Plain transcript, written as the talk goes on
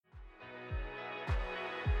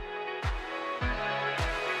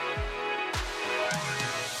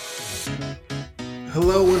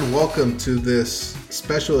Hello and welcome to this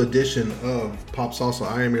special edition of Pop Salsa.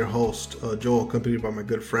 I am your host, Joel, accompanied by my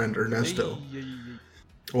good friend Ernesto.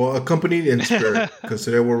 Well, accompanied in spirit because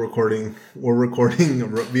today we're recording via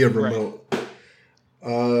remote.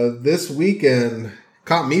 Right. This weekend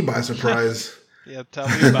caught me by surprise. Yeah, tell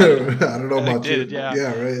me about it. I don't know about you.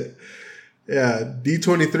 Yeah, right. Yeah,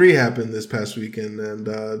 D23 happened this past weekend, and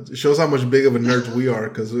it shows how much big of a nerds we are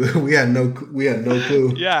because we had no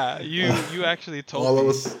clue. Yeah, you actually told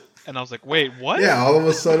me, and I was like, wait, what? Yeah, all of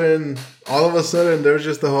a sudden, there's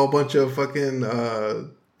just a whole bunch of fucking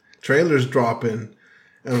trailers dropping,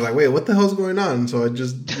 and I was like, wait, what the hell's going on? So I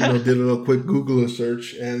just did a little quick Google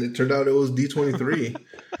search, and it turned out it was D23.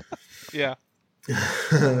 Yeah.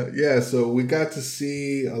 Yeah, so we got to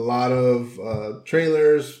see a lot of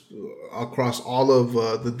trailers across all of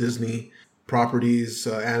the Disney properties,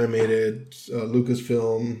 animated,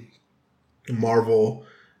 Lucasfilm, Marvel,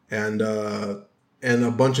 and a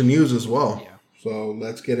bunch of news as well. Yeah. So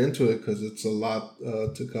let's get into it because it's a lot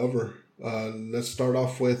to cover. Let's start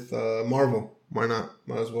off with Marvel. Why not?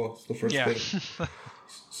 Might as well. It's the first thing.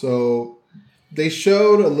 So they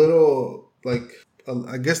showed a little,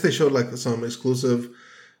 I guess they showed some exclusive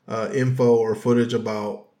info or footage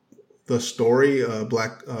about the story,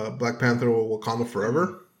 Black Panther or Wakanda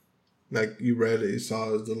Forever. Like you saw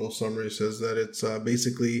the little summary says that it's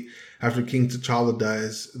basically after King T'Challa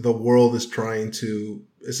dies, the world is trying to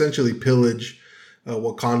essentially pillage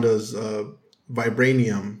Wakanda's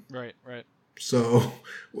vibranium. Right. So,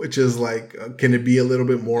 which is can it be a little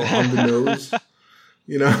bit more on the nose?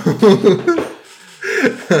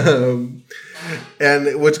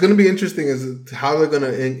 And what's going to be interesting is how they're going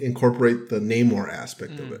to incorporate the Namor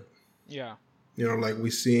aspect of it. Yeah.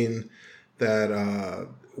 We've seen that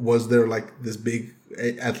was there this big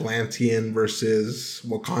Atlantean versus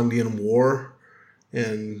Wakandian war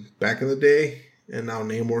and back in the day, and now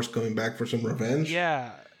Namor's coming back for some revenge.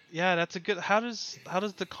 Yeah, that's a good. How does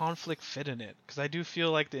the conflict fit in it? Because I do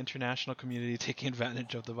feel like the international community taking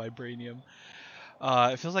advantage of the vibranium.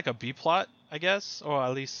 It feels like a B plot, I guess, or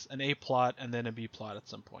at least an A plot and then a B plot at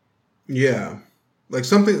some point. Yeah,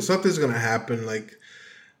 something's gonna happen.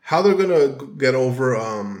 How they're gonna get over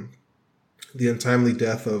the untimely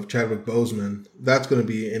death of Chadwick Boseman. That's gonna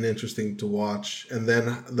be interesting to watch. And then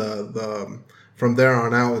the from there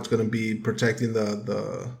on out, it's gonna be protecting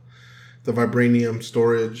the vibranium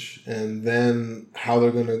storage, and then how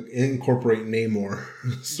they're gonna incorporate Namor.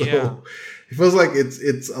 So. Yeah. It feels like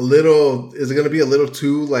it's a little. Is it going to be a little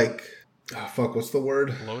too what's the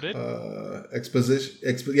word? Bloated.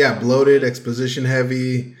 Bloated, exposition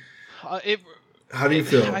heavy. How do you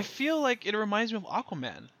feel? I feel like it reminds me of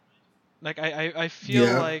Aquaman. I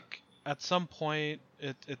feel like at some point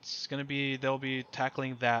it's going to be they'll be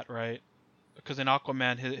tackling that, right? Because in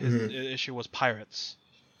Aquaman his issue was pirates.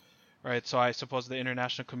 Right, so I suppose the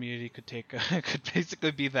international community could basically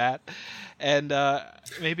be that, and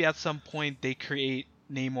maybe at some point they create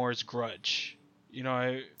Namor's grudge.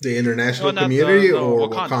 The international community or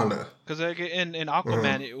Wakanda? Because in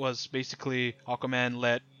Aquaman it was basically Aquaman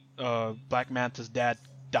let Black Manta's dad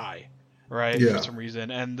die, right, for some reason,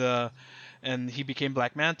 and he became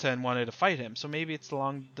Black Manta and wanted to fight him. So maybe it's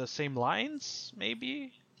along the same lines,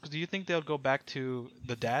 maybe. Do you think they'll go back to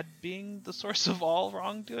the dad being the source of all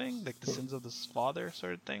wrongdoing? Like the sins of the father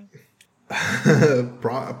sort of thing?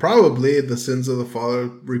 Probably the sins of the father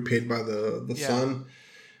repaid by the son.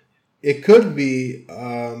 It could be.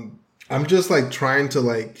 I'm just trying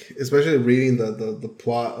to especially reading the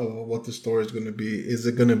plot of what the story is going to be. Is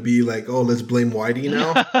it going to be let's blame Whitey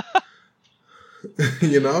now?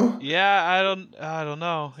 Yeah, I don't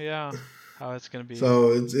know. Yeah. How it's gonna be.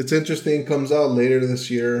 So it's interesting. Comes out later this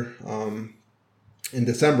year, in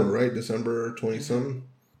December, right? December 20-something.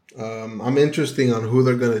 I'm interested on who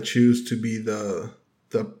they're gonna choose to be the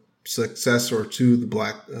successor to the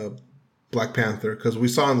Black Panther, because we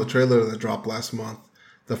saw in the trailer that dropped last month,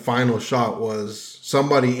 the final shot was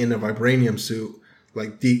somebody in a vibranium suit,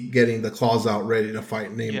 getting the claws out, ready to fight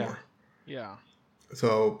Namor. Yeah.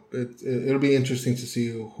 So it'll be interesting to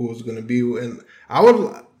see who's gonna be, and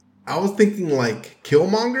I was thinking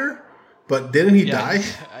Killmonger, but didn't he die?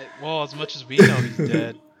 As much as we know, he's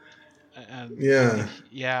dead. I've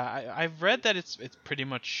read that it's pretty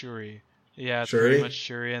much Shuri. Yeah, it's pretty much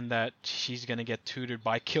Shuri, and that she's gonna get tutored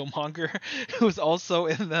by Killmonger, who's also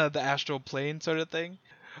in the astral plane sort of thing.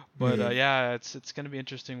 But it's gonna be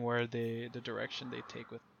interesting where the direction they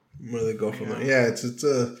take with where they go from there. Yeah, it's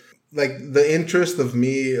the interest of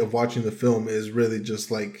me of watching the film is really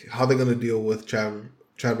just how they're gonna deal with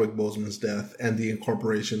Chadwick Boseman's death and the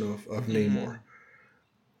incorporation of Namor.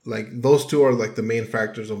 Those two are the main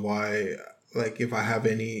factors of why like if I have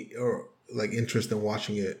any or like interest in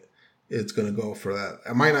watching it, it's gonna go for that.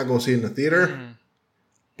 I might not go see it in the theater,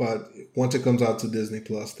 but once it comes out to Disney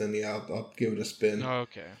Plus, then yeah, I'll give it a spin. Oh,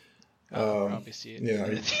 okay. I'll probably see it.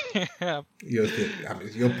 Yeah,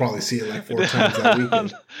 you'll probably see it like 4 times that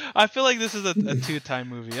weekend. I feel like this is a 2-time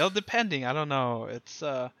movie. Oh, depending, I don't know. It's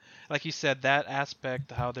like you said, that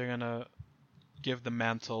aspect, how they're gonna give the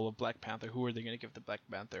mantle of Black Panther. Who are they gonna give the Black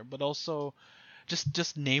Panther? But also,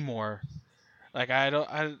 just Namor. Like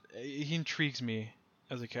he intrigues me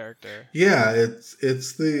as a character. Yeah,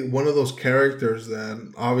 it's the one of those characters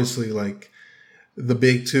that obviously like the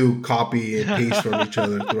big two copy and paste from each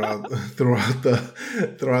other throughout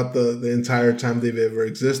the entire time they've ever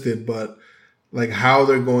existed, but like how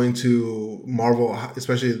they're going to Marvel,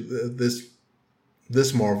 especially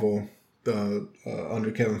this Marvel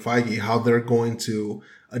under Kevin Feige, how they're going to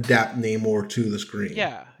adapt Namor to the screen.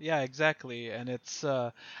 Yeah, exactly. And it's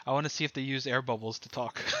I want to see if they use air bubbles to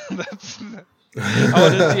talk. I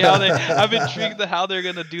want to see how I'm intrigued at how they're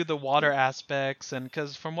gonna do the water aspects, and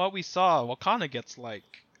because from what we saw, Wakanda gets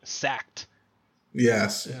like sacked.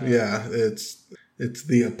 Yes, yeah, it's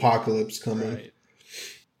the apocalypse coming.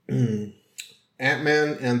 Right.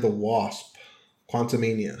 Ant-Man and the Wasp,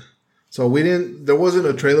 Quantumania. So there wasn't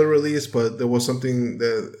a trailer release, but there was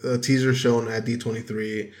a teaser shown at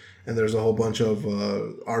D23, and there's a whole bunch of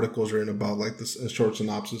articles written about like a short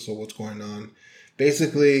synopsis of what's going on.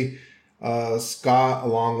 Basically, Scott,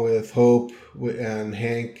 along with Hope and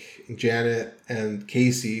Hank, Janet, and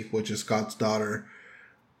Casey, which is Scott's daughter,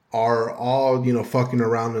 are all fucking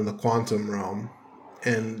around in the quantum realm,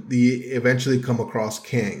 and they eventually come across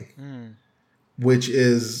Kang, which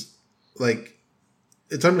is like.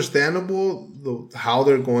 It's understandable how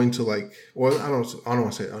they're going to like. Well, I don't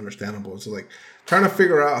want to say understandable. It's like trying to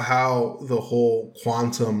figure out how the whole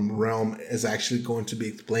quantum realm is actually going to be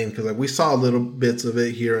explained, because like we saw little bits of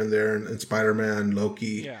it here and there in Spider-Man,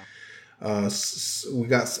 Loki. Yeah. We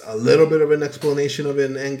got a little bit of an explanation of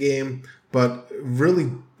it in Endgame, but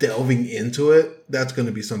really delving into it, that's going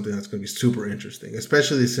to be something that's going to be super interesting,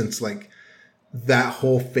 especially since like. That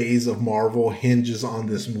whole phase of Marvel hinges on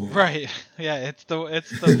this movie. Right. Yeah, it's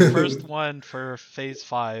the first one for Phase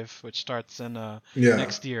 5, which starts in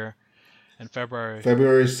next year in February.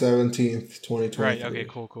 February 17th, 2023. Right. Okay,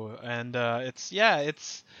 cool. And they're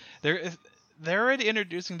already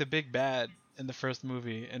introducing the big bad in the first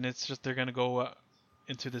movie, and it's just they're going to go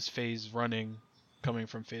into this phase coming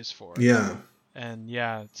from Phase 4. Yeah. And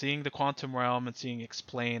yeah, seeing the quantum realm and seeing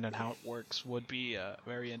explain and how it works would be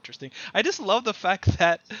very interesting. I just love the fact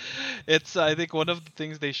that it's. I think one of the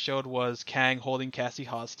things they showed was Kang holding Cassie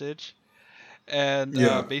hostage, and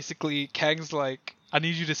basically Kang's like, "I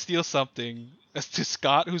need you to steal something." As to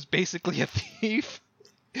Scott, who's basically a thief.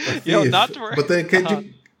 Not to worry. But then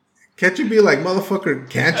can't you be like, motherfucker?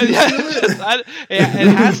 Can't you steal it? It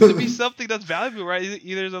has to be something that's valuable, right?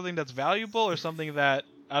 Either something that's valuable or something that.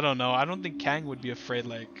 I don't know. I don't think Kang would be afraid,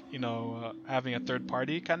 like, having a third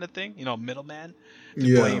party kind of thing, middleman,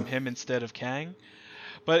 to blame him instead of Kang.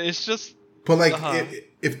 But it's just. But like,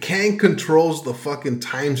 if Kang controls the fucking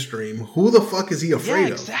time stream, who the fuck is he afraid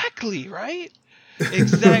of? Exactly, right?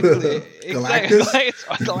 Exactly.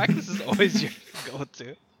 Galactus is always your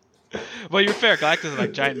go-to. Well, you're fair. Galactus is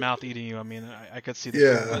like giant mouth eating you. I mean, I could see that.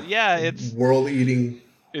 Yeah. But yeah, it's world eating.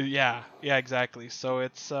 Yeah, exactly. So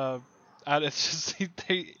it's just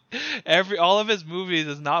all of his movies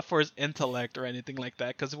is not for his intellect or anything like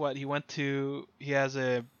that. Because he has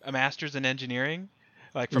a master's in engineering,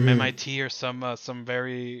 like from MIT or some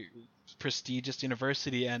very prestigious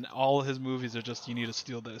university, and all his movies are just, you need to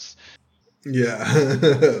steal this. Yeah,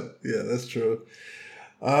 yeah, that's true.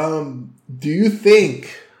 Do you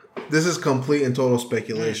think this is complete and total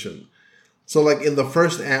speculation? So, like in the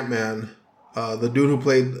first Ant-Man, the dude who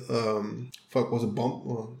played was it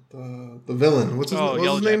the villain? What's his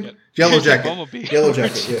name? Yellow Jacket. Yellow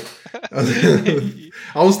Jacket. Yeah.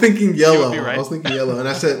 I was thinking Yellow. Right. I was thinking Yellow, and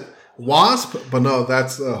I said Wasp, but no,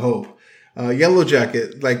 that's Hope. Yellow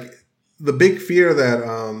Jacket. Like the big fear that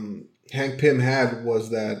Hank Pym had was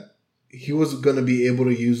that he was going to be able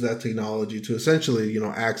to use that technology to essentially,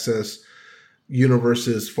 access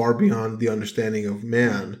universes far beyond the understanding of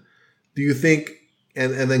man. Do you think?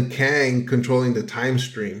 And then Kang controlling the time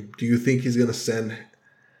stream. Do you think he's going to send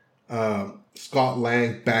Scott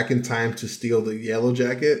Lang back in time to steal the Yellow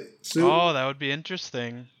Jacket suit? Oh, that would be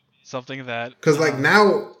interesting. Something that... Because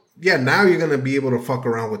now you're going to be able to fuck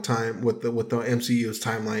around with time, with the MCU's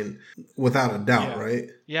timeline without a doubt, right?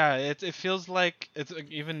 Yeah, it feels like...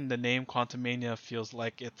 even the name Quantumania feels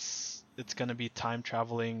like it's going to be time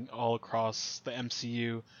traveling all across the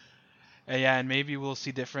MCU. Yeah, and maybe we'll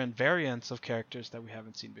see different variants of characters that we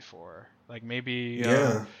haven't seen before. Like maybe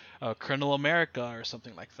Colonel America or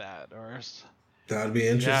something like that. That'd be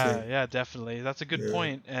interesting. Yeah, definitely. That's a good Yeah.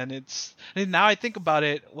 point. And now I think about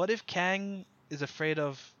it, what if Kang is afraid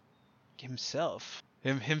of himself?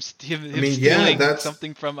 Him stealing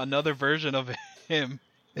something from another version of him.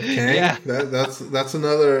 Kang. Yeah. That's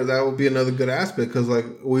another. That would be another good aspect because like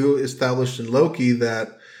we established in Loki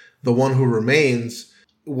that the one who remains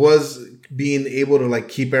was being able to like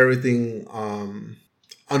keep everything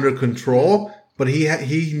under control, but he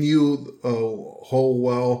knew whole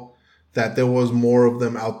well that there was more of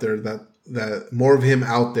them out there that more of him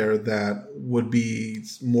out there that would be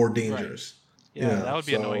more dangerous. Right. Yeah, that would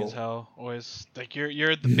be annoying as hell. Always like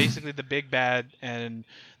you're basically the big bad, and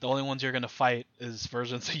the only ones you're gonna fight is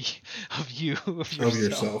versions of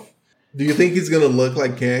yourself. Do you think he's gonna look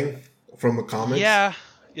like Kang from the comics? Yeah.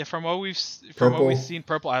 From what we've seen,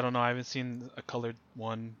 purple. I don't know. I haven't seen a colored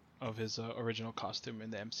one of his original costume in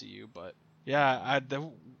the MCU, but yeah,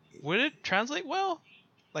 would it translate well?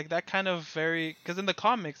 Like that kind of because in the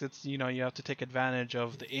comics, it's you have to take advantage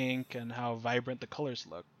of the ink and how vibrant the colors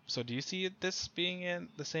look. So do you see this being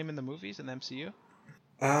the same in the movies in the MCU?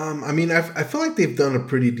 I mean, I feel like they've done a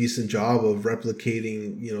pretty decent job of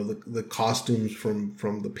replicating, the costumes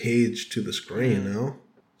from the page to the screen,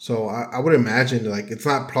 So I would imagine like he's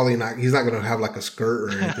not going to have like a skirt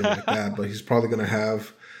or anything like that, but he's probably going to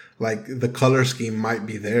have like the color scheme might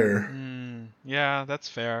be there. Yeah, that's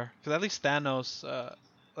fair. Because at least Thanos,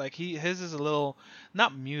 like his is a little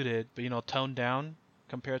not muted, but toned down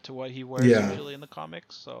compared to what he wears usually in the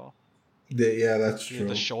comics. So yeah, that's true.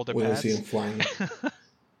 The shoulder when pads. You see him flying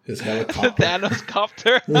his helicopter. The Thanos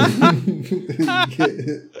copter.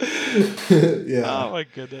 Yeah. Oh my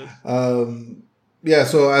goodness. Yeah,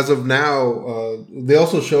 so as of now, they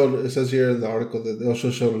also showed. It says here in the article that they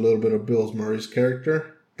also showed a little bit of Bill Murray's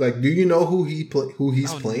character. Like, do you know who he's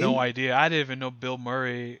playing? No idea. I didn't even know Bill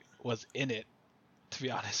Murray was in it. To be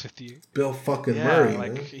honest with you, Bill fucking Murray.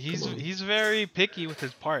 Like man. he's very picky with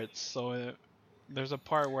his parts. So there's a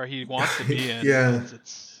part where he wants to be in. Yeah.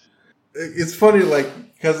 It's funny, like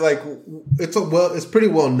because like it's pretty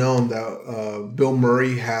well known that Bill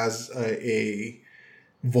Murray has a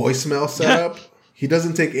voicemail set up. He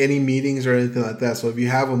doesn't take any meetings or anything like that. So if you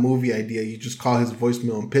have a movie idea, you just call his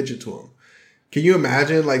voicemail and pitch it to him. Can you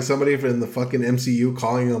imagine like somebody from the fucking MCU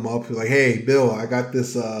calling him up like, "Hey, Bill, I got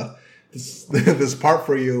this this part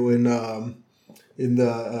for you in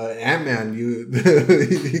the Ant-Man. You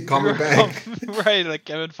call me back." Right, like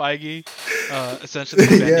Kevin Feige, essentially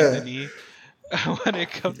bending the knee when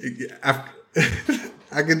it comes.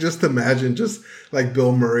 I can just imagine just like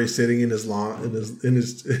Bill Murray sitting in his lawn in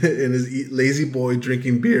his lazy boy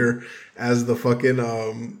drinking beer as the fucking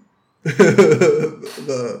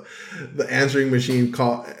the answering machine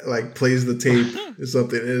plays the tape or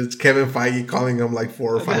something, and it's Kevin Feige calling him like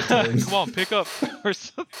 4 or 5 times. Come on, pick up or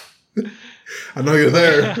something. I know you're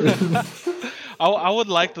there. I would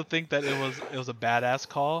like to think that it was a badass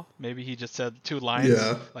call. Maybe he just said 2 lines,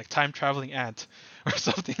 like time traveling ant or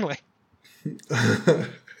something like. Or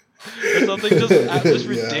something just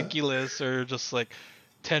ridiculous, or just like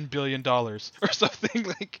 $10 billion or something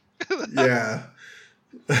like. Yeah.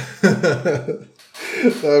 That'd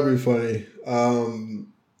be funny.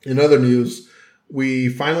 In other news, we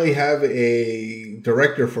finally have a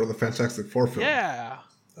director for the Fantastic Four film. Yeah.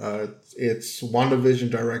 It's WandaVision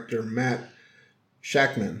director Matt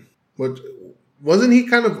Shakman. Wasn't he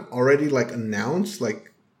kind of already like announced, like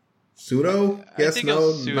pseudo? Yes,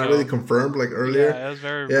 no, not really confirmed like earlier. Yeah, it was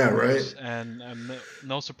very rumors, right. And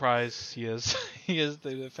no surprise, he is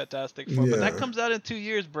the Fantastic Four. Yeah. But that comes out in 2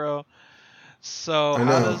 years, bro. So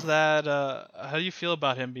how does that? How do you feel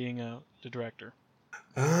about him being the director?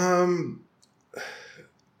 I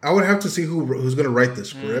would have to see who's going to write the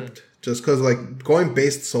script. Just because, like, going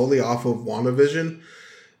based solely off of WandaVision,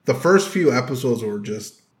 the first few episodes were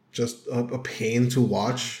just a pain to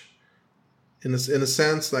watch. In a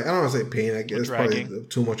sense, like I don't want to say pain. I guess probably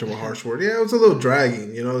too much of a harsh word. Yeah, it was a little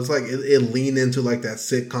dragging. It's like it leaned into like that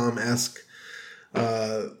sitcom-esque.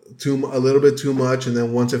 A little bit too much, and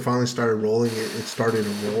then once it finally started rolling, it started to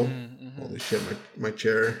roll. Mm-hmm. Holy shit, my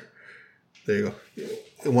chair. There you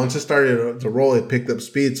go. Once it started to roll, it picked up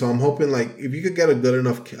speed. So I'm hoping, like, if you could get a good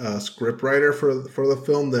enough script writer for the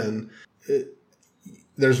film, then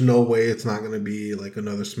there's no way it's not going to be like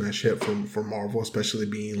another smash hit from Marvel, especially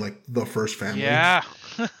being like the first family. Yeah,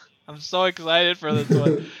 I'm so excited for this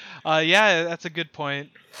one. Yeah, that's a good point.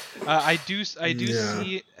 I do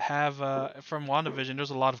see from WandaVision.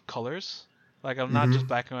 There's a lot of colors, Like, I'm not just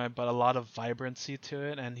black and white, but a lot of vibrancy to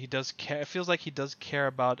it, and he does care. It feels like he does care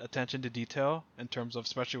about attention to detail in terms of,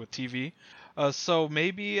 especially with TV. So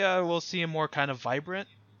maybe we'll see a more kind of vibrant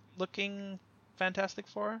looking Fantastic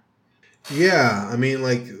Four. Yeah, I mean,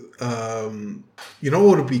 like, you know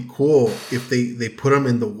what would be cool if they put him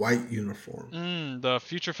in the white uniform. The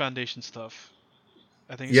Future Foundation stuff.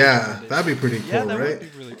 I think it's Future Yeah, Foundation. that'd be pretty cool, Yeah, that right?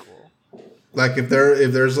 would be really cool. Like if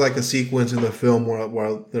there's like a sequence in the film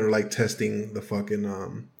where they're like testing the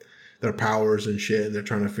fucking their powers and shit, and they're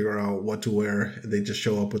trying to figure out what to wear, and they just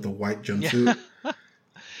show up with a white jumpsuit. Yeah.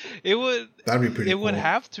 It would. That'd be pretty. It cool. would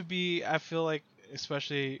have to be. I feel like,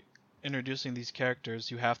 especially introducing these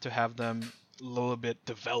characters, you have to have them a little bit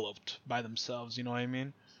developed by themselves. You know what I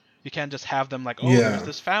mean? You can't just have them like, oh, there's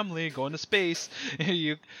this family going to space.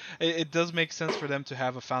 It does make sense for them to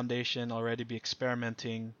have a foundation already, be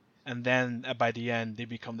experimenting, and then by the end they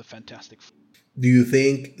become the Fantastic Four. Do you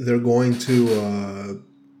think they're going to,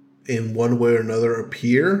 in one way or another,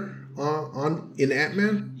 appear in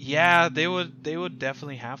Ant-Man? Yeah, they would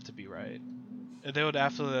definitely have to be, right. They would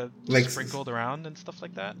have to like sprinkled around and stuff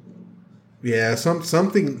like that. Yeah,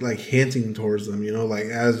 something like hinting towards them, you know, like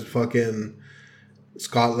as fucking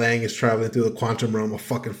Scott Lang is traveling through the quantum realm, a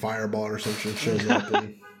fucking fireball or something shows up.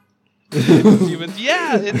 And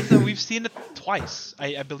yeah, we've seen it twice.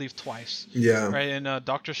 I believe twice. Yeah. Right, in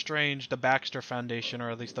Doctor Strange, the Baxter Foundation, or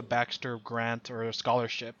at least the Baxter Grant or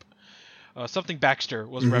scholarship, something Baxter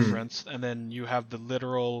was referenced, and then you have the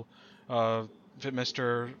literal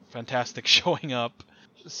Mr. Fantastic showing up.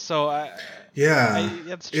 So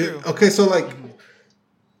that's true. Okay, so like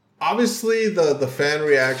obviously the fan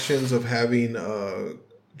reactions of having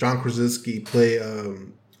John Krasinski play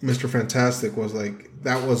Mr. Fantastic was like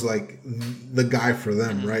the guy for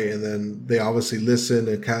them, right? And then they obviously listened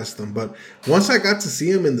and cast them. But once I got to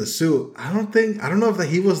see him in the suit, I don't know if that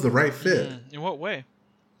he was the right fit. In what way?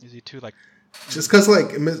 Is he too like? Just because,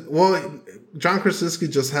 like, well, John Krasinski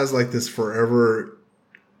just has like this forever,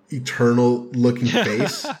 eternal looking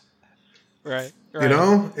face, right? You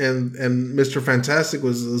know, and Mr. Fantastic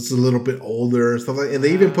was a little bit older and stuff like, and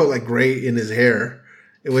they even put like gray in his hair,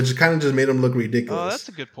 which kind of just made him look ridiculous. Oh, that's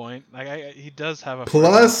a good point. Like, he does have a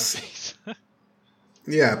plus,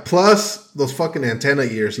 yeah, plus those fucking antenna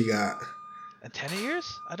ears he got. Antenna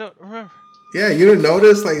ears? I don't remember. Yeah, you didn't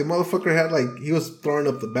notice? Like, the motherfucker had, like, he was throwing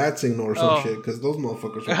up the bat signal or some shit, because those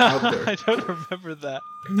motherfuckers were out there. I don't remember that.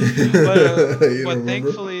 But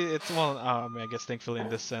thankfully, I guess thankfully in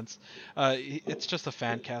this sense, it's just a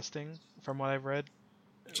fan casting, from what I've read.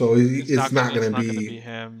 So it's not going to be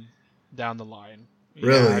him down the line.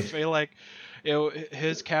 Really? Yeah, I feel like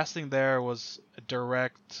his casting there was a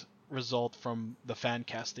direct result from the fan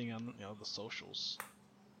casting on the socials.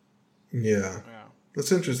 Yeah.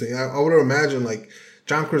 That's interesting. I would imagine like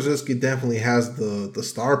John Krasinski definitely has the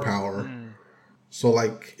star power. So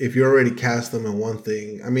like if you already cast them in one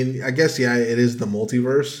thing, I mean, I guess it is the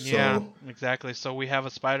multiverse. Yeah, so. Exactly. So we have a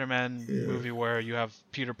Spider-Man movie where you have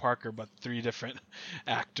Peter Parker, but 3 different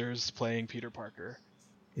actors playing Peter Parker.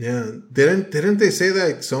 Yeah, didn't they say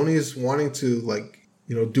that Sony is wanting to like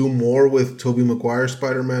do more with Tobey Maguire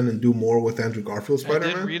Spider-Man and do more with Andrew Garfield Spider-Man?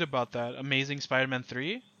 I did read about that. Amazing Spider-Man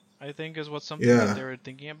 3. I think is what something that they were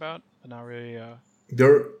thinking about, but not really.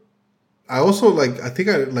 I also I think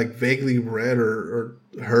I vaguely read or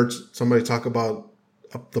heard somebody talk about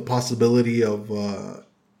the possibility of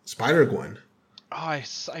Spider-Gwen. Oh, I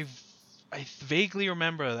vaguely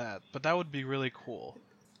remember that, but that would be really cool.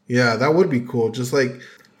 Yeah, that would be cool. Just like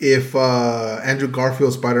if Andrew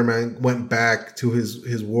Garfield Spider-Man went back to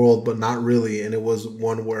his world, but not really, and it was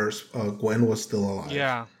one where Gwen was still alive.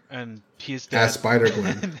 Yeah, and he's dead. As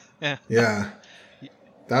Spider-Gwen. Yeah.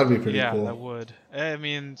 That would be pretty cool. Yeah, that would. I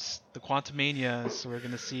mean, the Quantumania, so we're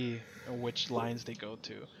going to see which lines they go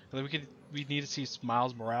to. We need to see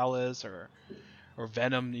Miles Morales or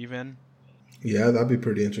Venom even. Yeah, that'd be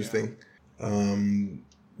pretty interesting.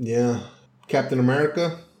 Yeah. Captain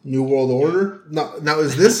America, New World Order. Now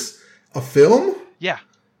is this a film? Yeah.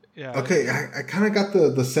 Yeah. Okay, I kind of got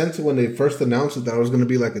the sense when they first announced it that it was going to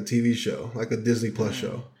be like a TV show, like a Disney Plus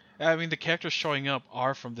show. I mean, the characters showing up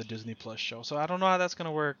are from the Disney Plus show, so I don't know how that's going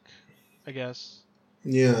to work, I guess.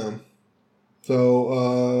 Yeah.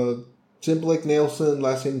 So, Tim Blake Nelson,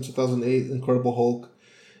 last seen in 2008, Incredible Hulk,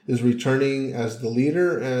 is returning as the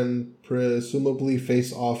leader and presumably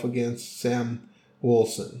face off against Sam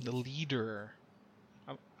Wilson. The leader.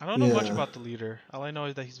 I don't know much about the leader. All I know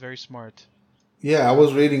is that he's very smart. Yeah, I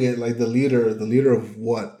was reading it like the leader of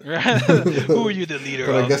what? Who are you the leader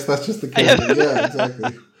but of? I guess that's just the character. Yeah,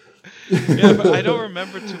 exactly. Yeah, but I don't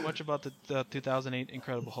remember too much about the 2008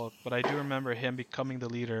 Incredible Hulk, but I do remember him becoming the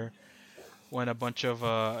leader when a bunch of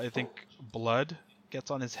I think blood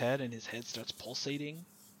gets on his head and his head starts pulsating,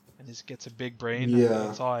 and he gets a big brain. Yeah.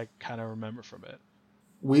 That's all I kind of remember from it.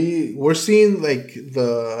 We're seeing like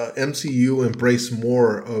the MCU embrace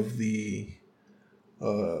more of the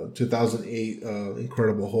 2008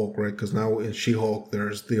 Incredible Hulk, right? Because now in She-Hulk,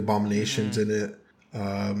 there's the Abominations in it.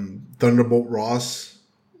 Thunderbolt Ross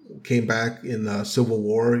came back in Civil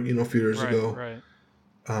War, a few years ago. Right.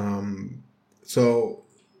 So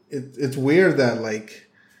it's weird that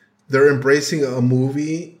like they're embracing a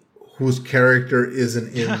movie whose character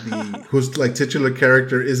isn't in the whose like titular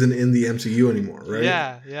character isn't in the MCU anymore, right?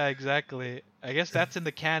 Yeah, exactly. I guess that's in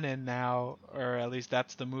the canon now, or at least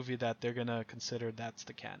that's the movie that they're gonna consider that's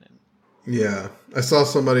the canon. Yeah, I saw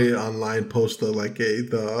somebody online post the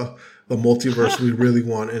multiverse we really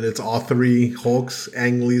want, and it's all three Hulks: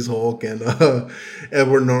 Ang Lee's Hulk and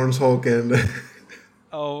Edward Norton's Hulk and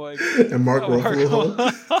and Mark Ruffalo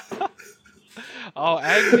Hulk. Oh,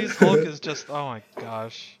 Ang Lee's Hulk is just, oh my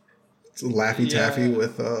gosh. It's a Laffy Taffy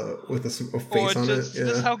with a face on it. Yeah.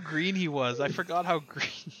 Just how green he was. I forgot how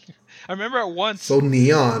green. I remember at once. So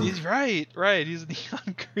neon. He's right. He's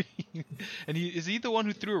neon green. And is he the one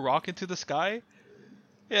who threw a rock into the sky?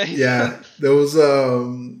 Yeah. There was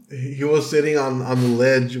he was sitting on the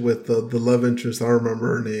ledge with the love interest. I don't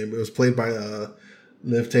remember her name. It was played by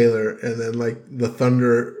Liv Taylor, and then like the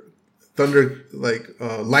thunder like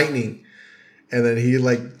lightning, and then he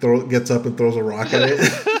like gets up and throws a rock at it.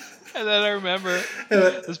 And then I remember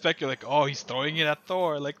the spec, you're like, oh, he's throwing it at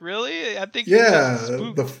Thor. Like, really? I think he's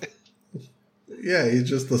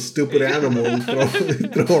just a stupid animal who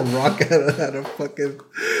throw a rock at a fucking...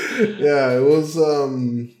 Yeah, it was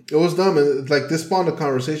dumb. And like this spawned a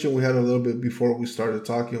conversation we had a little bit before we started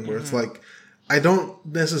talking where it's like, I don't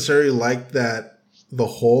necessarily like that the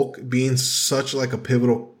Hulk being such like a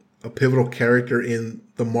pivotal character in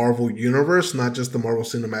the Marvel universe, not just the Marvel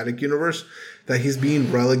Cinematic Universe, that he's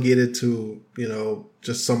being relegated to,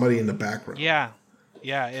 just somebody in the background. Yeah,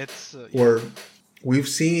 it's... Where we've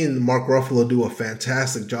seen Mark Ruffalo do a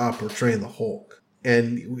fantastic job portraying the Hulk.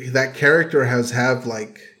 And that character has had,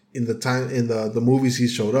 like, in the movies he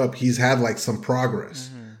showed up, he's had, like, some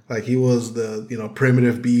progress. Like, he was the,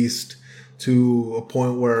 primitive beast to a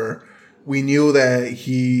point where we knew that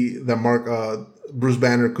Bruce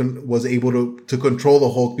Banner was able to control the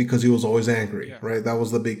Hulk because he was always angry, right? That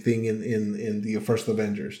was the big thing in the first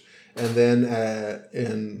Avengers. And then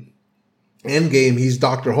in Endgame, he's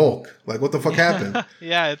Dr. Hulk. Like, what the fuck happened?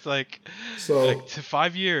 Yeah, it's like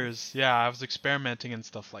 5 years. Yeah, I was experimenting and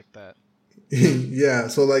stuff like that. Yeah,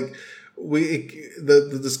 so like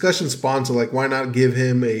the discussion spawned to like, why not give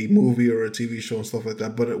him a movie or a TV show and stuff like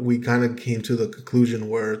that? But we kind of came to the conclusion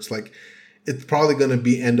where it's like, it's probably going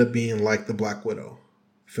to end up being like the Black Widow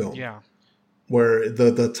film. Yeah. Where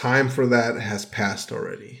the time for that has passed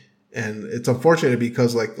already. And it's unfortunate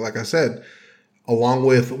because like I said, along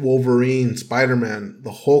with Wolverine, Spider-Man,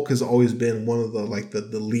 the Hulk has always been one of the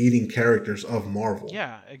leading characters of Marvel.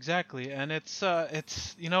 Yeah, exactly. And it's what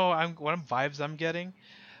vibes I'm getting?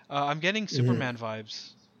 I'm getting Superman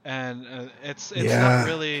vibes. And it's not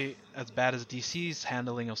really as bad as DC's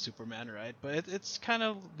handling of Superman, right? But it's kind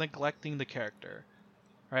of neglecting the character,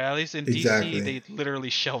 right? At least in DC, they literally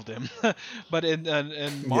shelved him. But in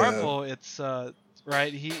Marvel, it's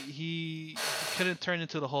right. He couldn't turn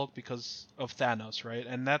into the Hulk because of Thanos, right?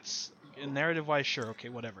 And that's narrative-wise, sure, okay,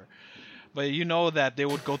 whatever. But that they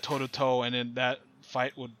would go toe to toe, and then that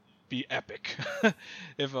fight would be epic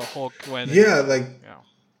if a Hulk went.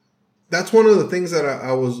 That's one of the things that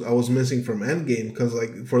I was missing from Endgame, because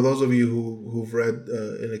like for those of you who've read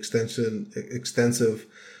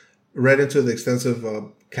read into the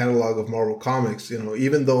extensive catalog of Marvel Comics,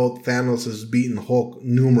 even though Thanos has beaten Hulk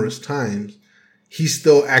numerous times, he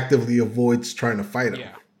still actively avoids trying to fight him.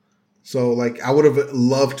 Yeah. So like I would have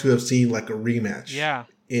loved to have seen like a rematch. Yeah.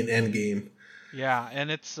 In Endgame. Yeah,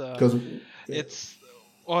 and it's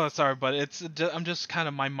Oh, sorry, but I'm just kind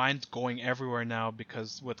of, my mind's going everywhere now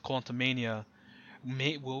because with Quantumania,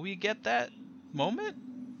 will we get that moment?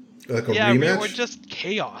 Like a rematch? Or just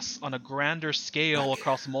chaos on a grander scale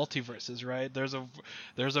across multiverses, right? There's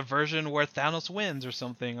a version where Thanos wins or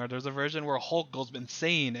something, or there's a version where Hulk goes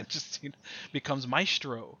insane and just becomes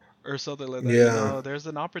Maestro or something like that. Yeah. There's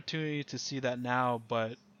an opportunity to see that now,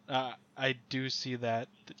 but I do see that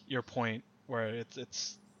your point where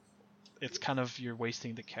it's kind of, you're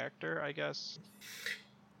wasting the character, I guess.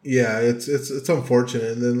 Yeah, it's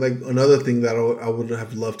unfortunate. And then like another thing that I would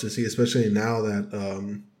have loved to see, especially now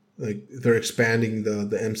that like they're expanding the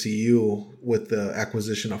MCU with the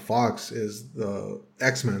acquisition of Fox is the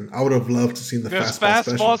X-Men. I would have loved to see the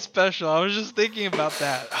Fastball special. I was just thinking about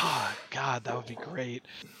that. Oh God, that would be great.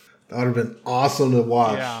 That would have been awesome to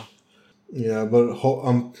watch. Yeah, but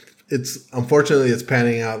it's unfortunately it's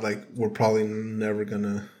panning out like we're probably never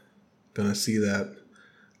gonna see that.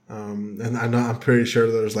 And I'm pretty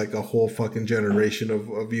sure there's like a whole fucking generation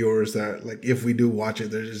of viewers that like if we do watch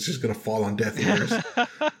it, they're just gonna fall on deaf ears.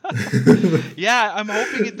 Yeah, I'm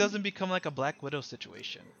hoping it doesn't become like a Black Widow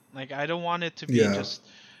situation. Like I don't want it to be just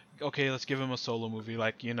okay. Let's give him a solo movie,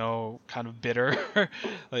 like kind of bitter.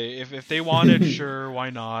 Like if they want it, sure, why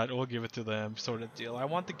not? We'll give it to them, sort of deal. I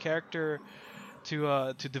want the character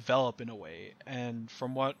to develop in a way, and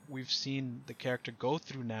from what we've seen the character go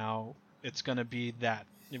through now, it's gonna be that.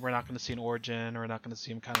 We're not going to see an origin, or we're not going to see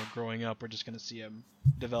him kind of growing up. We're just going to see him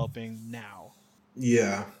developing now.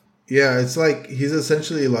 Yeah. It's like he's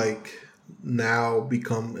essentially like now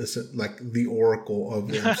become like the Oracle of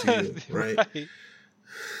the MCU, right?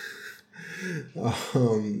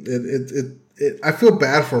 I feel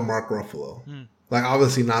bad for Mark Ruffalo. Like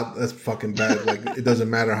obviously not as fucking bad. Like it doesn't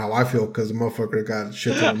matter how I feel because the motherfucker got a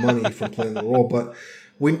shit ton of money from playing the role, but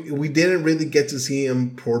we didn't really get to see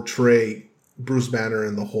him portray Bruce Banner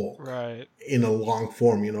and the Hulk in a long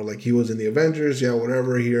form, like he was in the Avengers,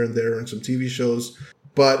 whatever, here and there in some TV shows,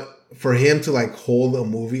 but for him to like hold a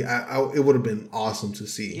movie, it would have been awesome to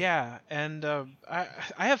see. And I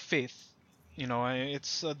have faith,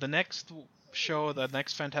 it's the next show, the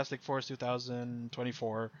next Fantastic Four is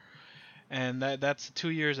 2024, and that's 2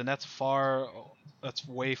 years, and that's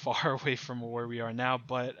way far away from where we are now.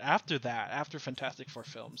 But after that, after Fantastic Four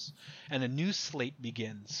films and a new slate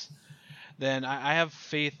begins, then I have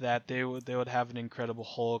faith that they would have an Incredible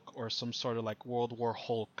Hulk or some sort of like World War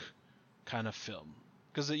Hulk kind of film.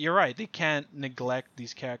 Because you're right, they can't neglect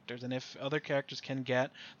these characters. And if other characters can get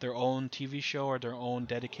their own TV show or their own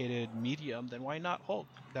dedicated medium, then why not Hulk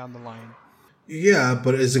down the line? Yeah,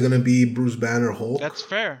 but is it going to be Bruce Banner Hulk? That's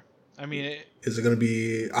fair. I mean... Is it going to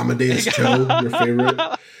be Amadeus Cho,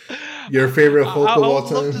 your favorite Hulk of all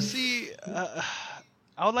time? I would love to see...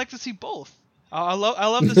 I would like to see both. I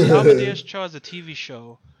love to see Amadeus Cho as a TV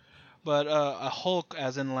show, but a Hulk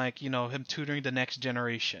as in like him tutoring the next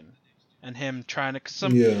generation, and him trying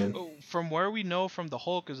to from where we know from the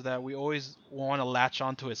Hulk is that we always want to latch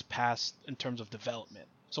onto his past in terms of development.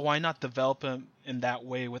 So why not develop him in that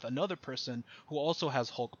way with another person who also has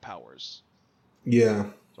Hulk powers? Yeah.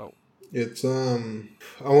 So it's I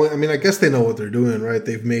mean I guess they know what they're doing, right?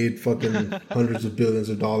 They've made fucking hundreds of billions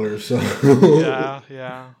of dollars, so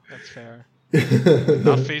yeah, that's fair.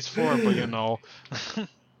 Not Phase 4, but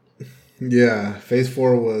Yeah, Phase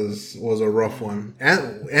 4 was a rough one,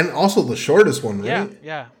 and also the shortest one, right?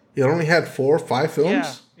 Yeah. It only had 4 or 5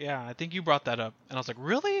 films. Yeah. I think you brought that up, and I was like,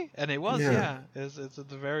 really? And it was, It's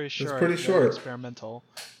very short. It's pretty short. Experimental.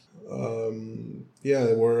 We're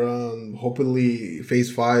hopefully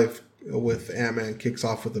Phase 5 with Ant-Man kicks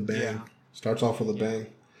off with a bang. Yeah. Starts off with a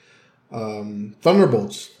bang.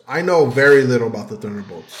 Thunderbolts. I know very little about the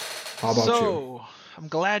Thunderbolts. How about you? So, I'm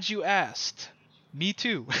glad you asked. Me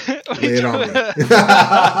too. Lay it on me.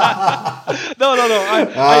 No.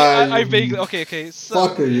 I vaguely... Okay. So,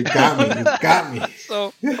 fucker, you got me.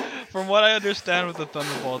 So, from what I understand with the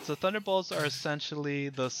Thunderbolts are essentially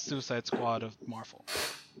the Suicide Squad of Marvel.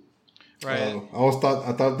 Right? I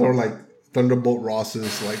thought they were like Thunderbolt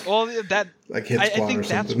Ross's like... Well, that... Like hit squad I think or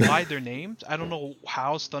something. that's why they're named. I don't know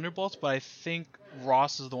how it's Thunderbolts, but I think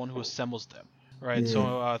Ross is the one who assembles them. Right,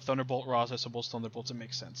 so Thunderbolt Ross, I suppose Thunderbolts, it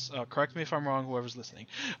makes sense. Correct me if I'm wrong, whoever's listening.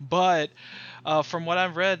 But from what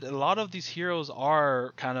I've read, a lot of these heroes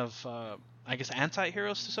are kind of, I guess,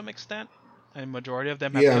 anti-heroes to some extent. And majority of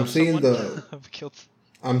them have killed someone.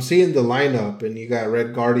 I'm seeing the lineup, and you got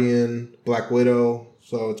Red Guardian, Black Widow,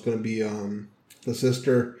 so it's going to be the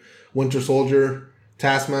sister, Winter Soldier,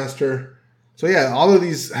 Taskmaster. So yeah, all of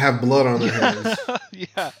these have blood on their hands.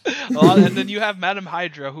 Yeah. And then you have Madam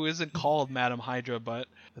Hydra, who isn't called Madam Hydra, but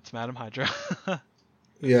it's Madam Hydra.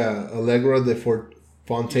 Yeah, Allegra de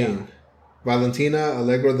Fontaine. Yeah. Valentina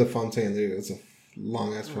Allegra de Fontaine. It's a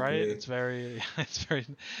long ass right? name. It's very...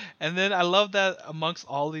 And then I love that amongst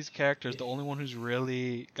all these characters, the only one who's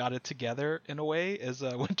really got it together in a way is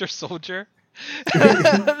Winter Soldier.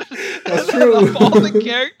 That's true. Of all the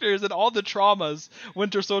characters and all the traumas,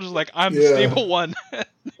 Winter Soldier's like, I'm the stable one.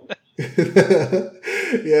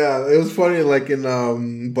 Yeah, it was funny. Like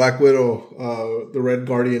in Black Widow, the Red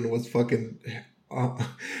Guardian was fucking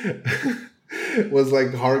was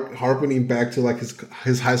like harkening back to like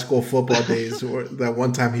his high school football days, where that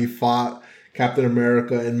one time he fought Captain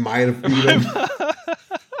America and might have beat him.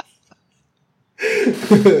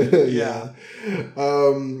 Yeah.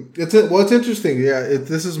 It's interesting. Yeah,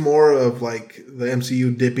 this is more of like the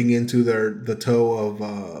MCU dipping into the toe of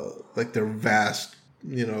like their vast,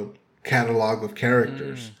 catalog of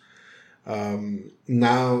characters.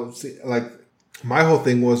 Now, see, like my whole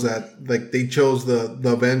thing was that like they chose the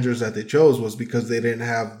Avengers that they chose was because they didn't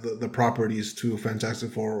have the properties to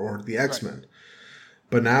Fantastic Four or the X-Men. Right.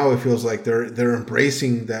 But now it feels like they're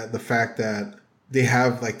embracing the fact that they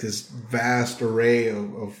have like this vast array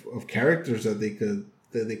of characters that they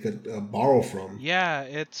could borrow from. Yeah,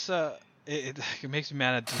 it makes me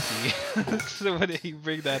mad at DC when you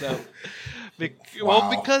bring that up. Well,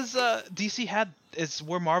 because DC is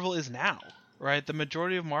where Marvel is now, right? The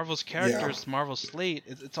majority of Marvel's characters, Marvel's slate,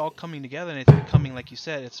 it's all coming together, and it's becoming, like you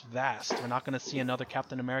said, it's vast. We're not going to see another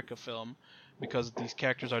Captain America film because these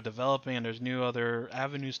characters are developing and there's new other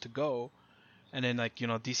avenues to go. And then, like,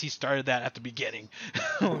 DC started that at the beginning.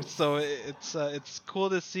 So it's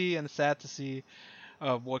cool to see and sad to see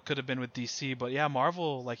what could have been with DC. But yeah,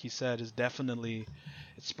 Marvel, like you said, is definitely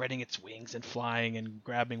it's spreading its wings and flying and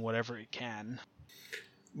grabbing whatever it can.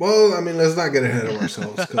 Well, I mean, let's not get ahead of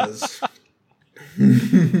ourselves because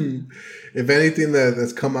if anything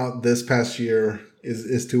that's come out this past year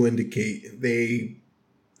is to indicate they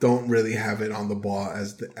don't really have it on the ball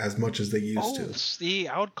as much as they used to. See,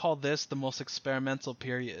 I would call this the most experimental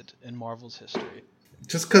period in Marvel's history.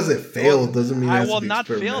 Just because it failed doesn't mean it has to be not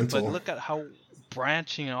experimental. Failed, but look at how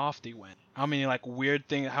branching off they went. How many like weird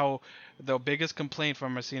things? How the biggest complaint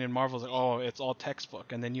from our scene in Marvel is like, oh, it's all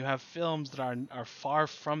textbook, and then you have films that are far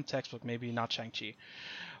from textbook. Maybe not Shang-Chi,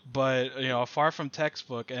 but far from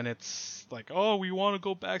textbook, and it's like, oh, we want to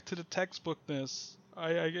go back to the textbookness.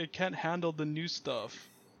 I can't handle the new stuff.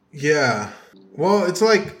 Yeah. Well, it's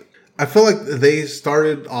like I feel like they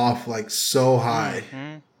started off like so high,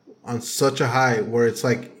 on such a high where it's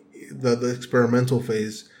like the experimental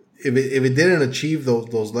phase. If it didn't achieve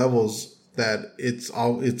those levels, that it's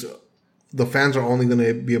the fans are only going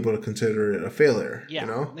to be able to consider it a failure.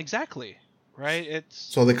 Yeah, exactly. Right.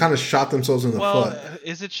 So they kind of shot themselves in the foot.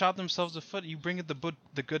 Is it shot themselves in the foot? You bring it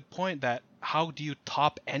the good point that how do you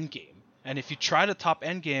top Endgame? And if you try to top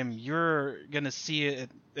Endgame, you're going to see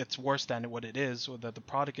it's worse than what it is, or that the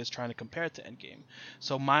product is trying to compare it to Endgame.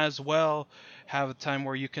 So might as well have a time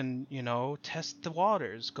where you can, test the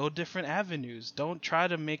waters, go different avenues. Don't try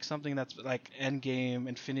to make something that's like Endgame,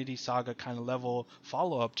 Infinity Saga kind of level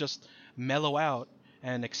follow-up. Just mellow out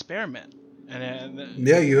and experiment.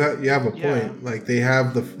 Yeah, you have a point. Like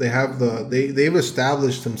they've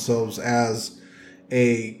established themselves as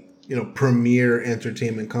a premier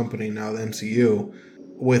entertainment company now, the MCU,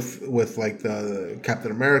 with like the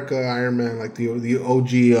Captain America, Iron Man, like the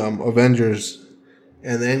OG Avengers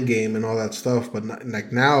and Endgame and all that stuff. But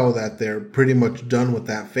like now that they're pretty much done with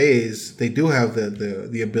that phase, they do have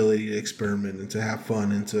the ability to experiment and to have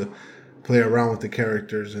fun and to play around with the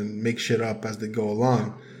characters and make shit up as they go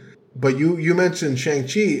along. But you mentioned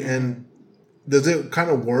Shang-Chi, and does it kind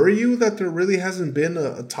of worry you that there really hasn't been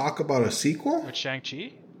a talk about a sequel? With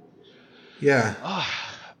Shang-Chi? Yeah.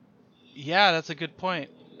 Yeah, that's a good point.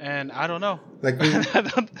 And I don't know. Like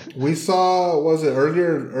we saw, was it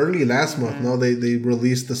early last month? No, they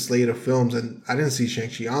released the slate of films, and I didn't see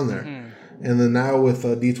Shang-Chi on there. And then now with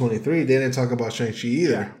D23, they didn't talk about Shang-Chi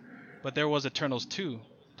either. Yeah. But there was Eternals 2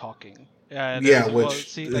 talking.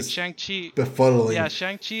 Which like Shang-Chi, befuddling. Yeah,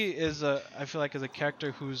 Shang-Chi I feel like is a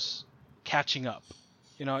character who's catching up.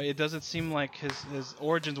 It doesn't seem like his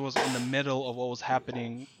origins was in the middle of what was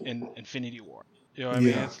happening in Infinity War. I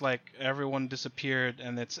mean? It's like everyone disappeared,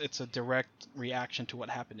 and it's a direct reaction to what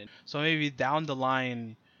happened. So maybe down the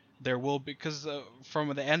line, there will be, because from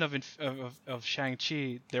the end of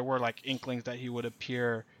Shang-Chi, there were like inklings that he would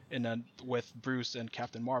appear with Bruce and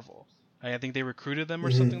Captain Marvel. I think they recruited them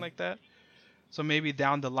or something like that. So maybe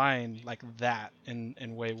down the line, like that,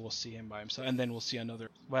 in way we'll see him by himself, and then we'll see another.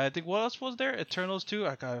 But I think what else was there? Eternals 2?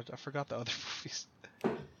 I forgot the other movies.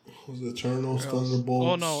 Was Eternals,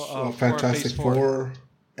 Thunderbolts, Fantastic Four,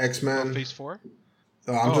 X-Men. Phase 4?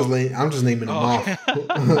 I'm just naming them off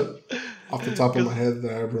off the top of my head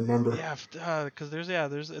that I remember. Yeah, because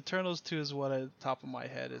there's Eternals 2 is what at the top of my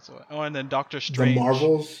head is. And then Doctor Strange. The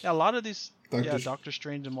Marvels. Yeah, a lot of these. Doctor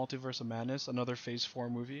Strange and Multiverse of Madness, another Phase 4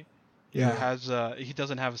 movie. He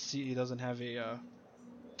doesn't have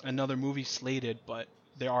another movie slated, but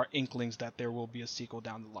there are inklings that there will be a sequel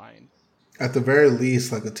down the line. At the very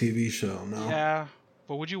least, like a TV show, no? Yeah,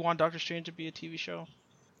 but would you want Doctor Strange to be a TV show?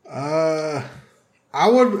 I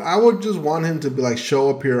would just want him to be like show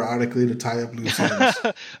up periodically to tie up loose ends.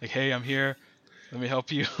 Like, hey, I'm here. Let me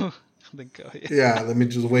help you. Yeah, let me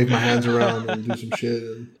just wave my hands around and do some shit.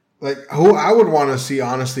 Like, who I would want to see,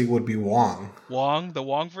 honestly, would be Wong. Wong, the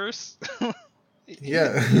Wongverse. Yeah,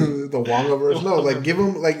 the Wongiverse. No, like give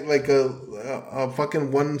him like a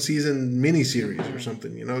fucking 1 season miniseries or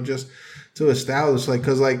something. Just to establish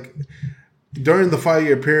because during the 5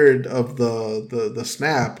 year period of the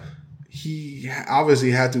snap, he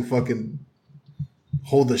obviously had to fucking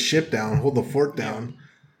hold the ship down, hold the fort down.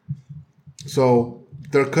 So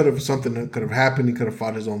there could have something that could have happened. He could have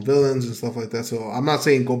fought his own villains and stuff like that. So I'm not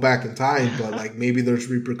saying go back in time, but like maybe there's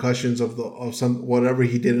repercussions of some whatever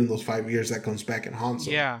he did in those 5 years that comes back and haunts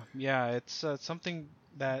him. Yeah. It's something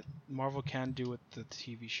that Marvel can do with the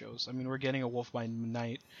TV shows. I mean, we're getting a Wolf by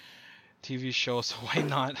Night TV show, so why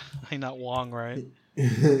not Wong, right?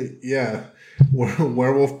 Yeah,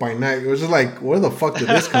 Werewolf by Night. It was just like, where the fuck did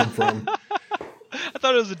this come from? I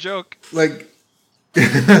thought it was a joke. Like we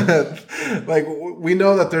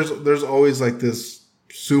know that there's always like this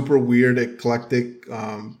super weird eclectic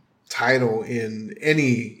title in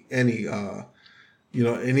any of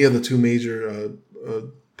the two major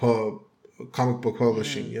comic book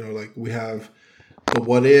publishing. Like we have the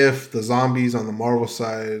What If, the zombies on the Marvel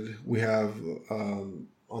side. We have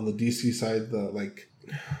on the DC side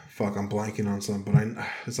I'm blanking on some, but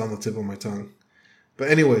it's on the tip of my tongue. But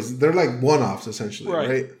anyways, they're like one-offs essentially,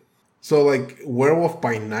 right? So, like, Werewolf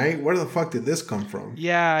by Night, where the fuck did this come from?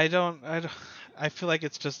 Yeah, I feel like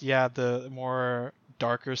it's just, the more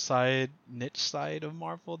darker side, niche side of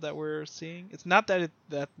Marvel that we're seeing. It's not that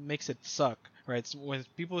that makes it suck, right? It's, when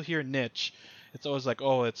people hear niche, it's always like,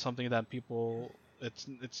 oh, it's something that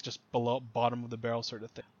it's just below, bottom of the barrel sort of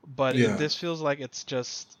thing. But this feels like it's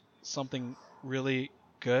just something really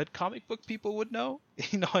good comic book people would know.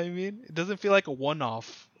 You know what I mean? It doesn't feel like a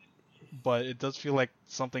one-off, but it does feel like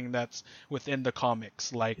something that's within the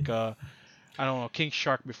comics, like I don't know, King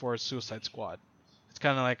Shark before Suicide Squad. It's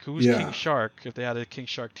kind of like, who's King Shark if they had a King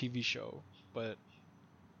Shark TV show? But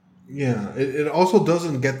yeah, it also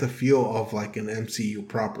doesn't get the feel of like an MCU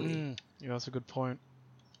property. Yeah, that's a good point.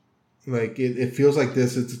 Like it feels like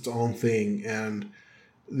this is its own thing, and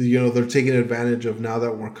they're taking advantage of, now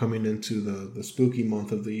that we're coming into the spooky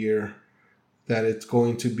month of the year, that it's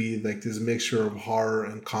going to be like this mixture of horror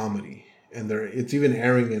and comedy, and it's even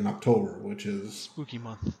airing in October, which is spooky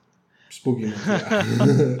month.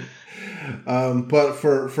 Yeah. But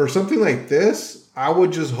for something like this, I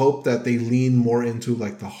would just hope that they lean more into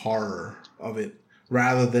like the horror of it,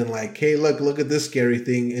 rather than like, hey, look at this scary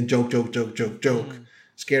thing and joke,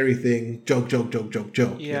 scary thing,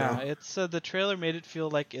 joke. Yeah, it's the trailer made it feel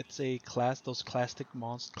like it's those classic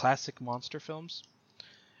monster films.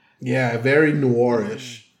 Yeah, very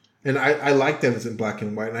noirish. And I like that it's in black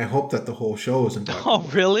and white, and I hope that the whole show is in black and white.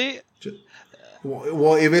 Oh, really?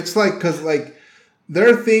 Well, if it's like, because like there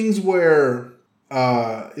are things where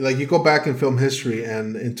like you go back in film history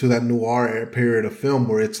and into that noir period of film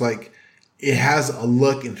where it's like it has a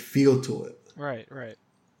look and feel to it. Right.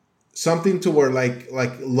 Something to where like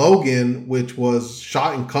Logan, which was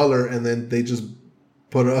shot in color and then they just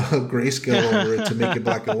put a grayscale over it to make it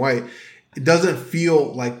black and white. It doesn't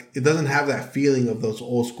feel like, it doesn't have that feeling of those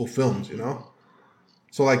old school films,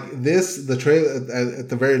 So like the trailer, at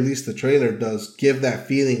the very least, the trailer does give that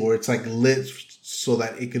feeling where it's like lit so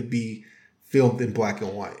that it could be filmed in black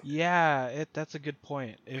and white. Yeah, that's a good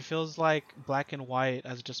point. It feels like black and white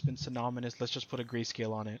has just been synonymous. Let's just put a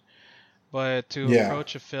grayscale on it. But to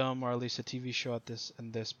approach a film, or at least a TV show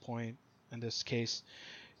in this case,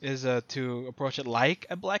 is to approach it like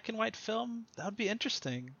a black and white film. That would be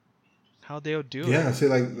interesting. How they would do it. Yeah, see,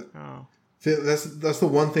 that's the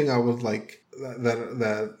one thing I would like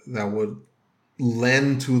that would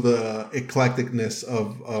lend to the eclecticness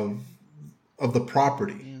of the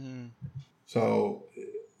property. Mm-hmm. So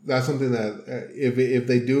that's something that if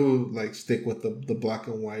they do like stick with the black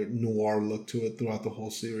and white noir look to it throughout the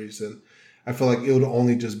whole series, then I feel like it would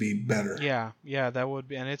only just be better. Yeah, that would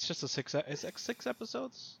be, and it's just six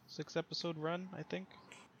episodes, 6-episode run, I think.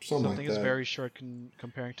 Something like is that. very short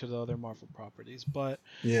comparing to the other Marvel properties, but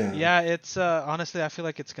yeah, it's honestly, I feel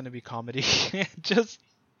like it's gonna be comedy. just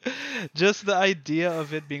the idea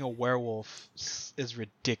of it being a werewolf is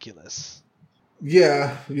ridiculous.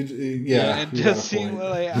 Yeah, and just seeing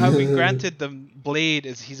like, I mean, granted, the Blade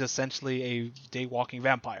he's essentially a day-walking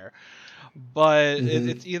vampire, but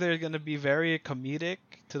it's either gonna be very comedic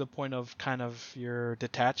to the point of kind of you're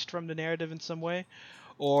detached from the narrative in some way,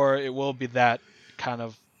 or it will be that kind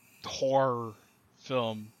of horror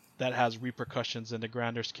film that has repercussions in the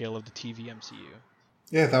grander scale of the TV MCU.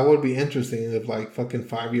 Yeah, that would be interesting if like fucking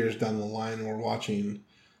 5 years down the line we're watching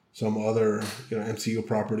some other MCU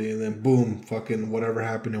property, and then boom, fucking whatever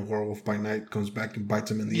happened in Werewolf by Night comes back and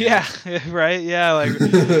bites him in the ass. Right. Yeah, like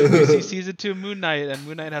we see season 2 Moon Knight, and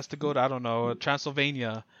Moon Knight has to go to, I don't know,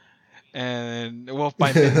 Transylvania, and Wolf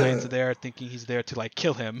by Midnight's there thinking he's there to like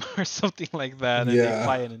kill him or something like that, and they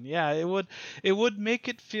fight, and it would make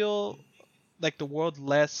it feel like the world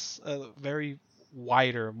less very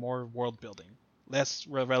wider, more world building, less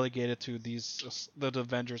relegated to the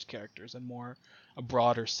Avengers characters, and more a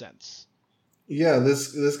broader sense. Yeah,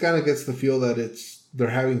 this kind of gets the feel that they're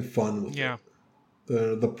having fun with it.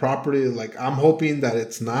 The property, like, I'm hoping that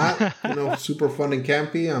it's not super fun and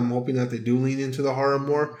campy. I'm hoping that they do lean into the horror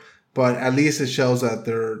more, but at least it shows that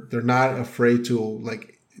they're not afraid to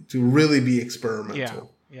really be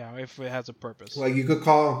experimental. Yeah, if it has a purpose. Like you could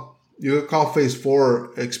call Phase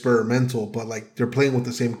 4 experimental, but like they're playing with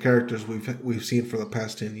the same characters we've seen for the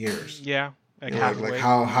past 10 years. Yeah. Like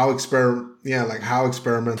how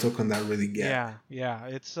experimental can that really get? Yeah.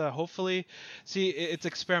 It's hopefully, it's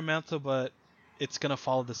experimental, but it's gonna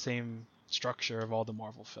follow the same structure of all the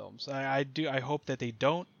Marvel films. I hope that they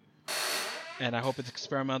don't, and I hope it's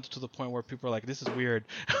experimental to the point where people are like, this is weird,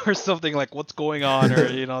 or something, like, what's going on,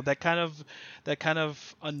 or that kind of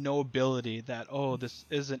unknowability that, oh, this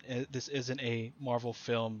isn't a Marvel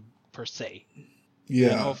film per se.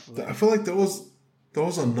 Yeah, I feel like there was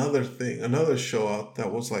another show out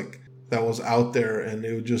that was out there, and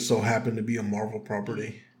it just so happened to be a Marvel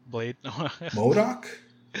property. Blade. MODOK?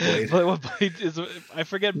 Blade. Blade is. I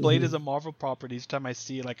forget Blade is a Marvel property each time I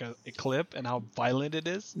see like a clip and how violent it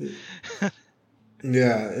is.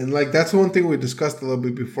 Yeah, and like that's one thing we discussed a little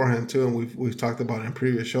bit beforehand too, and we've talked about in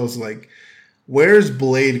previous shows. Like, where's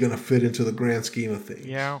Blade gonna fit into the grand scheme of things?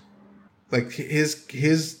 Yeah, like his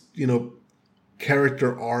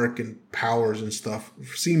character arc and powers and stuff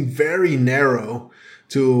seem very narrow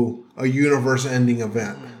to a universe-ending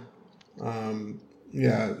event.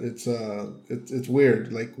 Yeah, it's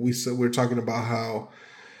weird. Like we're talking about how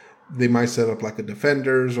they might set up like a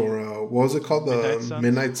Defenders or what was it called?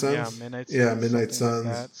 Midnight Suns? Yeah, Midnight Suns.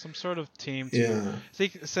 Like some sort of team.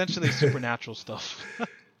 Essentially supernatural stuff.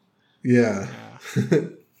 Yeah.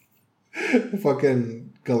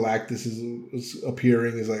 Fucking Galactus is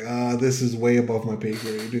appearing. Is like, this is way above my pay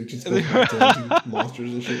grade. Just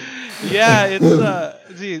monsters and shit. Yeah,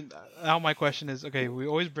 it's see. Now my question is, okay, we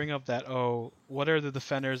always bring up that, what are the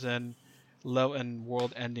Defenders and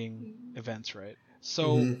world-ending events, right?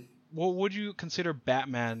 So, what would you consider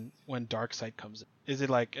Batman when Darkseid comes in? Is it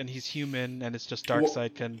like, and he's human, and it's just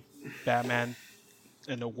Darkseid can Batman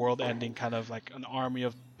in a world-ending kind of like an army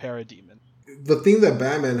of parademons? The thing that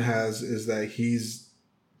Batman has is that he's,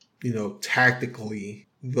 tactically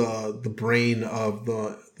the brain of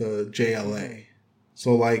the JLA.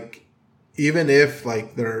 So like, even if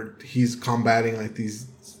like he's combating like these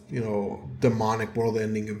demonic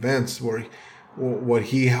world-ending events, where what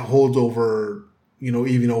he holds over,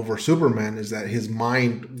 even over Superman, is that his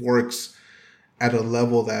mind works at a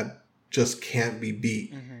level that just can't be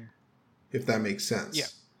beat. If that makes sense. Yeah.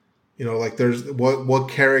 Like there's what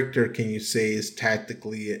character can you say is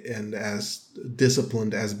tactically and as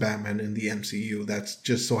disciplined as Batman in the MCU that's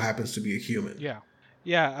just so happens to be a human?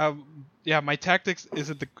 Yeah, my tactics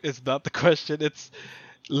is not the question. It's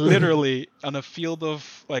literally on a field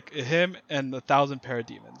of like him and 1,000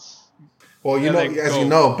 parademons. Well,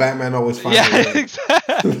 Batman always finds a way.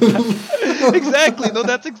 Exactly. No,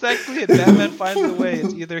 that's exactly it. Batman finds a way.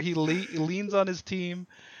 It's either he leans on his team,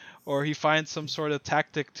 or he finds some sort of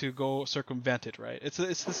tactic to go circumvent it, right? It's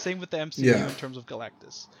the same with the MCU in terms of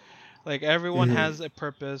Galactus. Like, everyone has a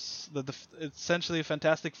purpose. Essentially,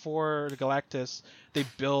 Fantastic Four, Galactus, they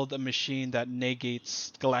build a machine that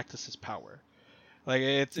negates Galactus's power. Like,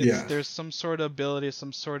 there's some sort of ability,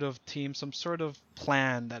 some sort of team, some sort of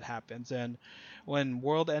plan that happens. And when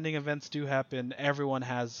world-ending events do happen, everyone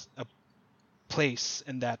has a place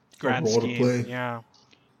in that grand scheme. To play. Yeah.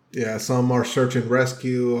 Yeah, some are search and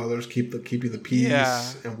rescue, others keeping the peace,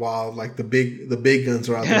 and while like the big guns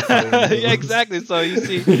are out there fighting. Yeah, exactly. So you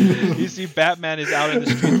see Batman is out in the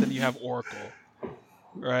streets, and you have Oracle,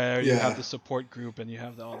 right? Or you have the support group, and you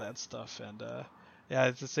have all that stuff, and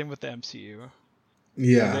it's the same with the MCU.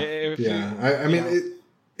 Yeah, I mean,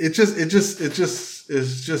 it's just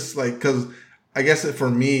like, because I guess for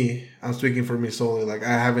me, I'm speaking for me solely. Like,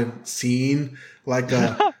 I haven't seen like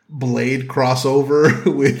a Blade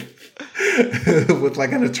crossover with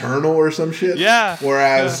like an Eternal or some shit. Yeah.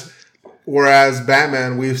 Whereas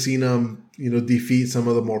Batman, we've seen him, defeat some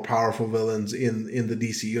of the more powerful villains in the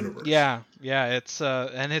DC universe. Yeah. It's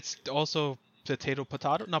and it's also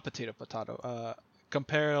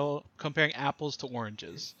comparing apples to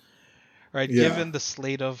oranges, right? Yeah. Given the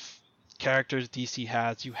slate of characters DC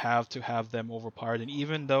has, you have to have them overpowered. And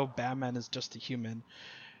even though Batman is just a human,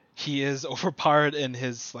 he is overpowered in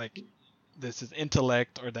his like this is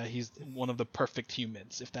intellect, or that he's one of the perfect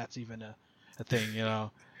humans, if that's even a thing, you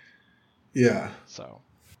know. Yeah. So.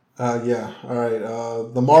 Yeah. All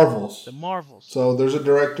right. The Marvels. The Marvels. So there's a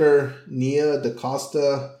director, Nia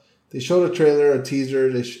DaCosta. They showed a trailer, a teaser,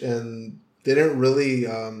 and they didn't really.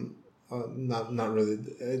 Not really.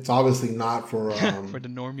 It's obviously not for for the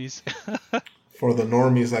normies. for the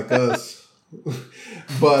normies like us.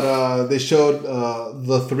 But they showed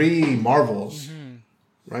the three Marvels.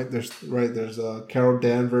 Mm-hmm. There's Carol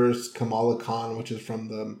Danvers, Kamala Khan, which is from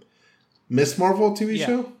the Miss Marvel TV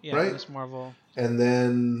show, right? Miss Marvel. And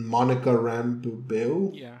then Monica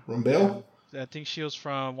Rambeau. Yeah. Rambeau? Yeah. I think she was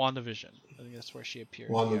from WandaVision. I think that's where she appeared.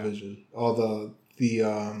 WandaVision. Yeah. Oh,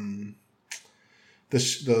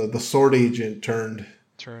 the sword agent turned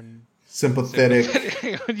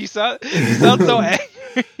sympathetic. You sound so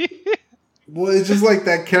angry. Well, it's just like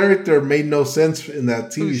that character made no sense in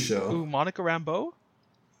that TV show. Ooh, Monica Rambeau?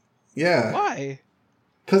 Yeah. Why?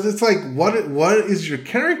 Because it's like, what is your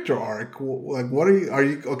character arc? Like, what are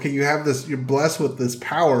you okay? You have this. You're blessed with this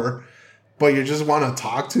power, but you just want to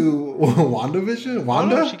talk to WandaVision.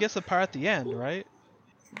 Wanda? Oh, no, she gets the power at the end, right?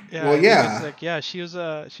 Yeah. Well, yeah. It's like, she was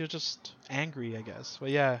just angry, I guess.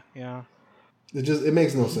 But yeah. It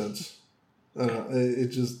makes no sense.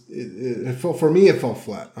 It felt, for me, it felt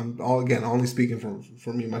flat. I'm only speaking for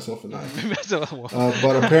me, myself, and I.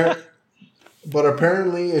 But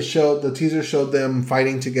apparently, the teaser showed them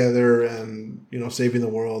fighting together and saving the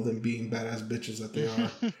world and being badass bitches that they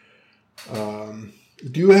are.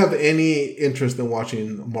 Do you have any interest in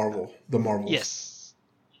watching the Marvels? Yes.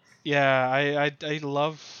 Yeah, I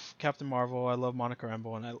love Captain Marvel. I love Monica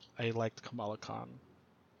Rambeau, and I liked Kamala Khan.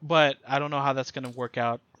 But I don't know how that's going to work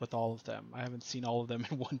out with all of them. I haven't seen all of them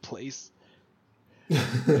in one place.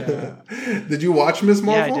 Yeah. Did you watch Miss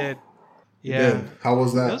Marvel? Yeah, I did. Yeah. Did. How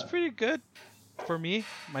was that? It was pretty good for me,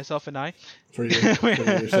 myself, and I. For me,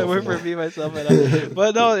 myself, and I.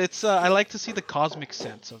 But no, it's I like to see the cosmic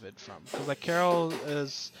sense of it because like Carol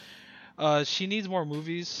is, she needs more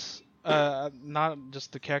movies. Not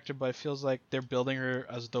just the character, but it feels like they're building her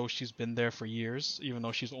as though she's been there for years, even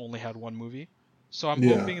though she's only had one movie. So I'm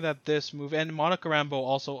hoping that this movie, and Monica Rambeau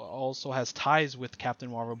also has ties with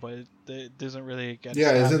Captain Marvel, but it doesn't really get.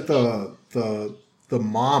 Yeah, isn't the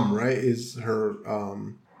mom, right? Is her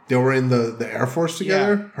they were in the Air Force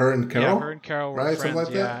together? Yeah. Her and Carol? Yeah, her and Carol were friends, like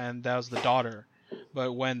that? And that was the daughter.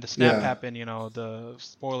 But when the snap happened, the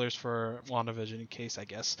spoilers for WandaVision in case, I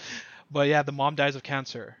guess. But yeah, the mom dies of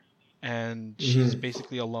cancer, and she's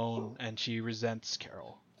basically alone, and she resents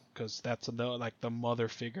Carol because that's the mother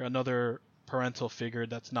figure, another parental figure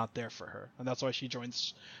that's not there for her, and that's why she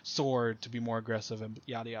joins SWORD to be more aggressive and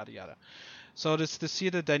yada yada yada. So to see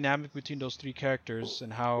the dynamic between those three characters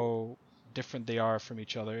and how different they are from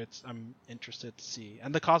each other, I'm interested to see,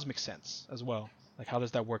 and the cosmic sense as well. Like, how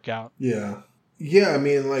does that work out? Yeah. I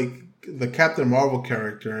mean, like the Captain Marvel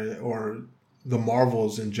character or the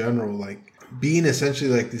Marvels in general, like being essentially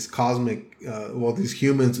like these cosmic, these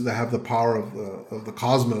humans that have the power of the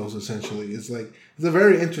cosmos. Essentially, it's a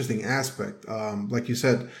very interesting aspect. Like you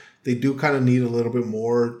said, they do kind of need a little bit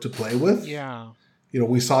more to play with. Yeah.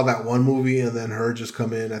 We saw that one movie, and then her just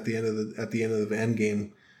come in at the end of the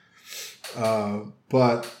Endgame.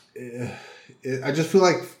 But I just feel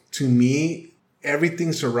like, to me,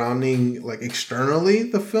 everything surrounding, like, externally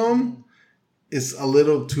the film is a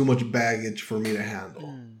little too much baggage for me to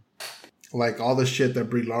handle. Like all the shit that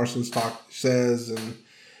Brie Larson says, and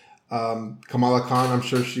Kamala Khan, I'm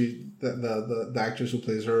sure the actress who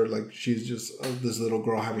plays her, like, she's just this little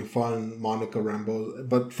girl having fun. Monica Rambeau,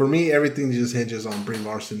 but for me, everything just hinges on Brie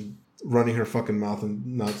Larson running her fucking mouth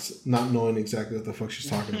and not knowing exactly what the fuck she's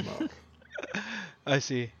talking about. I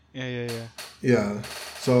see. Yeah. Yeah.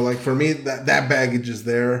 So, like, for me, that baggage is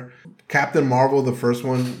there. Captain Marvel, the first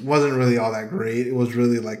one, wasn't really all that great. It was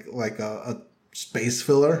really like a space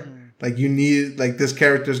filler. Like, you need, like, this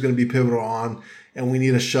character is going to be pivotal on, and we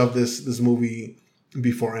need to shove this movie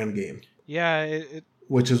before Endgame. Yeah,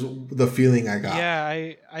 which is the feeling I got. Yeah,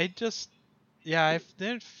 I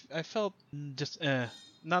felt just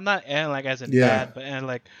not like as in bad, but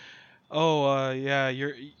like,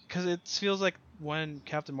 because it feels like when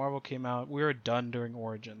Captain Marvel came out, we were done during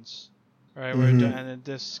Origins, right? We're done, and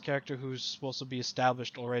this character who's supposed to be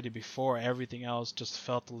established already before everything else just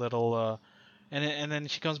felt a little. And then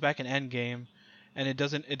she comes back in Endgame, and it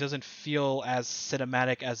doesn't feel as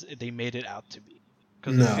cinematic as they made it out to be.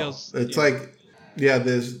 Because it feels, it's like,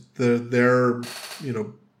 there's they're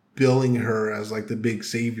billing her as like the big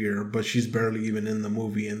savior, but she's barely even in the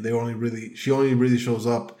movie, and she only really shows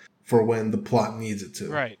up for when the plot needs it to.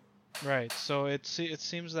 Right. Right. So it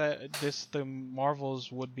seems that the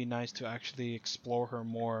Marvels would be nice to actually explore her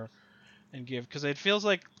more and give, because it feels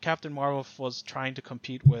like Captain Marvel was trying to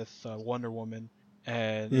compete with Wonder Woman,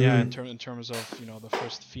 and yeah, in terms of the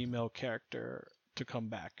first female character to come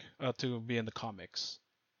back to be in the comics,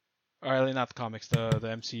 or really not the comics, the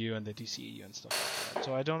MCU and the DCEU and stuff like that.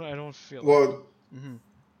 So I don't feel like. Well, Mm-hmm.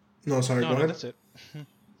 no, sorry, go ahead. That's it.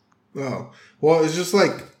 Oh, well, it's just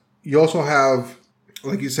like you also have,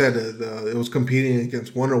 like you said, it was competing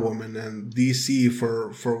against Wonder Woman, and DC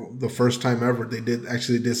for the first time ever they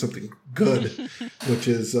did something good, which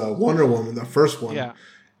is Wonder Woman, the first one. Yeah.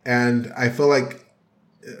 And I feel like,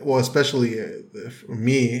 well, especially for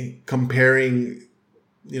me, comparing,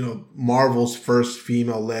 Marvel's first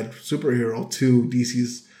female-led superhero to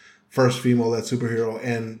DC's first female-led superhero,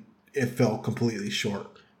 and it fell completely short.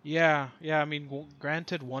 Yeah. I mean,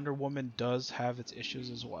 granted, Wonder Woman does have its issues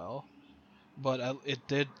as well, but it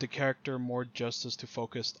did the character more justice to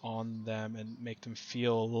focus on them and make them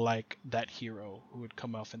feel like that hero who would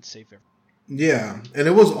come off and save everyone. Yeah, and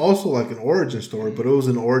it was also like an origin story, but it was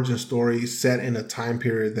an origin story set in a time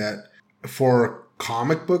period that, for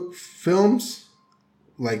comic book films,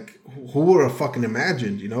 like, who would have fucking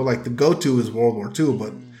imagined? Like, the go-to is World War II,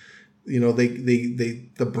 but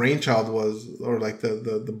the brainchild was, or like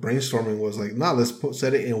the brainstorming was like, nah, let's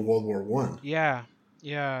set it in World War One. Yeah.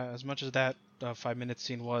 As much as that 5-minute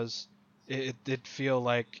scene was, it did feel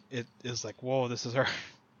like it is like, whoa, this is her.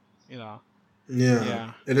 Yeah.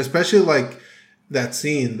 And especially like that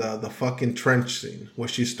scene, the fucking trench scene, where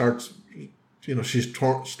she starts, she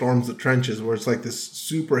storms the trenches, where it's like this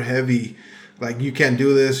super heavy, like, you can't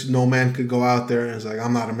do this, no man could go out there, and it's like,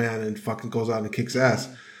 I'm not a man, and fucking goes out and kicks ass.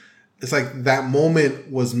 It's like that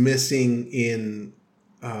moment was missing in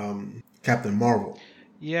Captain Marvel.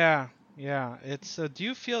 Yeah. It's do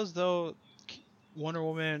you feel as though Wonder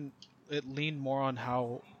Woman, it leaned more on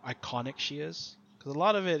how iconic she is? Because a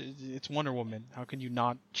lot of it's Wonder Woman. How can you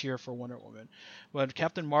not cheer for Wonder Woman? But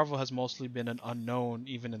Captain Marvel has mostly been an unknown,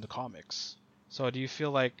 even in the comics. So do you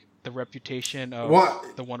feel like the reputation of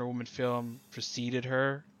the Wonder Woman film preceded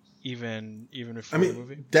her, even before the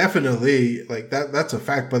movie? Definitely, like that's a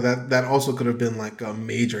fact. But that also could have been like a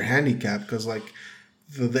major handicap, because like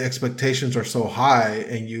the expectations are so high,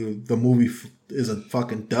 and the movie is a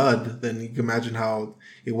fucking dud. Then you can imagine how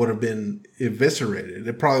it would have been eviscerated.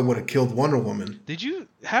 It probably would have killed Wonder Woman. Did you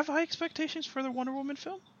have high expectations for the Wonder Woman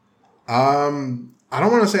film? I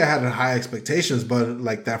don't want to say I had high expectations, but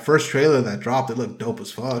like that first trailer that dropped, it looked dope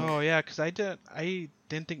as fuck. Oh yeah, because I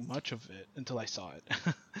didn't think much of it until I saw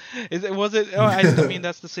it. Was it? Oh, I mean,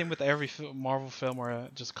 that's the same with every Marvel film or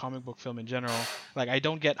just comic book film in general. Like, I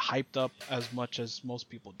don't get hyped up as much as most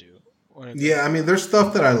people do. Yeah, I mean, there's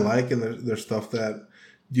stuff that I like, and there's stuff that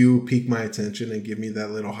do pique my attention and give me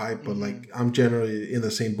that little hype. But like, I'm generally in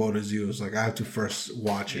the same boat as you. It's like I have to first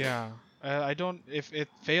watch it. Yeah. I don't. If it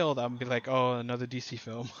failed, I'm be like, oh, another DC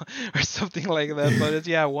film or something like that. But it's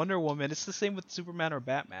Wonder Woman. It's the same with Superman or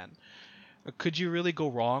Batman. Could you really go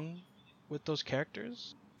wrong with those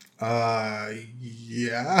characters?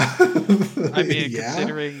 Yeah. I mean,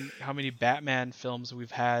 considering how many Batman films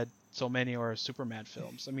we've had, so many, or Superman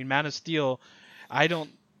films. I mean, Man of Steel, I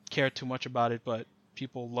don't care too much about it, but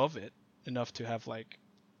people love it enough to have like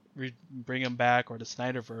bring him back, or the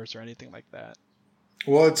Snyderverse or anything like that.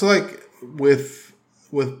 Well, it's like with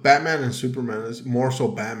Batman and Superman, is more so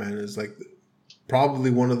Batman is like probably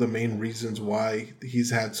one of the main reasons why he's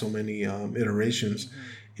had so many iterations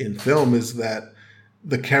in film, is that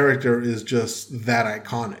the character is just that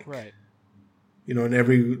iconic. Right. In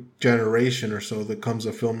every generation or so, there comes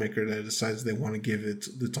a filmmaker that decides they want to give it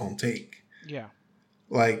its own take. Yeah.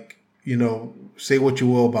 Like, say what you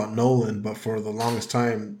will about Nolan, but for the longest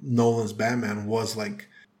time, Nolan's Batman was like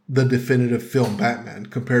the definitive film Batman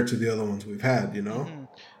compared to the other ones we've had,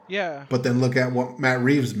 Yeah. But then look at what Matt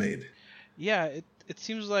Reeves made. Yeah, it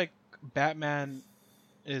seems like Batman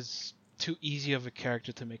is too easy of a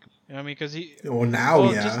character to make. You know what I mean? Because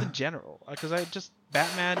just in general. Because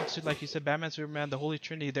Batman, like you said, Batman, Superman, the Holy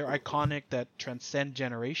Trinity, they're iconic, that transcend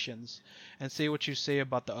generations. And say what you say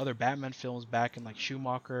about the other Batman films back in like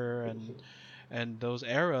Schumacher and those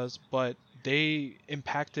eras, but they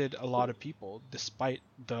impacted a lot of people despite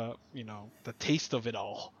the taste of it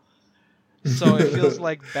all. So it feels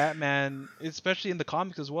like Batman, especially in the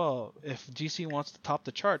comics as well, if DC wants to top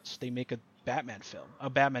the charts, they make a Batman film, a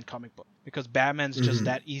Batman comic book, because Batman's just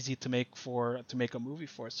that easy to make a movie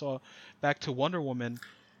for. So back to Wonder Woman,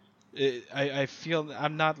 I feel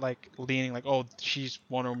I'm not like leaning like, oh, she's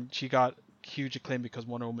Wonder Woman, she got huge acclaim because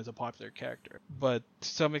Wonder Woman is a popular character. But to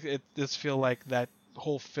some extent, it does feel like that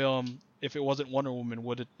whole film, if it wasn't Wonder Woman,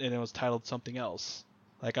 would it, and it was titled something else,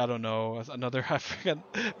 like I don't know, another I forget,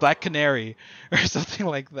 Black Canary or something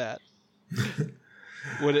like that.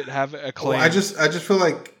 Would it have acclaim? Well, I just feel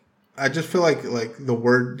like the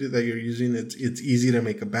word that you're using, it's easy to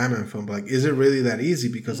make a Batman film, but like, is it really that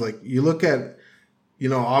easy? Because like you look at,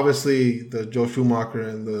 obviously the Joe Schumacher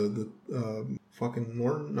and the fucking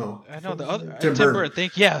Norton, no, I know the other Tim Burton.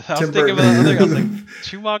 Think, yeah, I was Tim thinking Burton. about the other. I was like,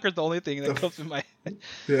 Schumacher's the only thing that comes in my head.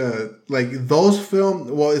 Yeah, like those films.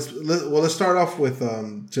 Well, let's start off with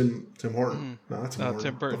Tim Horton. No, that's Tim Horton.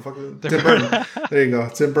 Tim Burton. Tim Burton. There you go,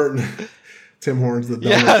 Tim Burton. Tim Horton's the donut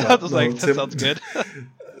yeah. shop. I was like, that sounds good.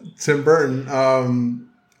 Tim Burton.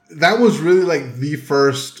 That was really like the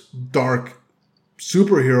first dark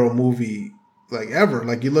superhero movie like ever.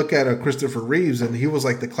 Like you look at Christopher Reeves, and he was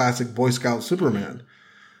like the classic Boy Scout Superman.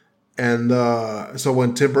 And so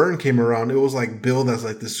when Tim Burton came around, it was like billed as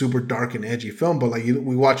like this super dark and edgy film. But like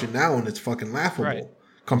we watch it now, and it's fucking laughable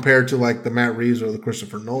compared to like the Matt Reeves or the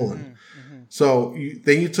Christopher Nolan. So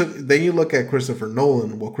then you look at Christopher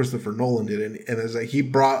Nolan, what Christopher Nolan did, and it's like he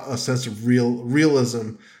brought a sense of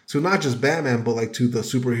realism to not just Batman, but like to the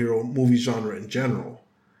superhero movie genre in general.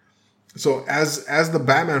 So as the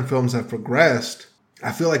Batman films have progressed,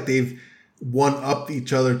 I feel like they've one-upped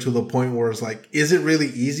each other to the point where it's like, is it really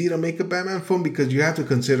easy to make a Batman film? Because you have to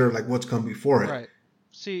consider like what's come before it. Right.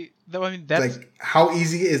 See, though, I mean, that's like how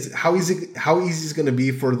easy is it going to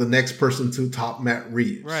be for the next person to top Matt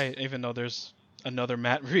Reeves? Right. Even though there's another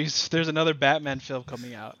Matt Reeves, there's another Batman film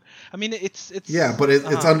coming out. I mean, it's yeah, but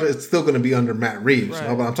it's still going to be under Matt Reeves. Right. You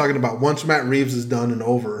know? But I'm talking about once Matt Reeves is done and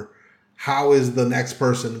over, how is the next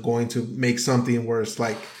person going to make something where it's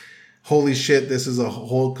like, holy shit, this is a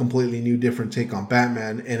whole completely new, different take on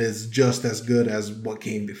Batman, and it's just as good as what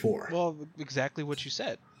came before. Well, exactly what you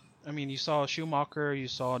said. I mean, you saw Schumacher, you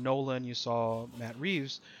saw Nolan, you saw Matt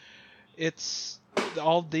Reeves. It's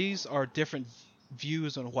all these are different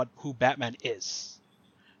views on who Batman is.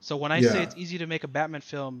 So when I say it's easy to make a Batman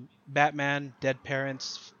film, Batman, dead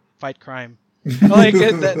parents, fight crime, like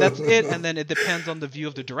that's it. And then it depends on the view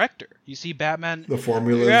of the director. You see Batman, the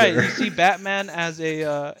formula, right? You see Batman as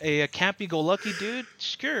a campy-go-lucky dude,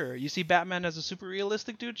 sure. You see Batman as a super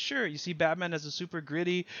realistic dude, sure. You see Batman as a super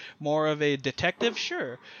gritty, more of a detective,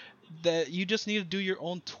 sure. That you just need to do your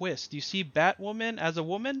own twist. You see Batwoman as a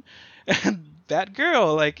woman, and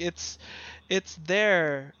Batgirl, like it's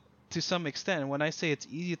there to some extent. And when I say it's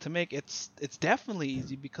easy to make, it's definitely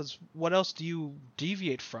easy, because what else do you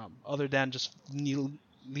deviate from other than just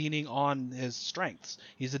leaning on his strengths?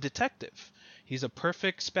 He's a detective. He's a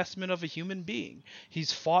perfect specimen of a human being.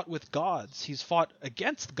 He's fought with gods. He's fought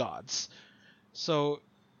against gods. So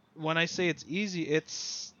when I say it's easy,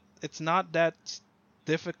 it's not that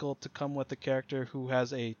difficult to come with a character who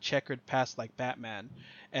has a checkered past like Batman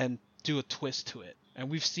and do a twist to it. And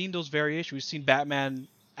we've seen those variations. We've seen Batman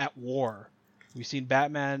at war. We've seen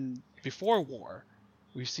Batman before war.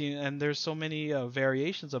 And there's so many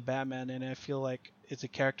variations of Batman, and I feel like it's a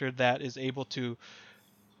character that is able to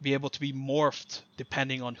be morphed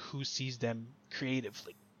depending on who sees them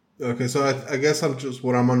creatively. Okay, so I guess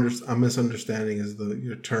I'm misunderstanding is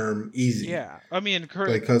your term easy. Yeah, I mean,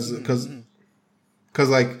 because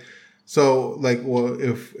like, so like, well,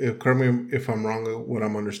 if correct me if I'm wrong, what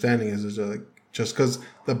I'm understanding is like, just because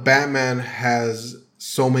the Batman has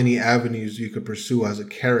so many avenues you could pursue as a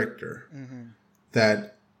character,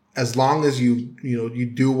 that as long as you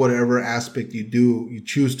do whatever aspect you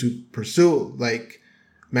choose to pursue, like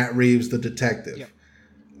Matt Reeves, the detective,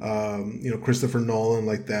 Christopher Nolan,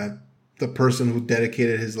 like that, the person who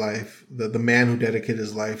dedicated his life, the man who dedicated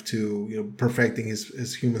his life to perfecting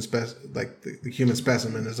his human the human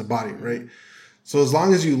specimen as a body, right? So as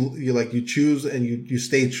long as you choose and you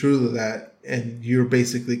stay true to that, and you're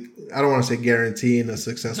basically, I don't want to say guaranteeing a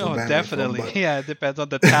successful Batman definitely film, but yeah, it depends on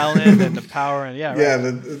the talent and the power, and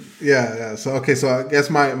yeah. So okay, so I guess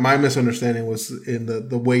my misunderstanding was in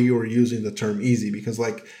the way you were using the term easy, because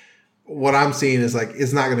like what I'm seeing is like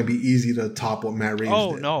it's not going to be easy to top what Matt Reeves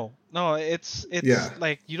did. No, it's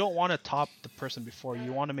like you don't want to top the person before.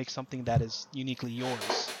 You want to make something that is uniquely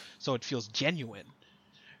yours, so it feels genuine,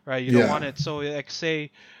 right? You don't want it. So like say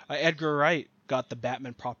Edgar Wright got the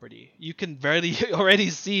Batman property. You can barely already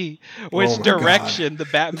see which direction the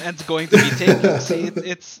Batman's going to be taking. See,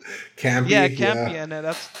 it's campy, campy, and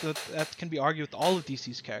that can be argued with all of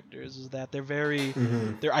DC's characters, is that they're very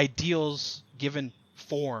they're ideals given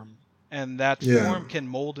form, and that form can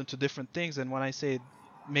mold into different things. And when I say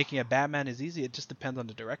making a Batman is easy. It just depends on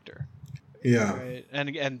the director. Yeah. Right.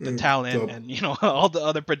 And the talent and all the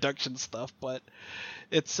other production stuff. But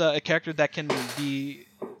it's a character that can be,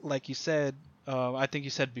 like you said. I think you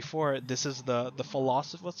said before. This is the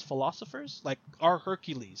philosophers, like our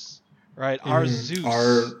Hercules, right? Our Zeus,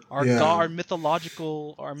 our god, our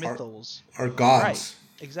mythos, our gods. Right.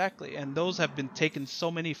 Exactly. And those have been taken so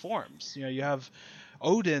many forms. You have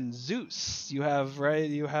Odin, Zeus. You have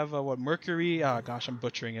Mercury. Oh gosh, I'm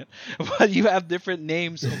butchering it. But you have different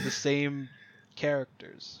names of the same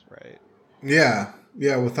characters, right? Yeah,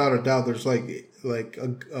 without a doubt. There's like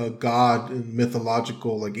a god in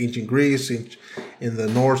mythological, like ancient Greece, in the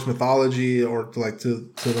Norse mythology, or like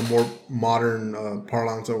to the more modern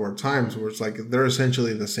parlance of our times, where it's like they're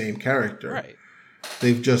essentially the same character. Right.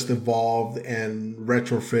 They've just evolved and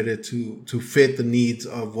retrofitted to fit the needs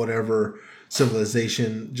of whatever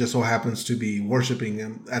civilization just so happens to be worshiping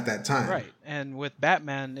him at that time. Right. And with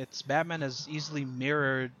Batman, Batman has easily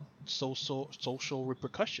mirrored social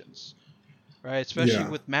repercussions. Right, especially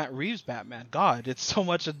with Matt Reeves' Batman. God, it's so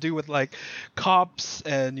much to do with like cops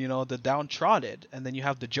and the downtrodden, and then you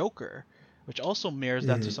have the Joker, which also mirrors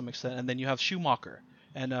that to some extent, and then you have Schumacher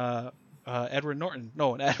and Edward Norton.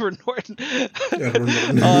 No, Edward Norton.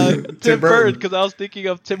 Tim Burton, because I was thinking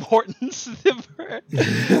of Tim Hortons. Tim Burton.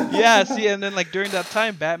 Yeah, see, and then like during that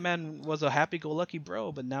time, Batman was a happy-go-lucky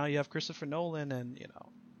bro, but now you have Christopher Nolan, and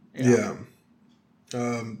Yeah.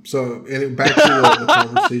 So back to the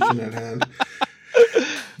conversation at hand.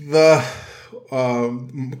 The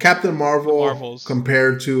Captain Marvel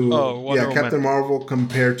compared to Captain Marvel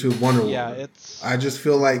compared to Wonder Woman. Yeah, I just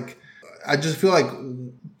feel like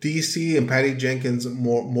DC and Patty Jenkins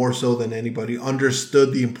more so than anybody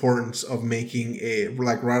understood the importance of making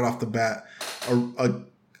right off the bat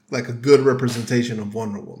a good representation of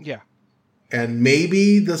Wonder Woman. Yeah. And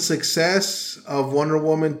maybe the success of Wonder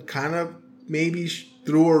Woman kind of maybe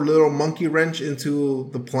threw a little monkey wrench into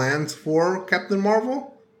the plans for Captain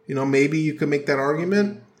Marvel. Maybe you could make that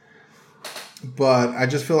argument. But I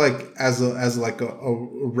just feel like as a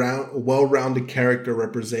well-rounded character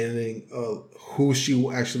representing who she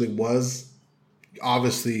actually was,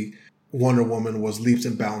 obviously Wonder Woman was leaps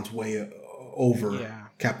and bounds way over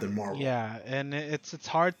Captain Marvel. Yeah, and it's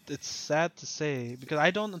hard. It's sad to say because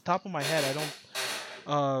on the top of my head,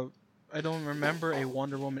 I don't remember a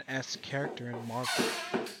Wonder Woman-esque character in Marvel.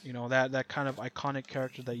 That kind of iconic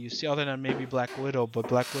character that you see, other than maybe Black Widow, but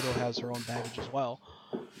Black Widow has her own baggage as well.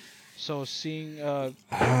 So seeing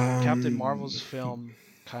Captain Marvel's film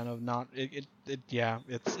kind of not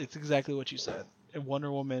it's exactly what you said.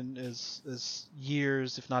 Wonder Woman is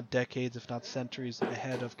years, if not decades, if not centuries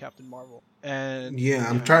ahead of Captain Marvel. And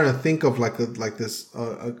I'm trying to think of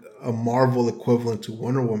a Marvel equivalent to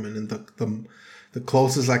Wonder Woman, and the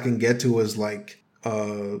closest I can get to is like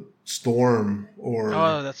Storm or.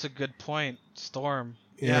 Oh, that's a good point. Storm.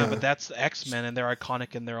 Yeah, but that's the X-Men, and they're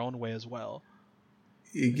iconic in their own way as well.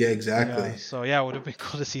 Yeah, exactly. Yeah, so it would have been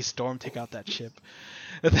cool to see Storm take out that ship.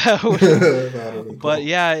 That would. But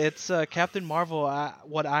yeah, it's Captain Marvel.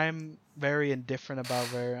 What I'm very indifferent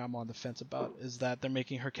about, I'm on the fence about, is that they're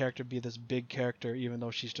making her character be this big character, even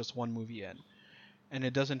though she's just one movie in, and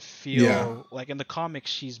it doesn't feel like in the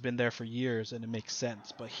comics she's been there for years, and it makes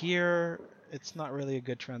sense. But here, it's not really a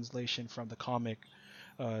good translation from the comic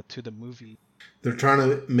to the movie. They're trying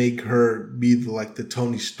to make her be the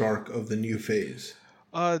Tony Stark of the new phase.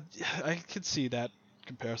 I could see that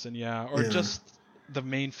comparison, or just the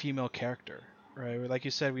main female character, right? Like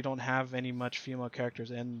you said, we don't have any much female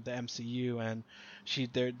characters in the MCU, and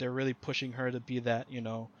they're really pushing her to be that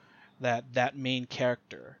that main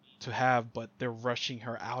character to have, but they're rushing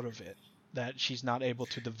her out of it. That she's not able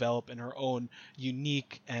to develop in her own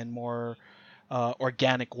unique and more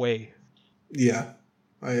organic way. Yeah,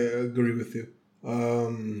 I agree with you.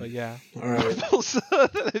 But yeah. All right.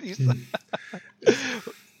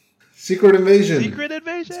 Secret Invasion.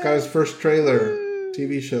 It's got his first trailer.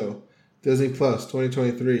 TV show. Disney Plus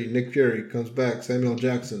 2023. Nick Fury comes back. Samuel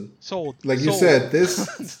Jackson. Sold. You said,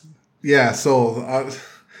 this. Yeah, sold.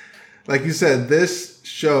 Like you said, this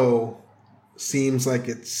show seems like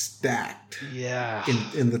it's stacked. Yeah.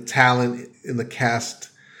 In the talent, in the cast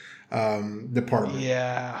department.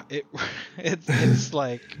 Yeah. It's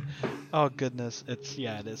like, oh goodness, it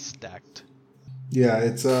is stacked. Yeah,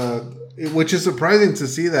 it's which is surprising to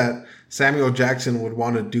see that Samuel Jackson would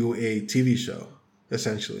want to do a TV show,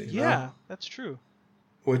 essentially. Yeah, that's true.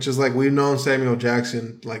 Which is like, we've known Samuel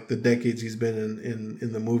Jackson like the decades he's been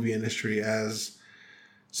in the movie industry as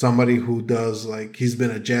somebody who does, like, he's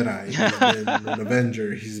been a Jedi, he's been an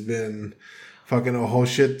Avenger, he's been fucking a whole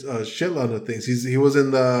shitload of things. He was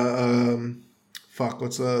in the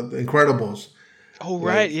What's the Incredibles? Oh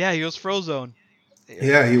right, Like, yeah, he was Frozone.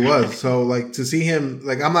 yeah, he was. So like to see him,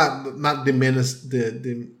 like I'm not diminished.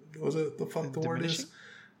 Was it the fuck the word Diminishing. is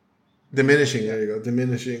diminishing? Yeah. There you go,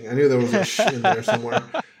 diminishing. I knew there was a sh in there somewhere.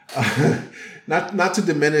 Not to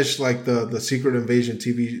diminish like the Secret Invasion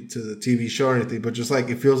the TV show or anything, but just like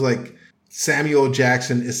it feels like Samuel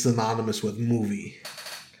Jackson is synonymous with movie,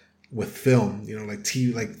 with film. You know, like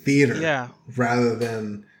TV, like theater, Yeah. rather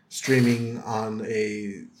than streaming on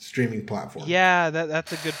a streaming platform. Yeah,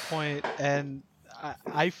 that's a good point, and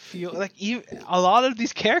I feel like even a lot of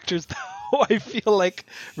these characters, though, I feel like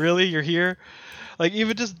really you're here, like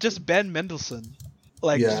even just Ben Mendelsohn,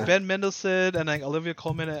 like just Yeah. Ben Mendelsohn and like Olivia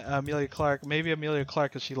Colman, and Amelia Clark, maybe Amelia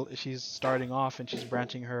Clark because she's starting off and she's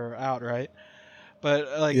branching her out, right?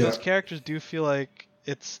 But like Yeah. those characters do feel like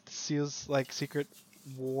it feels like Secret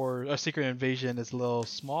War or Secret Invasion is a little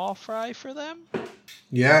small fry for them.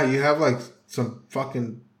 Yeah, you have like some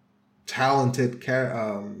fucking talented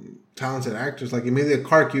talented actors. Like Emilia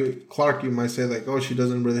Clark, you might say like, oh, she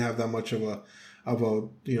doesn't really have that much of a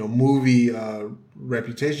movie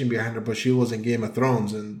reputation behind her, but she was in Game of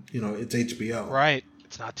Thrones, and it's HBO. Right.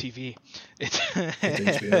 It's not TV. It's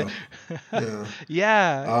HBO. Yeah.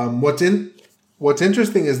 Yeah. What's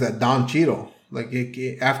interesting is that Don Cheadle, like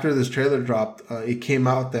after this trailer dropped, it came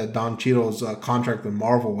out that Don Cheadle's contract with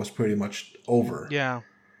Marvel was pretty much over. Yeah.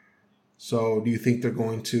 So, do you think they're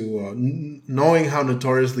going to, knowing how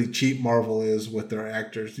notoriously cheap Marvel is with their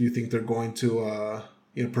actors, do you think they're going to,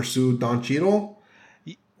 pursue Don Cheadle,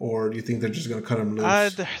 or do you think they're just going to cut him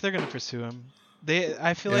loose? They're gonna pursue him.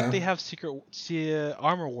 I feel like they have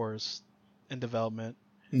Armor Wars in development.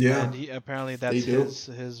 Yeah. And apparently that's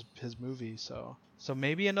his movie. So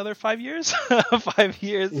maybe another 5 years, 5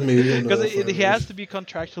 years, because he has to be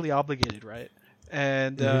contractually obligated, right?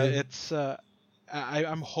 And it's.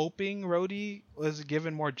 I'm hoping Rhodey was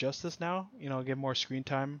given more justice now. Give more screen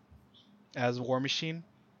time as War Machine.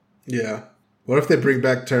 Yeah. What if they bring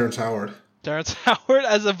back Terrence Howard? Terrence Howard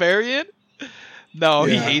as a variant? No,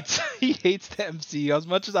 yeah. he hates the MCU as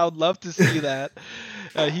much as I would love to see that.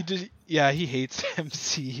 He hates the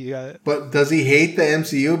MCU. But does he hate the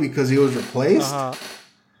MCU because he was replaced?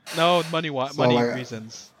 No, money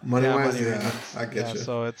reasons. Money reasons. I get you.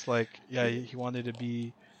 So it's like, he wanted to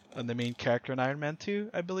be the main character in Iron Man 2,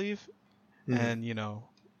 I believe, and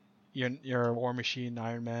you're a War Machine,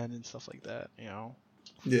 Iron Man, and stuff like that.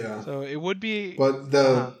 Yeah. So it would be. But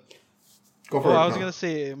go for it. I was gonna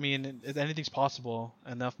say, I mean, anything's possible.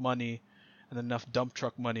 Enough money, and enough dump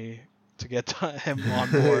truck money to get him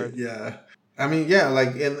on board. Yeah. I mean, yeah.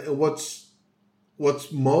 Like, and what's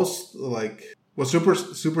most like what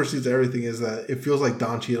supersedes everything is that it feels like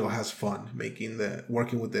Don Cheadle has fun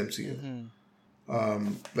working with the MCU.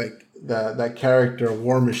 Mm-hmm. Like that character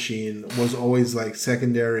War Machine was always like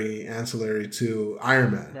secondary, ancillary to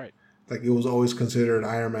Iron Man. Right. Like it was always considered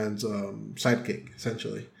Iron Man's sidekick,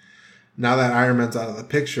 essentially. Now that Iron Man's out of the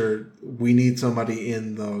picture, we need somebody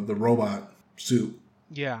in the robot suit.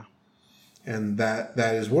 Yeah. And that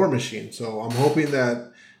is War Machine. So I'm hoping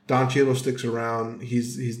that Don Cheadle sticks around.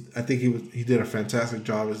 I think he did a fantastic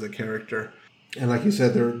job as a character. And like you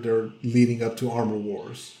said, they're leading up to Armor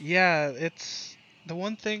Wars. Yeah, it's the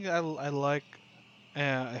one thing I like.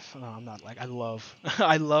 I'm not like I love.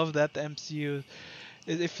 I love that the MCU.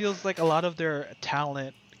 It feels like a lot of their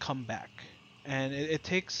talent come back, and it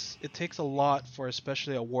takes a lot for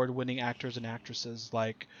especially award-winning actors and actresses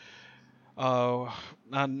like, Robert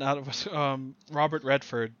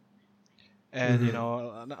Redford, and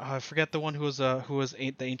I forget the one who was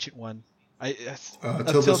the ancient one.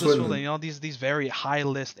 Tilda Swinton. These very high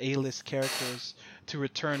list A-list characters to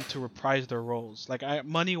return to reprise their roles. Like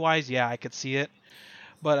money wise, I could see it,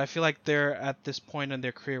 but I feel like they're at this point in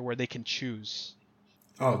their career where they can choose.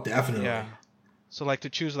 Oh, definitely. Yeah. So like to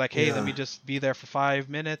choose like, hey, let me just be there for 5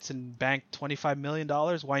 minutes and bank $25 million.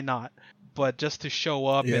 Why not? But just to show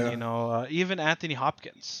up and even Anthony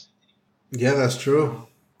Hopkins. Yeah, that's true.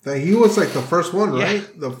 He was like the first one, right?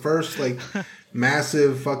 The first like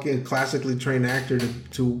massive fucking classically trained actor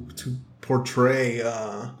to portray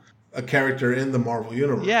a character in the Marvel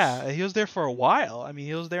universe. Yeah, he was there for a while. I mean,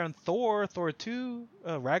 he was there in Thor 2,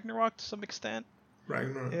 Ragnarok to some extent.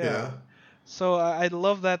 Ragnarok, yeah. So I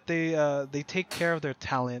love that they take care of their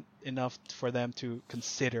talent enough for them to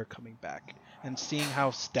consider coming back and seeing how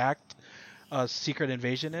stacked Secret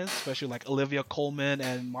Invasion is, especially like Olivia Colman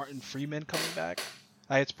and Martin Freeman coming back.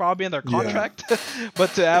 It's probably in their contract,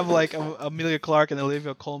 but to have like Amelia Clark and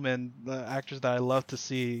Olivia Colman, the actors that I love to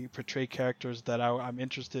see portray characters that I'm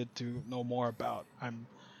interested to know more about, I'm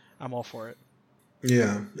all for it.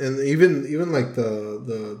 Yeah, and even like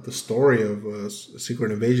the story of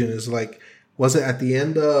Secret Invasion is like, was it at the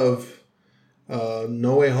end of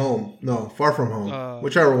No Way Home? No, Far From Home,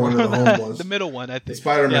 whichever one of the home The was. middle one, I The think. Yeah,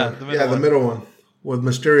 Spider-Man, the middle yeah, the one. middle one with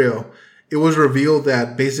Mysterio. It was revealed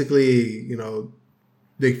that basically,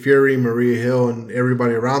 Nick Fury, Maria Hill, and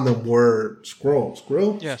everybody around them were Skrulls.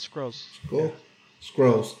 Yeah, Skrulls? Scrolls. Yeah. Skrull?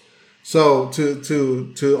 Skrulls. So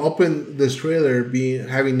to open this trailer, being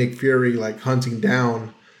having Nick Fury like hunting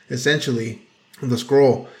down essentially the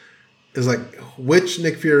Skrull is like, which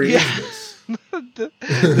Nick Fury Yeah. is this?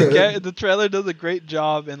 The trailer does a great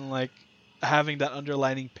job in like having that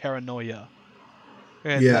underlining paranoia.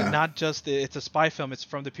 And Yeah. not just it's a spy film. It's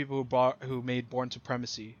from the people who made Born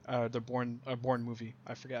Supremacy, the Born movie.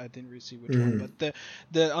 I forget. I didn't really see which one, Mm-hmm. but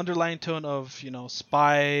the underlying tone of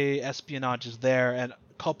spy espionage is there, and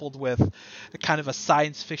coupled with a kind of a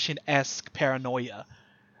science fiction esque paranoia.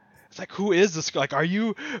 It's like, who is this? Like, are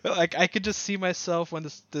you like? I could just see myself when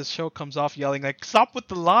this show comes off yelling like, "Stop with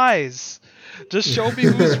the lies! Just show me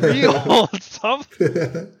who's real!" Stop.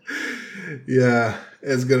 Yeah,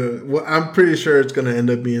 it's gonna. Well, I'm pretty sure it's gonna end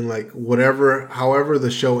up being like whatever. However,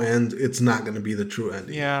 the show ends, it's not gonna be the true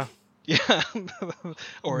ending. Yeah, yeah.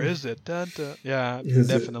 Or is it? Dun, dun. Yeah, Is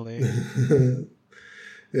definitely. it?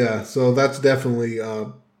 Yeah. So that's definitely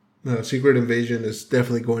Secret Invasion is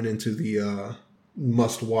definitely going into the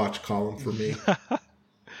must-watch column for me.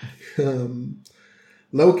 um,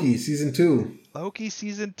 Loki season 2, Loki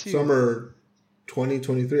season 2 summer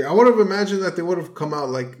 2023. I would have imagined that they would have come out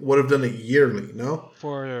would have done it yearly. No,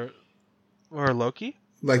 for Loki.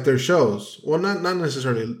 like their shows. Well, not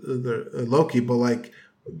necessarily Loki, but like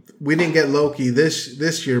we didn't get Loki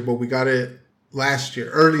this year, but we got it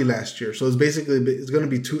early last year. So it's going to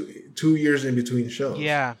be two years in between shows.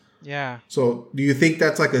 Yeah, yeah. So do you think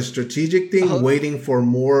that's like a strategic thing, waiting for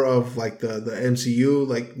more of like the MCU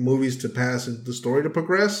like movies to pass and the story to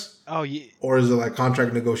progress? Oh, yeah. Or is it like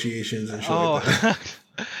contract negotiations and shit like that?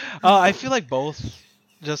 I feel like both,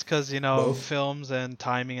 just because Both? films and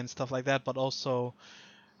timing and stuff like that, but also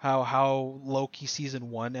how Loki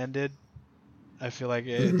season 1 ended. I feel like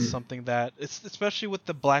it's something that it's especially with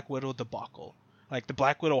the Black Widow debacle. Like the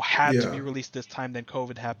Black Widow had to be released this time, then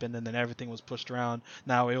COVID happened, and then everything was pushed around.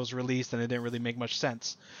 Now it was released, and it didn't really make much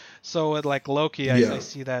sense. So with like Loki, I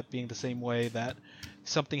see that being the same way, that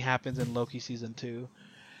something happens in Loki season 2,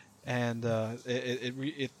 and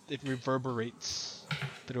it reverberates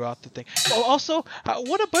throughout the thing. Oh, also,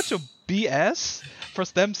 what a bunch of BS for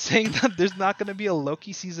them saying that there's not going to be a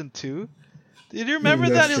Loki season 2. Did you remember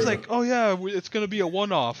that? It was like, oh yeah, it's going to be a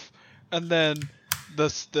one-off, and then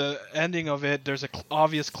the ending of it, there's a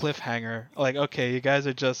obvious cliffhanger. Like, okay, you guys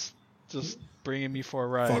are just bringing me for a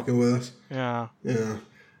ride. Fucking with us. Yeah. Yeah.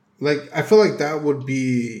 Like, I feel like that would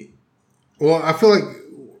be... Well, I feel like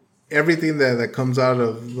everything that comes out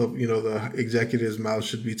of the executive's mouth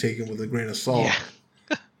should be taken with a grain of salt. Yeah.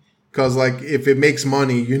 Because, like, if it makes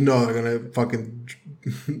money, they're going to fucking...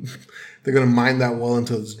 they're going to mine that well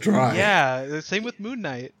until it's dry. Yeah, the same with Moon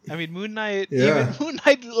Knight. I mean, Moon Knight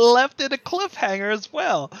left it a cliffhanger as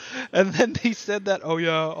well. And then they said that, oh yeah,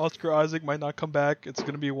 Oscar Isaac might not come back. It's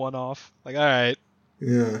going to be a one-off. Like, all right.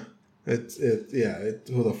 Yeah. Who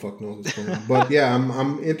the fuck knows what's going on? But yeah,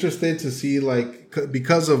 I'm interested to see, like,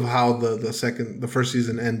 because of how the first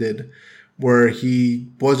season ended, where Loki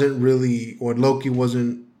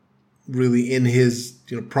wasn't really in his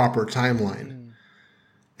proper timeline.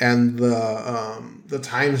 And the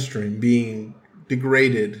time stream being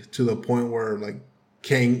degraded to the point where like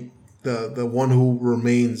Kang, the one who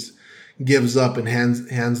remains, gives up and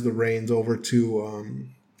hands the reins over to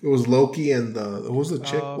it was Loki and who was the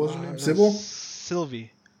chick? What was her name? Sybil? Sylvie,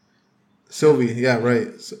 yeah, right.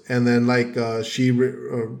 And then like fucking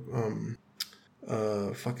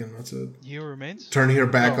what's it? You remains? Turning her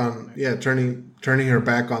back turning her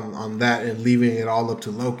back on that and leaving it all up to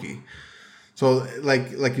Loki. So,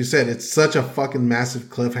 like you said, it's such a fucking massive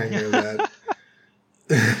cliffhanger that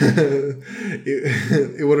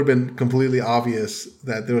it would have been completely obvious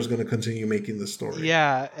that they was going to continue making the story.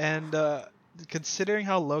 Yeah, and considering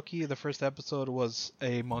how Loki, the first episode, was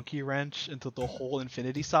a monkey wrench into the whole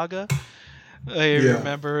Infinity Saga, I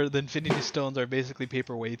remember the Infinity Stones are basically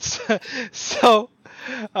paperweights. So,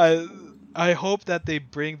 I hope that they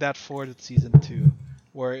bring that forward in season 2,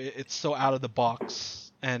 where it's so out of the box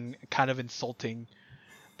and kind of insulting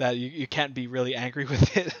that you can't be really angry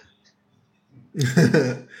with it.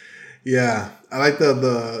 Yeah, I like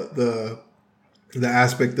the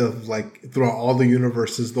aspect of like throughout all the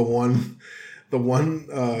universes, the one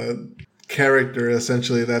character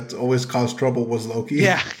essentially that always caused trouble was Loki.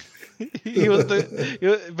 Yeah. he was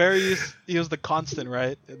the constant,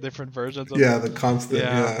 right? Different versions of Yeah, him. the constant.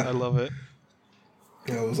 Yeah, Yeah, I love it.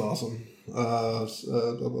 that was awesome. Blah,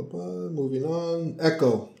 blah, blah. Moving on.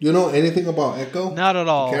 Echo. Do you know anything about Echo? Not at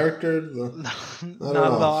The all. character? Not at Not at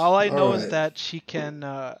all. all. All I All know is right. that she can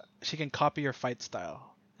copy your fight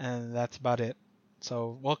style, and that's about it.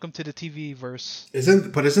 So welcome to the TV verse.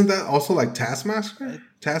 Isn't that also like Taskmaster?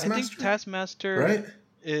 I think Taskmaster. Right?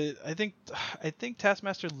 I think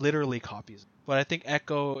Taskmaster literally copies, but I think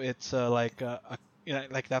Echo. It's like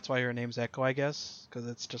that's why her name's Echo, I guess, because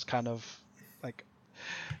it's just kind of like.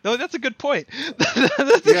 No, that's a good point. That's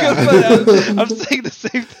a good point. I'm saying the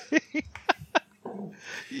same thing.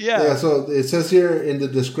 Yeah, so it says here in the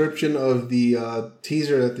description of the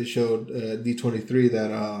teaser that they showed D23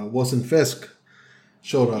 that Wilson Fisk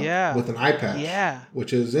showed up with an eye patch,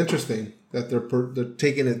 which is interesting that they're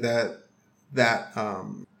taking it that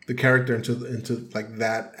the character into like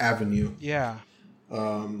that avenue. Yeah.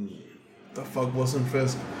 The fuck Wilson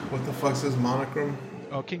Fisk? What the fuck's his monochrome?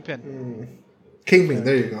 Oh, Kingpin. Kingpin.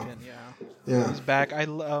 There you go. Yeah. He's back. I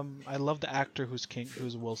love the actor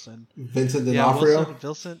who's Wilson. Vincent D'Onofrio.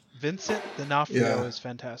 Vincent D'Onofrio is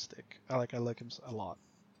fantastic. I like him a lot.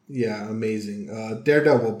 Yeah, amazing.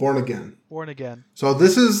 Daredevil, Born Again. Born Again. So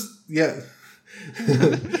this is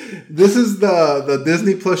this is the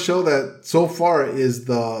Disney Plus show that so far is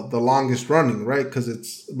the longest running, right? Because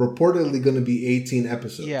it's reportedly going to be 18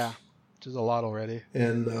 episodes. Yeah, which is a lot already.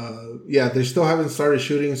 And they still haven't started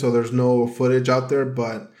shooting, so there's no footage out there.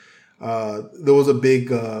 But there was a big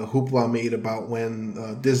hoopla made about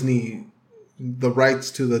when Disney, the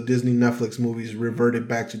rights to the Disney Netflix movies reverted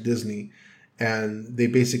back to Disney. And they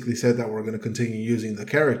basically said that we're going to continue using the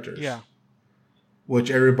characters. Yeah.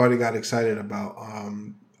 Which everybody got excited about.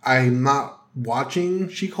 I'm not watching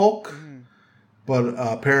She-Hulk, but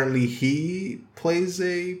apparently he plays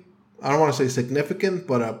I don't want to say significant,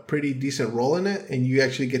 but a pretty decent role in it. And you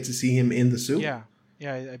actually get to see him in the suit. Yeah.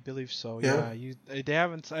 Yeah, I believe so. Yeah. I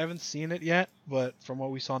haven't seen it yet, but from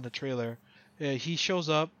what we saw in the trailer, he shows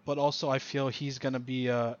up, but also I feel he's going to be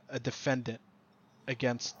a defendant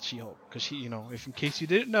against She-Hulk, because if in case you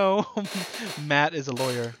didn't know, Matt is a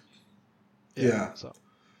lawyer. Yeah. So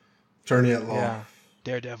attorney at law. Yeah.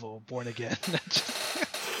 Daredevil, Born Again.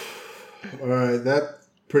 All right, that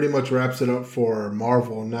pretty much wraps it up for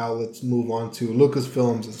Marvel. Now let's move on to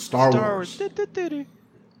Lucasfilms and Star Wars.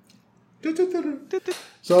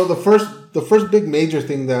 So the first big major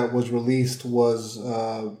thing that was released was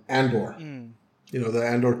Andor. The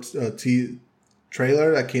Andor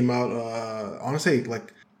trailer that came out, I want to say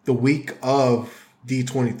like the week of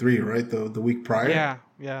D23, right? The week prior.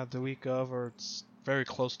 Yeah, the week of, or it's very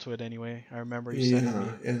close to it anyway. I remember you sending me.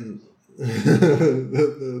 And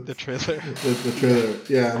the trailer. The trailer.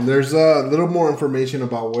 Yeah, and there's a little more information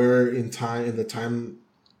about where in the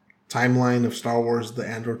timeline of Star Wars the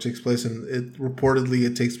Andor takes place, and it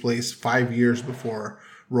reportedly takes place 5 years before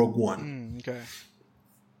Rogue One. Okay.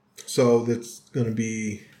 So that's going to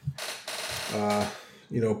be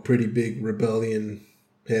pretty big rebellion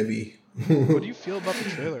heavy. What do you feel about the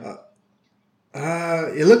trailer?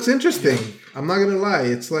 It looks interesting. I'm not gonna lie.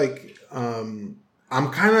 It's like I'm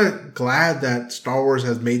kind of glad that Star Wars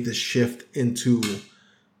has made this shift into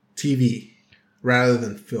TV rather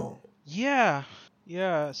than film. Yeah,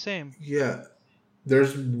 same. Yeah,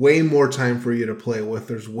 there's way more time for you to play with.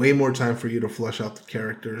 There's way more time for you to flesh out the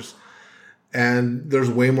characters, and there's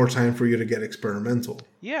way more time for you to get experimental.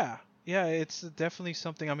 Yeah, it's definitely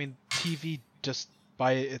something. I mean, TV just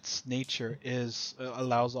by its nature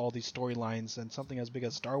allows all these storylines, and something as big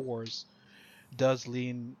as Star Wars does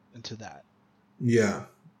lean into that. Yeah,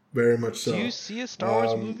 very much so. Do you see a Star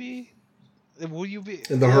Wars movie? Will you be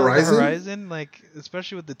in the horizon? Like,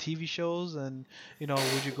 especially with the TV shows, and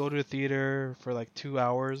would you go to a theater for like 2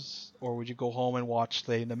 hours, or would you go home and watch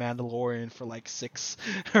The Mandalorian for like 6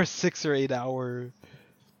 or 8 hour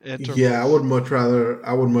intervals? Yeah, I would much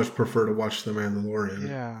prefer to watch The Mandalorian.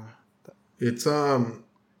 Yeah. It's I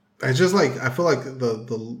feel like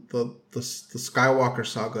the Skywalker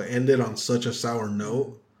saga ended on such a sour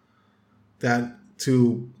note that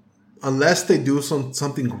unless they do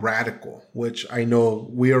something radical, which I know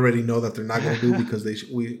we already know that they're not going to do because they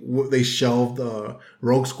shelved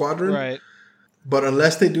Rogue Squadron, right? But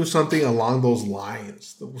unless they do something along those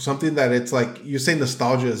lines, something that it's like, you say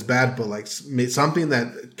nostalgia is bad, but like something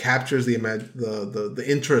that captures the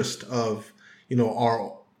interest of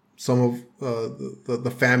some of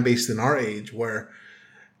the fan base in our age, where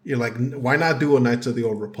you're like, why not do a Knights of the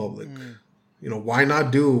Old Republic? Why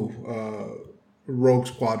not do Rogue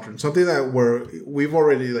Squadron? Something that we've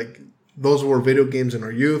already, like, those were video games in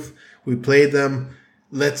our youth. We played them.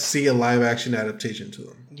 let's see a live action adaptation to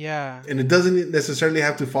them. Yeah. And it doesn't necessarily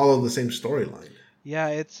have to follow the same storyline. Yeah,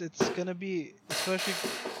 it's gonna be, especially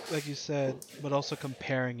like you said, but also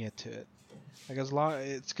comparing it to it. Like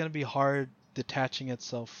it's gonna be hard detaching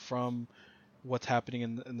itself from what's happening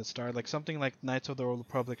in the start. Like something like Knights of the Old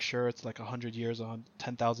Republic, sure, it's like 100 years,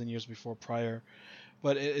 10,000 years before prior,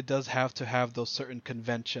 but it does have to have those certain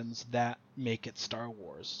conventions that make it Star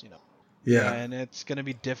Wars, you know. Yeah, and it's gonna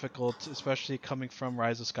be difficult, especially coming from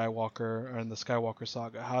Rise of Skywalker or in the Skywalker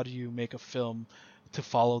saga. How do you make a film to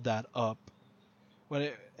follow that up?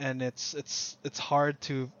 And it's hard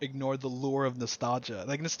to ignore the lure of nostalgia.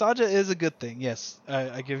 Like nostalgia is a good thing, yes,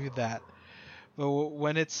 I give you that. But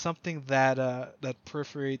when it's something that that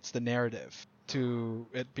perforates the narrative to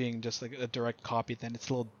it being just like a direct copy, then it's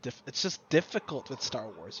a little it's just difficult with Star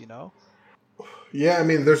Wars, you know? Yeah, I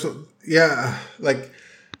mean, like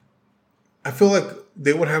I feel like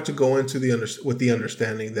they would have to go into with the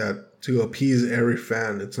understanding that to appease every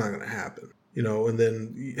fan, it's not going to happen. You know, and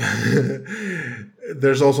then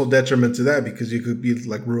there's also detriment to that because you could be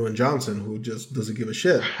like Ruin Johnson, who just doesn't give a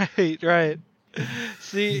shit. Right.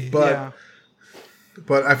 See, but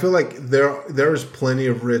I feel like there is plenty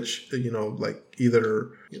of rich, you know, like either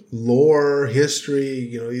lore, history,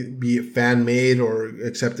 you know, be it fan made or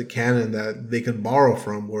accepted canon that they can borrow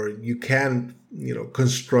from, where you can, you know,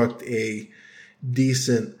 construct a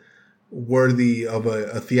decent, worthy of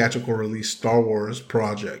a theatrical release Star Wars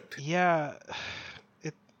project. Yeah,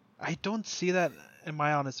 I don't see that.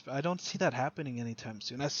 I don't see that happening anytime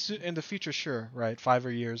soon. In the future, sure, right? 5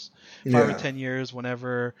 or 10 years,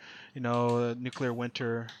 whenever, you know, nuclear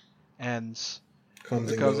winter ends,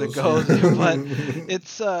 comes it and goes. But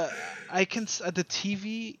it's I can the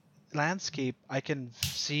TV landscape I can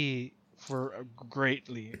see for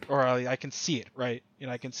greatly, or I can see it, right? You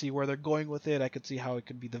know, I can see where they're going with it. I can see how it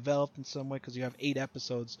could be developed in some way because you have 8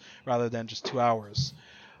 episodes rather than just 2 hours.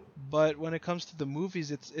 But when it comes to the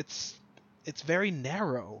movies, it's very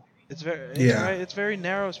narrow. It's very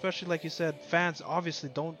narrow, especially like you said, fans obviously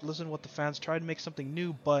don't listen to what the fans try to make something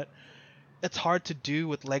new, but it's hard to do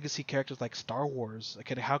with legacy characters like Star Wars.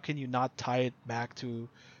 Like, how can you not tie it back to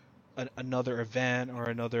another event or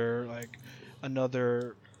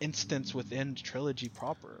another instance within the trilogy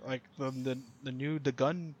proper? Like the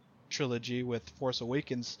Gun trilogy with Force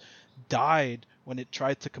Awakens died when it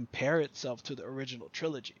tried to compare itself to the original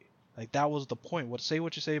trilogy. Like that was the point. What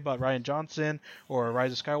you say about Rian Johnson or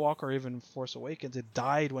Rise of Skywalker or even Force Awakens, it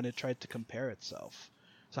died when it tried to compare itself.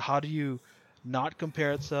 So how do you not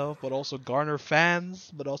compare itself, but also garner fans,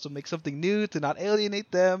 but also make something new to not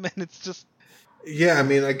alienate them? And it's just I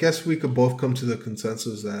mean, I guess we could both come to the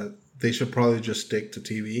consensus that they should probably just stick to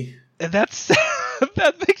TV. And that's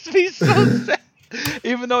that makes me so sad.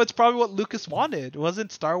 Even though it's probably what Lucas wanted.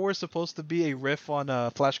 Wasn't Star Wars supposed to be a riff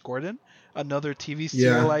on Flash Gordon? Another TV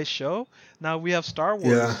serialized show? Now we have Star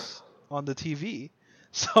Wars on the TV.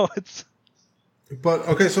 So it's... But,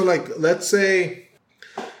 okay, so like, let's say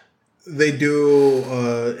they do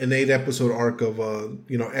an 8-episode arc of,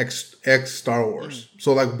 you know, X Star Wars.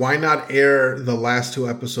 So, like, why not air the last 2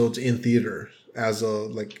 episodes in theater as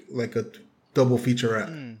like a double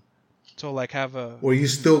featurette? So, like, have a... Where you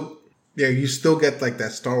still get like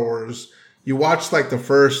that Star Wars. You watch like the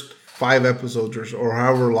first 5 episodes or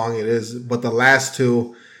however long it is, but the last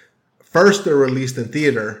 2, first they're released in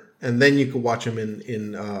theater, and then you can watch them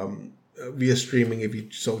in via streaming if you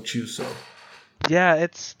so choose. So yeah,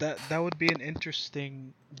 it's that would be an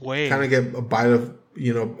interesting way. Kind of get a bite of,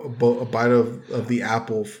 you know, a bite of the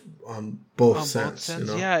apple on both sense. You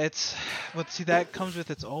know? Yeah, but see, that comes with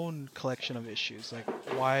its own collection of issues. Like,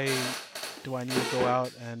 why do I need to go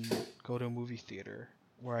out and go to a movie theater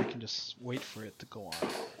where I can just wait for it to go on?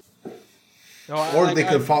 No, or they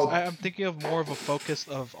could follow. I'm thinking of more of a focus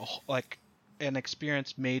of like an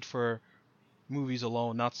experience made for movies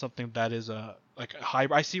alone, not something that is like a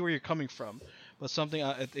hybrid. I see where you're coming from, but something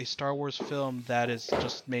a Star Wars film that is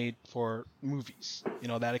just made for movies. You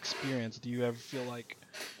know, that experience. Do you ever feel like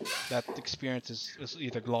that experience is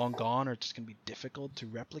either long gone or just gonna be difficult to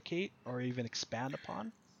replicate or even expand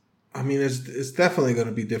upon? I mean, it's definitely going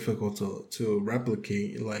to be difficult to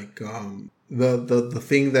replicate. Like the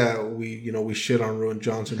thing that we shit on Ruin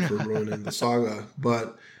Johnson for ruining the saga,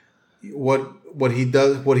 but what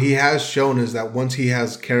he has shown is that once he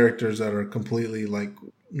has characters that are completely like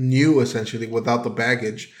new, essentially without the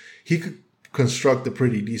baggage, he could construct a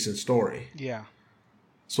pretty decent story. Yeah.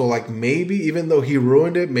 So, like, maybe, even though he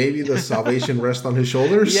ruined it, maybe the salvation rests on his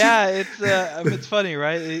shoulders. Yeah, it's funny,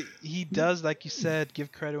 right? He does, like you said,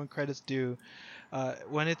 give credit when credit's due.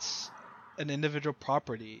 When it's an individual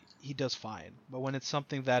property, he does fine. But when it's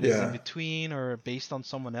something that is in between or based on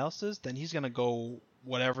someone else's, then he's gonna go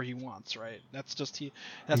whatever he wants, right? That's who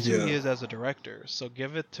he is as a director. So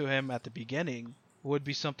give it to him at the beginning would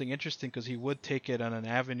be something interesting, because he would take it on an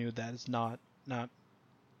avenue that is not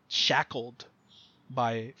shackled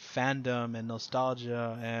by fandom and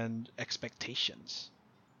nostalgia and expectations.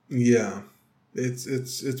 Yeah.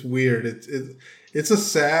 It's weird. It's a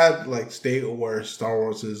sad like state of where Star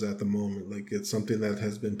Wars is at the moment. Like, it's something that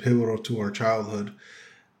has been pivotal to our childhoods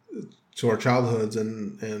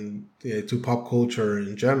and to pop culture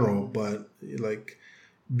in general. But like,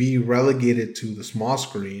 be relegated to the small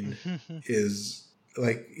screen is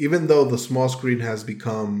like, even though the small screen has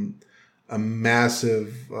become a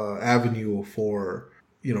massive avenue for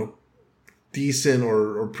decent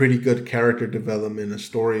or pretty good character development in a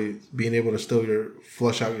story, being able to still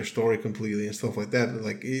flush out your story completely and stuff like that,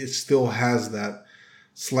 like, it still has that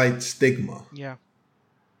slight stigma. Yeah.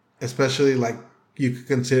 Especially, like, you could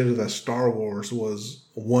consider that Star Wars was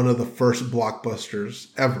one of the first blockbusters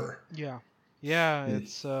ever. Yeah. Yeah,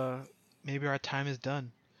 it's maybe our time is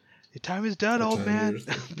done. Your time is done, old man.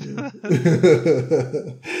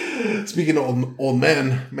 Speaking of old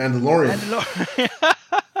man, Mandalorian.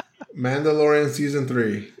 Mandalorian Season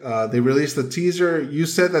 3. They released a teaser. You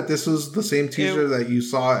said that this was the same teaser that you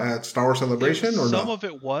saw at Star Wars Celebration, or no? Some of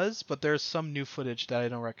it was, but there's some new footage that I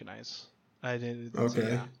don't recognize. I didn't. Okay. So,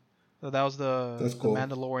 yeah. So that was That's cool. the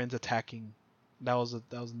Mandalorians attacking. That was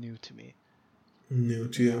new to me. New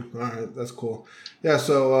to you. All right, that's cool. Yeah,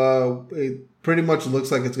 so it pretty much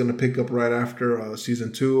looks like it's going to pick up right after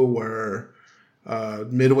Season 2, where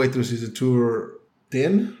midway through Season 2,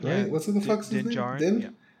 Din, right? Yeah, What's the fuck's his name? Djarin? Din? Yeah.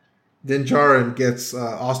 Din Djarin gets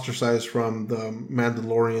ostracized from the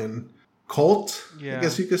Mandalorian cult, yeah. I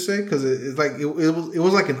guess you could say, because it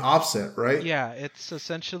was like an offset, right? Yeah, it's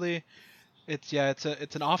essentially... It's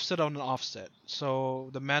an offset on an offset. So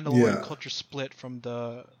the Mandalorian culture split from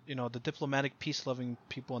the diplomatic, peace-loving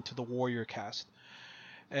people into the warrior caste,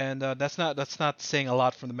 and that's not saying a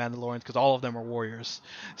lot from the Mandalorians, because all of them are warriors.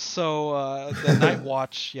 So the Night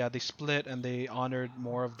Watch, they split, and they honored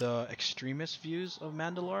more of the extremist views of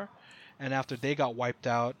Mandalore, and after they got wiped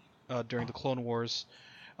out during the Clone Wars.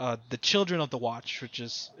 The Children of the Watch, which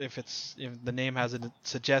is, if the name has it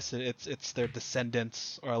suggested, it's their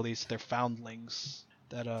descendants, or at least their foundlings,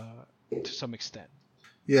 that to some extent.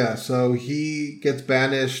 Yeah, so he gets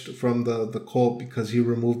banished from the cult because he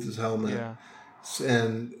removed his helmet. Yeah.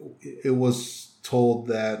 And it was told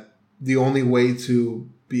that the only way to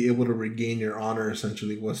be able to regain your honor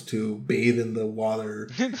essentially was to bathe in the waters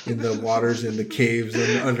in the caves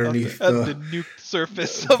and underneath the nuked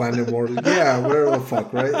surface of planet Mortal. Yeah, whatever the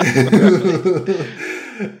fuck, right?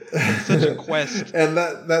 Such a quest. And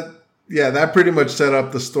that pretty much set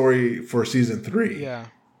up the story for Season 3. Yeah.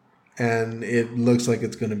 And it looks like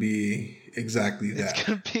it's going to be exactly that. It's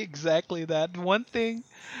going to be exactly that. One thing,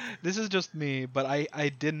 this is just me, but I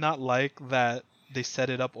did not like that they set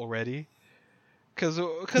it up already. Because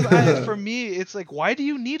for me, it's like, why do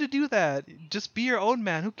you need to do that? Just be your own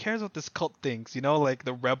man. Who cares what this cult thinks? Like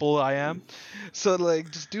the rebel I am. So,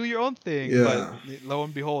 like, just do your own thing. Yeah. But lo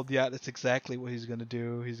and behold, that's exactly what he's going to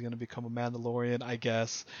do. He's going to become a Mandalorian, I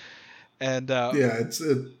guess. And it's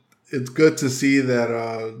good to see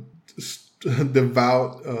that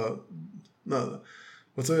devout... no,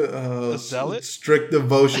 what's a zealot? Strict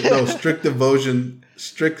devotion. No, strict devotion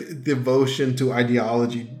to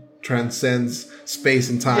ideology transcends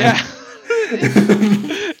space and time. Yeah.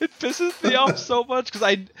 It pisses me off so much,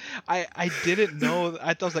 because I didn't know.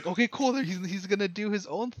 I thought, I was like, okay, cool, he's gonna do his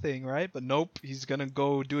own thing, right? But nope, he's gonna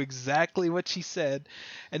go do exactly what she said,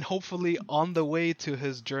 and hopefully on the way to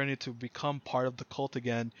his journey to become part of the cult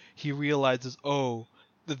again, he realizes, oh,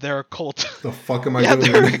 they're a cult. The fuck am I doing?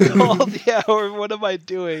 Yeah, they're a cult. Yeah, or what am I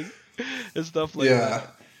doing? And stuff like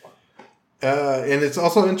that. And it's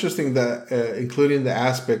also interesting that including the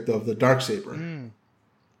aspect of the Darksaber.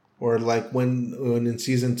 Or like when in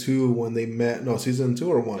Season 2 when they met... No, Season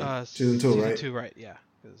 2 or 1? Season 2, right? Season 2, right, yeah.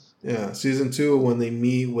 Yeah, Season 2 when they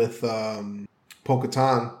meet with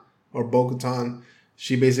Bo-Katan,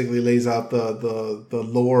 she basically lays out the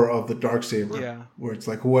lore of the Darksaber. Yeah. Where it's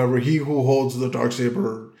like who holds the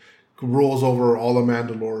Darksaber rules over all of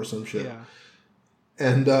Mandalore or some shit. Yeah.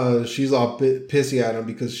 And she's all pissy at him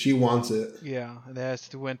because she wants it. Yeah, and they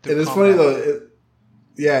went through. And it's funny though.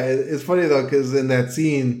 It's funny though because in that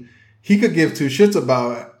scene, he could give two shits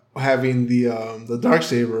about having the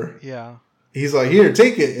Darksaber. Yeah. He's like, here,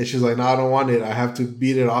 take it, and she's like, no, I don't want it. I have to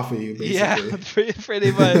beat it off of you. Basically. Yeah,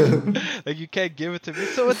 pretty much. Like, you can't give it to me.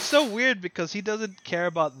 So it's so weird because he doesn't care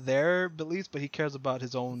about their beliefs, but he cares about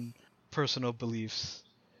his own personal beliefs.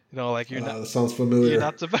 You know, like that sounds familiar. You're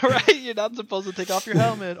not supposed to take off your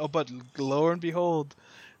helmet. Oh, but lo and behold,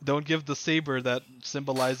 don't give the saber that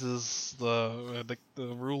symbolizes the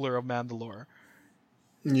ruler of Mandalore.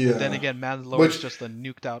 Yeah. But then again, Mandalore is just a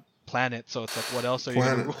nuked out planet, so it's like, what else are you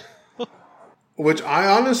gonna rule? Which I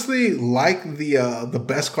honestly like the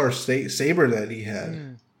Beskar saber that he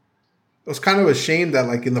had. It was kind of a shame that,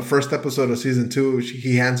 like, in the first episode of season 2,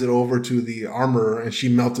 he hands it over to the armorer and she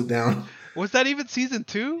melts it down. Was that even season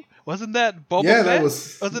 2? Wasn't that Boba Fett? That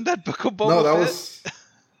wasn't that Book of Boba No, that Fett? was.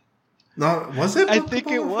 No, was it? I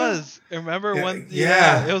think it was. Remember when?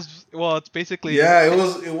 Yeah, it was. Well, it's basically. Yeah, it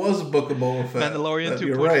was Book of Boba Fett. Mandalorian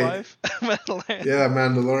 2.5. Right. Mandalorian. Yeah,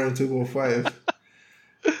 Mandalorian 2.5.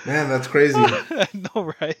 Man, that's crazy. I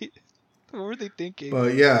know, right? What were they thinking?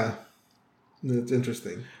 But yeah, it's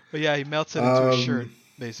interesting. But yeah, he melts it into a shirt,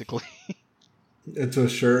 basically. Into a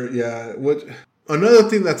shirt, yeah. Another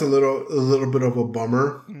thing that's a little bit of a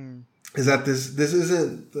bummer is that this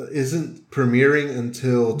isn't premiering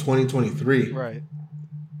until 2023. Right.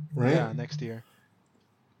 Right? Yeah, next year.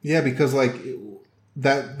 Yeah, because like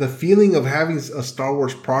that the feeling of having a Star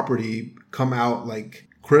Wars property come out like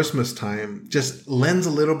Christmas time just lends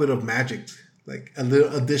a little bit of magic, like a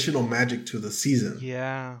little additional magic to the season.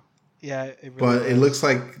 Yeah. Yeah, it really but does. it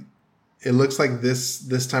looks like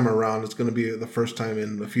this time around it's going to be the first time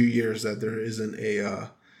in a few years that there isn't a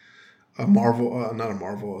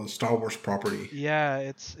Star Wars property. Yeah,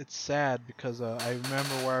 it's sad because I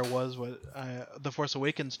remember where I was when the Force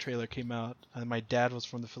Awakens trailer came out, and my dad was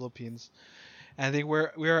from the Philippines, and I think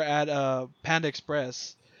we were at Panda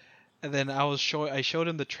Express, and then I showed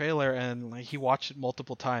him the trailer, and like he watched it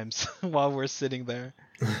multiple times while we're sitting there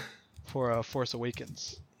for Force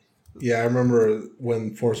Awakens. Yeah, I remember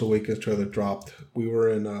when Force Awakens trailer dropped. We were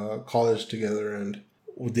in college together, and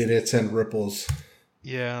it send ripples.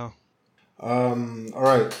 Yeah. All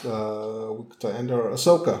right. To end our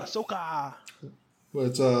Ahsoka.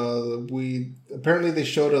 It's apparently they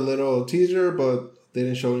showed a little teaser, but they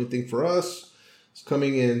didn't show anything for us. It's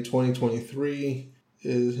coming in 2023.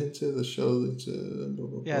 Is into the show. Blah,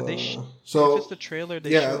 blah, yeah, they. So if it's the trailer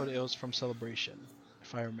they showed, it was from Celebration,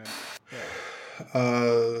 if I remember.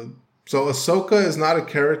 Yeah. So Ahsoka is not a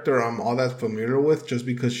character I'm all that familiar with, just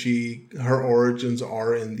because her origins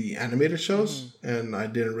are in the animated shows, and I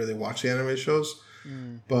didn't really watch the animated shows.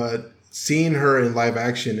 But seeing her in live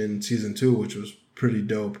action in season 2, which was pretty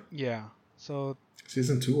dope. Yeah. So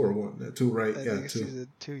season 2 or what? 2, right? I yeah, think 2. Season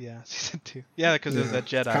 2. Yeah, season 2. Yeah, because it was that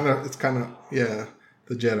Jedi. It's kind of yeah,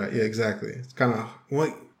 the Jedi. Yeah, exactly. It's kind of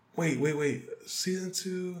wait. Season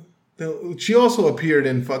 2. She also appered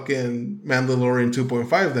in fucking Mandalorian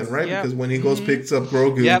 2.5 then, right? Yep. Because when he goes picks up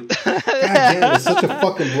Grogu. Yep. God damn, it's such a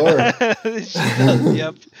fucking blur.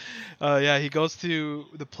 Yep. Yeah, he goes to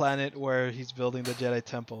the planet where he's building the Jedi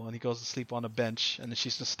Temple, and he goes to sleep on a bench, and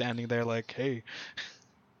she's just standing there like, hey.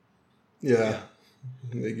 Yeah.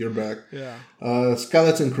 You're back. Yeah.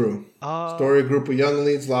 Skeleton Crew. Story group of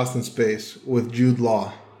younglings lost in space with Jude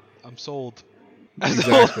Law. I'm sold.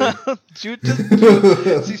 Exactly. Jude.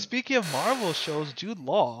 See, speaking of Marvel shows, Jude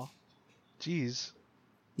Law. Jeez.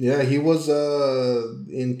 Yeah, he was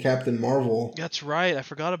in Captain Marvel. That's right. I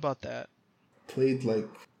forgot about that. Played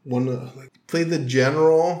played the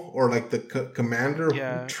general or like the commander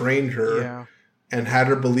who trained her and had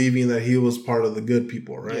her believing that he was part of the good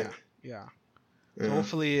people, right? Yeah. So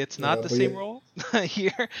hopefully it's not the same role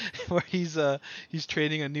here, where he's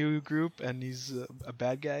training a new group and he's a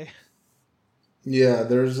bad guy. Yeah,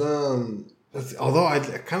 there's although I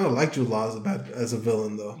kind of like Jude Law as a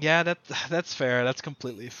villain though. Yeah, that's fair. That's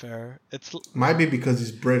completely fair. Might be because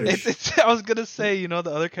he's British. I was gonna say, the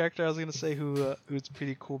other character I was gonna say who's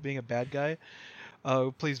pretty cool being a bad guy,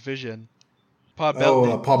 who plays Vision. Paul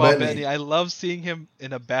Bettany. I love seeing him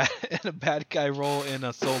in a bad guy role in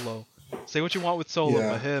a Solo. Say what you want with Solo,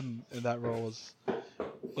 but him in that role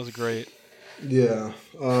was great. Yeah.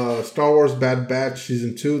 Star Wars Bad Batch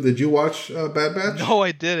Season 2. Did you watch Bad Batch? No,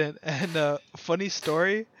 I didn't. And funny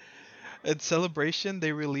story, at Celebration,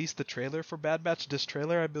 they released the trailer for Bad Batch. This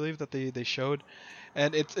trailer, I believe, that they showed.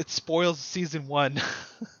 And it spoils Season 1.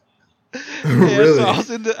 Really?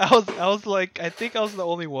 So I was like, I think I was the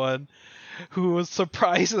only one who was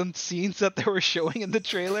surprised on scenes that they were showing in the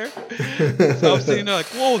trailer. So I'm sitting there like,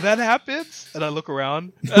 whoa, that happens? And I look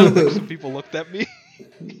around, and some people looked at me.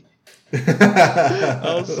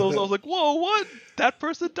 I was like, whoa, what? That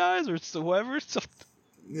person dies? Or whoever?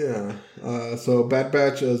 Yeah. So Bad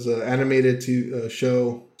Batch is an animated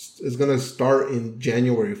show. Is going to start in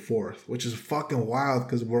January 4th, which is fucking wild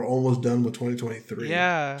because we're almost done with 2023.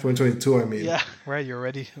 Yeah. 2022, I mean. Yeah, right. You're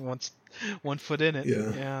already one foot in it.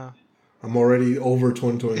 Yeah. I'm already over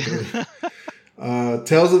 2023.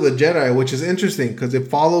 Tales of the Jedi, which is interesting because it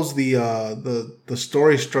follows the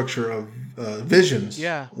story structure of Visions,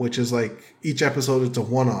 Yeah. which is like each episode it's a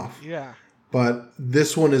one-off. Yeah. But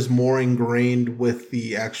this one is more ingrained with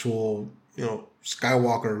the actual,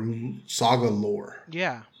 Skywalker saga lore.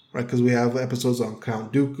 Yeah. Right, because we have episodes on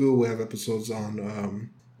Count Dooku, we have episodes on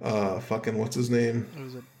fucking what's his name? What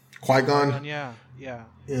was it? Qui-Gon. Yeah. Yeah.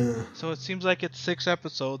 Yeah. So it seems like it's 6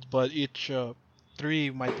 episodes, but each 3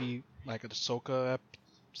 might be like a Ahsoka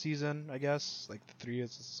season, I guess. Like the 3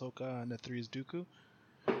 is Ahsoka and the 3 is Dooku.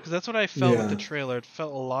 Because that's what I felt with the trailer. It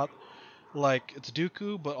felt a lot like it's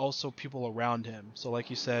Dooku, but also people around him. So like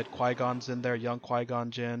you said, Qui-Gon's in there, young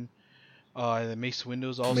Qui-Gon Jinn. Mace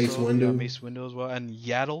Windu's also. Mace Windu. Yeah, Mace Windu as well. And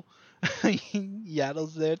Yaddle.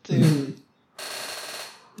 Yaddle's there too.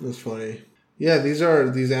 That's funny. Yeah, these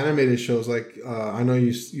animated shows. Like I know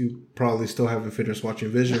you probably still haven't finished watching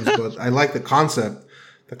Visions, but I like the concept.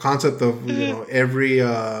 The concept of every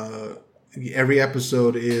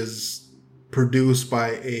episode is produced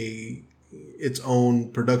by its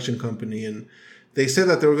own production company, and they said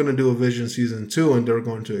that they were going to do a Vision season 2, and they were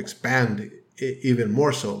going to expand it even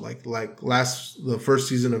more so. Like the first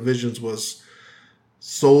season of Visions was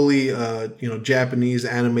solely Japanese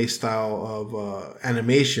anime style of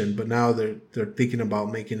animation, but now they're thinking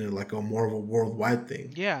about making it like a more of a worldwide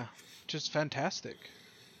thing. Yeah, just fantastic.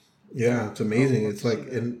 Yeah, it's amazing. It's like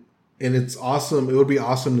and it's awesome. It would be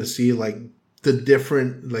awesome to see like the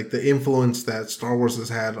different the influence that Star Wars has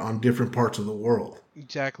had on different parts of the world.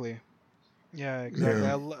 Exactly. Yeah, exactly.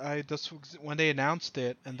 Yeah. I just when they announced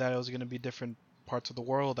it and that it was going to be different parts of the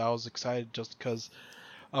world, I was excited just because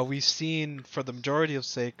we've seen for the majority of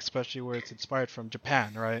sake, especially where it's inspired from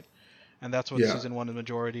Japan, right? And that's what season 1 the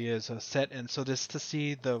majority is set in. So just to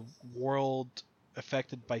see the world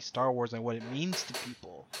affected by Star Wars and what it means to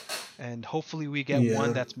people, and hopefully we get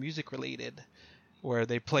one that's music related, where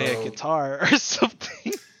they play a guitar or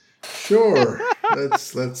something. Sure,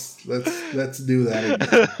 let's do that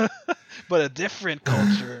again. But a different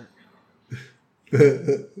culture. Young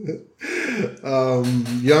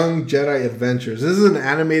Jedi Adventures. This is an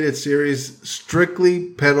animated series strictly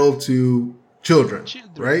pedaled to children,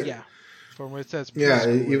 right? Yeah. From where it says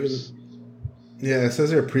preschoolers. It says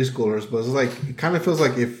they're preschoolers, but it's like it kind of feels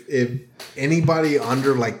like if anybody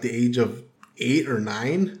under like the age of 8 or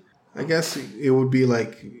 9, I guess it would be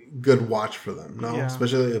like good watch for them. No,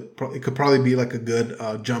 especially it could probably be like a good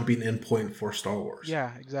jumping in point for Star Wars.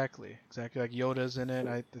 Yeah, exactly. Like Yoda's in it.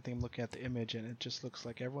 I think I'm looking at the image and it just looks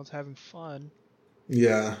like everyone's having fun.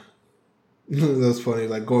 Yeah, that's funny.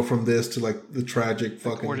 Like go from this to like the tragic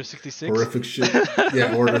fucking Order 66 horrific shit.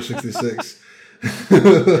 Yeah, Order 66.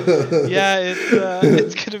 Yeah,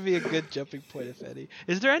 it's gonna be a good jumping point, if any.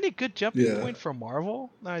 Is there any good jumping point for Marvel?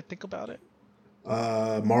 Now I think about it.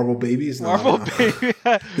 Marvel babies. Marvel baby.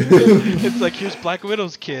 It's like here's Black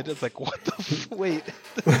Widow's kid. It's like what the wait.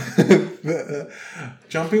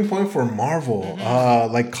 Jumping point for Marvel,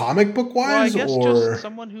 like comic book wise, well, I guess or just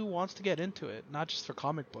someone who wants to get into it, not just for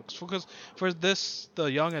comic books. Because for this, the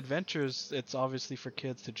Young Adventures, it's obviously for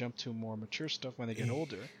kids to jump to more mature stuff when they get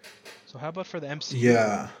older. So how about for the MCU?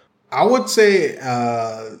 Yeah, I would say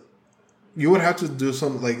you would have to do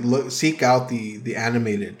some seek out the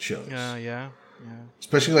animated shows. Yeah.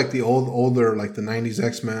 Especially like the older, like the 90s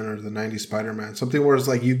X-Men or the 90s Spider-Man. Something where it's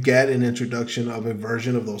like you get an introduction of a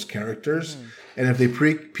version of those characters. And if they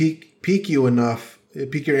pique you enough,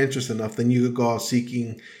 pique your interest enough, then you could go out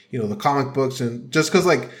seeking, the comic books. And just because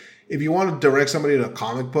like, if you want to direct somebody to a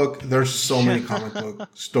comic book, there's so many comic book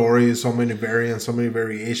stories, so many variants, so many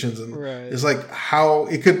variations. And it's like how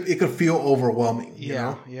it could feel overwhelming.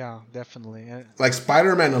 Yeah, definitely. Like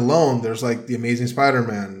Spider-Man alone, there's like the Amazing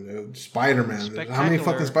Spider-Man, Spider-Man. How many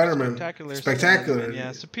fucking Spider-Man? Spectacular.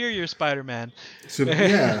 Yeah, Superior Spider-Man.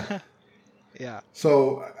 Yeah. Yeah.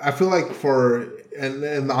 So I feel like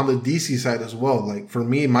and on the DC side as well, like for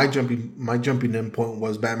me, my jumping in point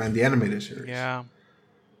was Batman the Animated Series. Yeah.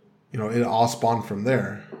 It all spawned from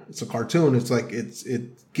there. It's a cartoon. It's like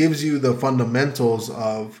it gives you the fundamentals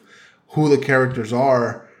of who the characters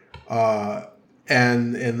are,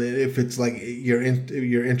 and if it's like your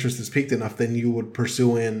interest is piqued enough, then you would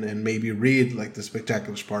pursue and maybe read like the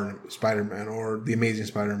Spectacular Spider-Man or the Amazing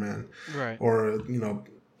Spider-Man, right? Or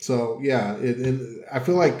so yeah. I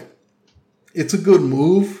feel like it's a good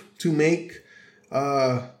move to make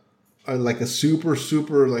like a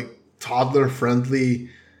super like toddler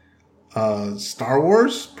friendly Star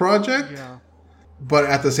Wars project. Yeah. But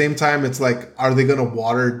at the same time, it's like, are they going to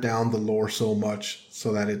water down the lore so much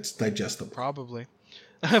so that it's digestible? Probably.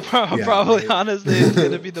 Probably. Right. Honestly, it's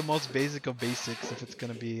going to be the most basic of basics if it's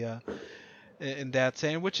going to be in that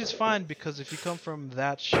saying, which is fine because if you come from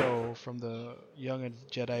that show, from the Young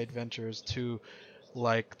Jedi Adventures to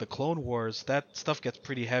like the Clone Wars, that stuff gets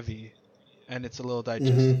pretty heavy, and it's a little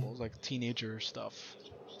digestible. It's like teenager stuff,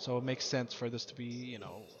 so it makes sense for this to be,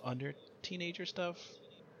 under teenager stuff.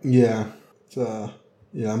 Yeah.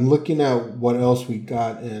 Yeah, I'm looking at what else we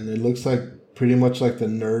got, and it looks like pretty much like the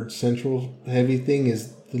nerd central heavy thing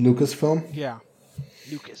is the Lucasfilm. Yeah,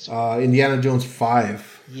 Lucas. Indiana Jones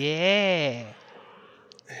 5. Yeah.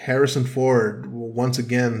 Harrison Ford once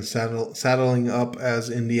again saddling up as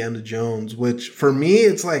Indiana Jones, which for me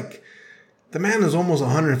it's like the man is almost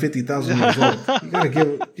 150,000 years old.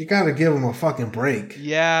 You gotta give him a fucking break.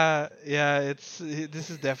 Yeah. This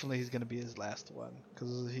is definitely he's gonna be his last one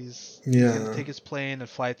because he's gonna take his plane and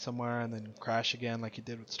fly it somewhere and then crash again like he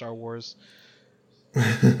did with Star Wars.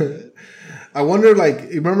 I wonder, like,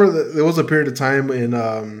 you remember there was a period of time in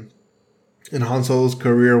Han Solo's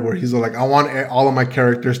career where he's like, I want all of my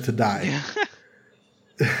characters to die.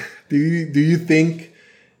 Yeah. Do you think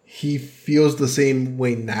he feels the same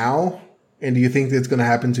way now? And do you think that's going to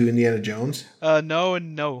happen to Indiana Jones? No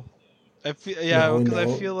and no. I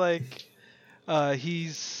feel like he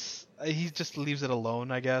just leaves it alone,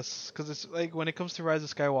 I guess, because it's like when it comes to Rise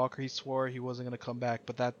of Skywalker, he swore he wasn't going to come back,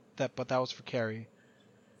 but that was for Carrie.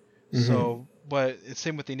 Mm-hmm. So, but it's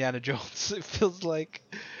same with Indiana Jones. It feels like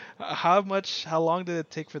how long did it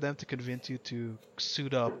take for them to convince you to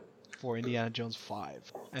suit up for Indiana Jones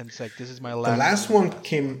 5? And it's like, this is my last. The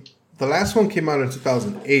last one came out in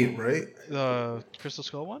 2008, right? The Crystal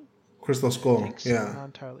Skull one? Crystal Skull, yeah. I'm not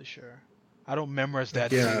entirely sure. I don't memorize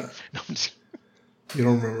that. Yeah. You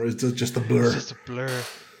don't remember? It's just a blur. It's just a blur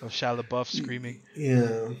of Shia LaBeouf screaming.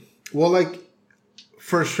 Yeah. Well, like,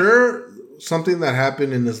 for sure, something that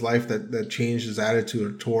happened in his life that changed his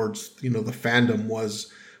attitude towards, the fandom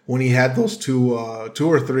was when he had those two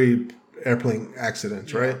or three airplane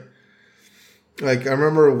accidents, right? Like, I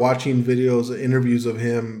remember watching interviews of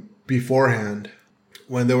him beforehand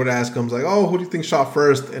when they would ask him, like, oh, who do you think shot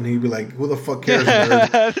first? And he'd be like, who the fuck cares,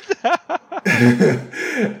 nerd?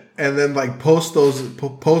 And then, like, post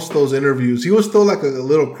those interviews. He was still like a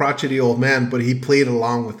little crotchety old man, but he played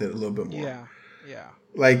along with it a little bit more. Yeah.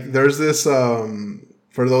 Like, there's this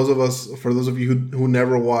for those of you who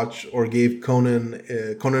never watched or gave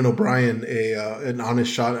Conan O'Brien an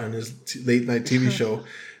honest shot on his late night TV show.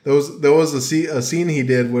 There was a scene he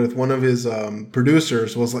did with one of his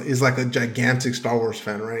producers is like a gigantic Star Wars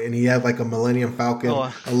fan, right? And he had like a Millennium Falcon,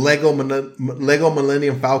 a Lego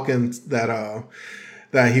Millennium Falcon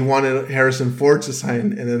that he wanted Harrison Ford to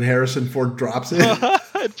sign, and then Harrison Ford drops it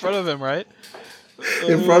in front of him, right?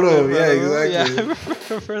 In front of him, yeah, exactly. Yeah, I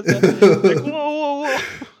remember that. Like, whoa.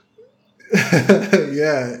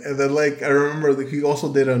 Yeah, and then like I remember he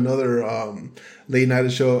also did another late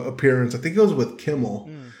night show appearance. I think it was with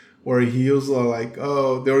Kimmel, where he was like,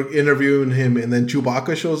 oh, they were interviewing him, and then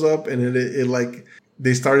Chewbacca shows up, and it like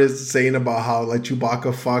they started saying about how like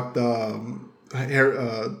Chewbacca fucked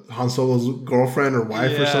Han Solo's girlfriend or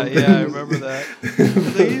wife or something. Yeah, I remember that.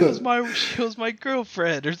 She was my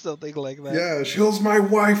girlfriend or something like that. Yeah, she was my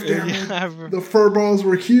wife. Damn it. The fur balls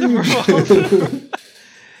were huge.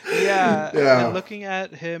 Yeah. And looking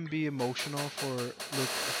at him be emotional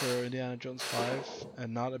for Indiana Jones 5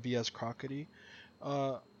 and not be as crockety,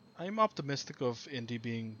 I'm optimistic of Indy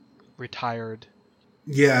being retired.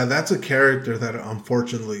 Yeah, that's a character that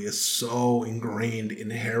unfortunately is so ingrained in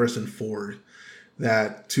Harrison Ford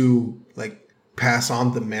that to like pass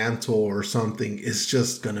on the mantle or something is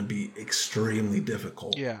just gonna be extremely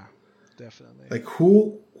difficult. Yeah, definitely. Like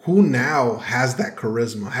who now has that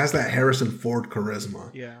charisma? Has that Harrison Ford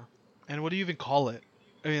charisma? Yeah. And what do you even call it?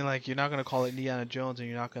 I mean, like, you're not gonna call it Indiana Jones, and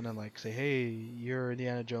you're not gonna like say, "Hey, you're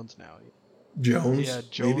Indiana Jones now." Jones. Yeah,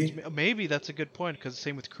 Jones. Maybe that's a good point because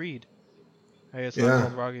same with Creed. Hey, it's not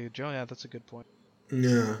called Rocky Jones. Yeah, that's a good point.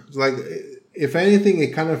 Yeah, it's like if anything,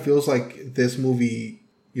 it kind of feels like this movie,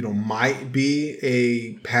 might be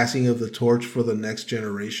a passing of the torch for the next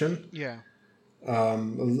generation. Yeah. I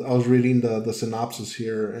was reading the synopsis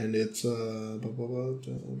here, and it's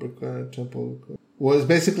well, it's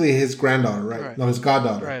basically his granddaughter, right? No, his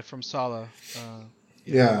goddaughter, right? From Sala.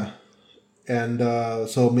 Yeah. And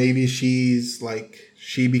so maybe she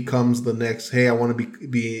becomes the next. Hey, I want to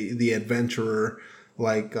be the adventurer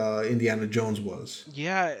like Indiana Jones was.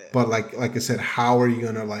 Yeah. But like I said, how are you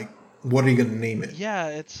gonna what are you gonna name it? Yeah,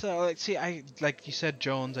 it's I like you said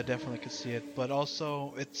Jones. I definitely could see it, but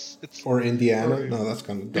also it's or Indiana. No, that's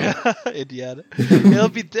kind of dumb. Indiana. It'll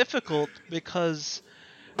be difficult because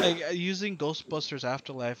using Ghostbusters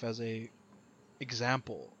Afterlife as a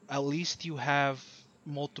example. At least you have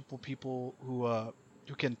multiple people who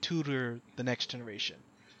who can tutor the next generation,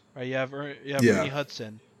 right? You have Ernie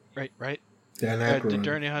Hudson, right? Dan Aykroyd.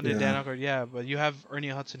 Ernie Hudson, Dan Aykroyd, yeah. But you have Ernie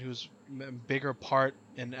Hudson, who's a bigger part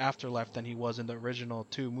in Afterlife than he was in the original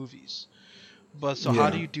 2 movies. But so how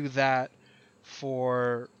do you do that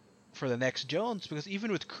for the next Jones? Because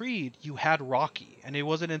even with Creed, you had Rocky, and it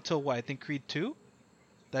wasn't until I think Creed 2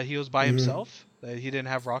 that he was by himself, that he didn't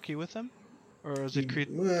have Rocky with him, or was it Creed?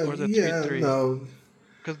 Or was it Creed 3? No.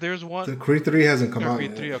 Because there's one. The Creed 3 hasn't come out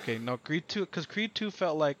Creed yet. 3, okay, no, Creed 2, because Creed 2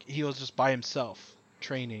 felt like he was just by himself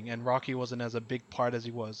training, and Rocky wasn't as a big part as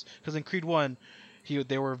he was. Because in Creed 1,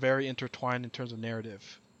 they were very intertwined in terms of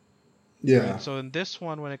narrative. Yeah. Right? So in this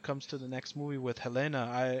one, when it comes to the next movie with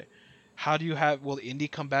Helena, will Indy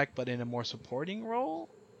come back but in a more supporting role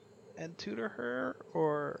and tutor her,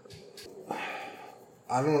 or?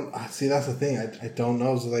 I don't see. That's the thing. I don't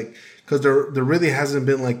know. It's like, because there really hasn't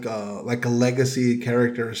been like a legacy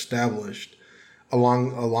character established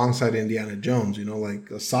alongside Indiana Jones. You know, like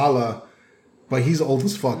Sala, but he's old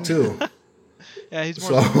as fuck too. Yeah, he's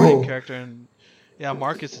more of a supporting character, and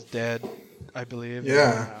Marcus is dead, I believe.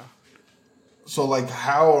 Yeah. So like,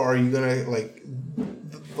 how are you gonna like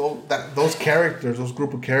those characters? Those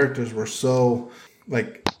group of characters were so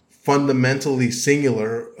like fundamentally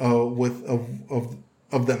singular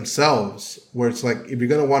of themselves, where it's like, if you're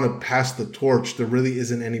going to want to pass the torch, there really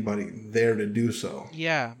isn't anybody there to do so.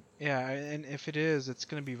 Yeah, and if it is, it's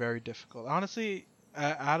going to be very difficult. Honestly,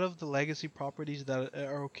 out of the legacy properties that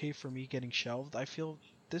are okay for me getting shelved, I feel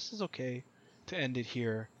this is okay to end it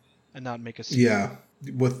here and not make a sequel. Yeah,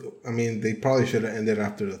 they probably should have ended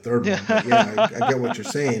after the third one. But yeah, I get what you're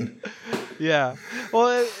saying. Yeah.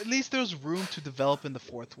 Well, at least there's room to develop in the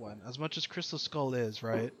 4th one, as much as Crystal Skull is,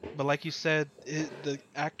 right? But like you said, the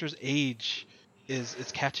actor's age is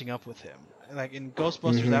catching up with him. Like in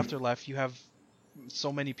Ghostbusters Afterlife, you have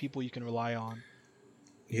so many people you can rely on.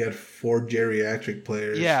 You had 4 geriatric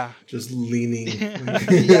players. Yeah. Just leaning.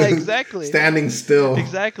 Yeah, exactly. Standing still.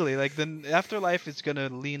 Exactly. Like then Afterlife is gonna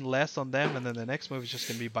lean less on them, and then the next movie is just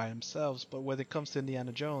gonna be by themselves. But when it comes to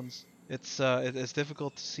Indiana Jones, it's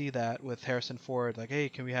difficult to see that with Harrison Ford. Like, hey,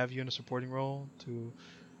 can we have you in a supporting role to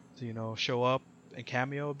show up and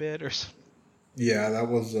cameo a bit or something? Yeah, that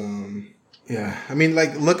was I mean,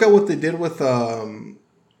 like, look at what they did with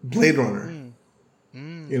Blade Runner.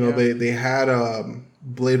 They had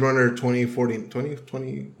Blade Runner 2049,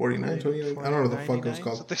 I don't know what the fuck it was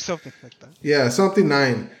called. Something like that. Yeah, something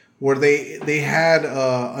 9, where they had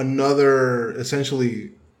another,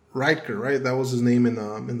 essentially, Riker, right? That was his name in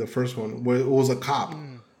the first one, where it was a cop.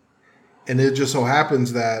 And it just so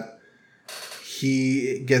happens that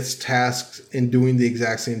he gets tasked in doing the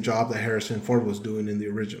exact same job that Harrison Ford was doing in the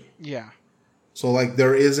original. Yeah. So like,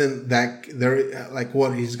 there isn't that there, like,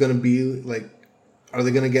 what he's gonna be like. Are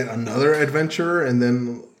they gonna get another adventurer, and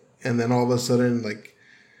then all of a sudden, like,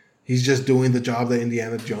 he's just doing the job that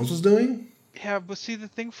Indiana Jones was doing? Yeah, but see, the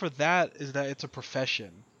thing for that is that it's a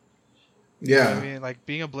profession. Yeah. You know what I mean, like,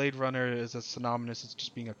 being a Blade Runner is as synonymous as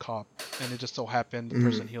just being a cop, and it just so happened the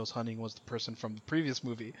person he was hunting was the person from the previous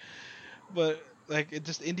movie. But like, it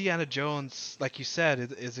just, Indiana Jones, like you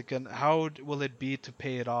said, how will it be to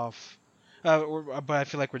pay it off? But I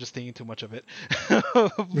feel like we're just thinking too much of it.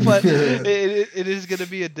 But it is going to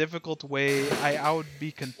be a difficult way. I would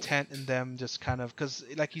be content in them just kind of, because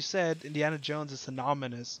like you said, Indiana Jones is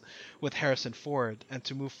synonymous with Harrison Ford, and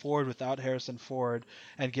to move forward without Harrison Ford,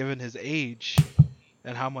 and given his age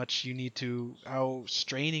and how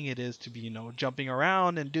straining it is to be, jumping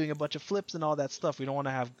around and doing a bunch of flips and all that stuff. We don't want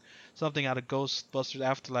to have something out of Ghostbusters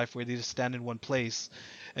Afterlife where they just stand in one place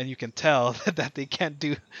and you can tell that they can't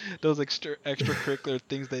do those extracurricular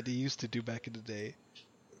things that they used to do back in the day.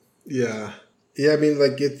 Yeah. I mean,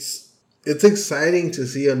 like, it's exciting to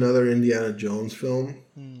see another Indiana Jones film,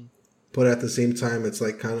 but at the same time, it's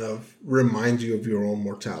like kind of reminds you of your own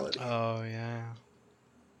mortality. Oh yeah.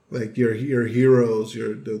 Like your heroes,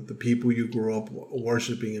 the people you grew up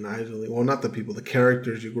worshiping and idling. Well, not the people, the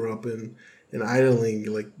characters you grew up in idling,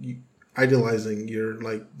 idolizing. You're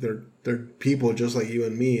like, they're people just like you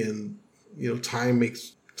and me, and time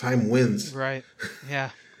wins. Right. Yeah.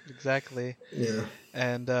 Exactly. Yeah.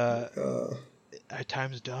 And our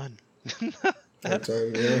time's done. Our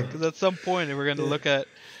time, yeah. Because at some point we're going to look at,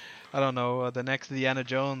 I don't know, the next Indiana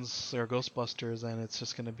Jones or Ghostbusters, and it's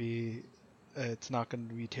just going to be. It's not going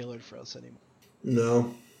to be tailored for us anymore.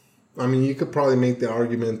 No. I mean, you could probably make the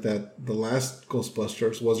argument that the last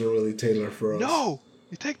Ghostbusters wasn't really tailored for us. No!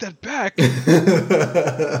 You take that back!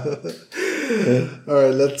 All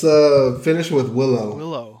right, let's finish with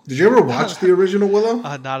Willow. Did you ever watch the original Willow?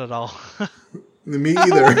 Not at all. Me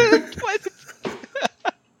either.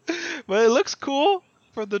 But it looks cool.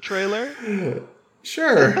 from the trailer?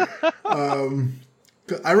 Sure.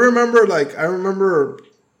 I remember,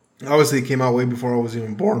 obviously it came out way before I was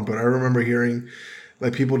even born, but I remember hearing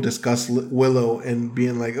like people discuss Willow and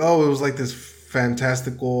being like, oh, it was like this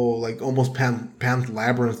fantastical, like almost Pan's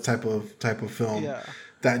Labyrinth type of film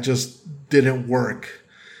that just didn't work.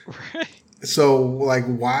 Right. So like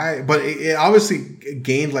why? But it obviously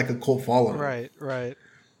gained like a cult following. Right.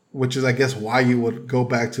 Which is, I guess, why you would go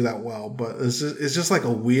back to that well. But it's just like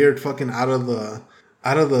a weird fucking out of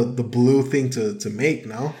the blue thing to make,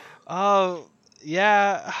 no?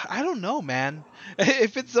 Yeah, I don't know, man.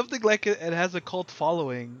 If it's something like it has a cult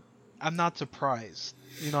following, I'm not surprised.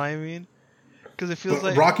 You know what I mean? Because it feels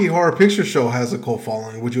like Rocky Horror Picture Show has a cult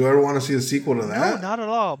following. Would you ever want to see a sequel to that? No, not at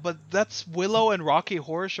all. But that's Willow and Rocky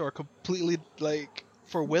Horror Show are completely like,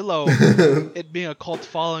 for Willow, it being a cult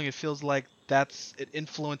following, it feels like it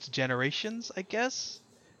influenced generations, I guess.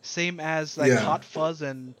 Same as like Hot Fuzz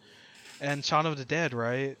and Shaun of the Dead,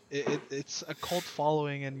 right? It's a cult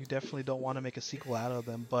following, and you definitely don't want to make a sequel out of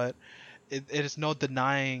them. But it is no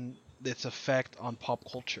denying its effect on pop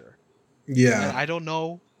culture. Yeah. And I don't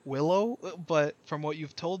know Willow, but from what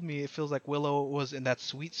you've told me, it feels like Willow was in that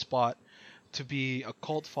sweet spot to be a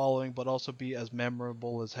cult following, but also be as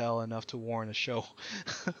memorable as hell enough to warrant a show.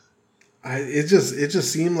 It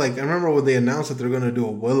just seemed like, I remember when they announced that they're going to do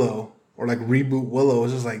a Willow or like reboot Willow. It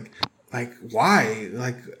was just like why?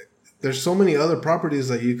 Like, there's so many other properties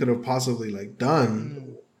that you could have possibly like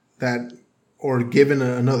done that or given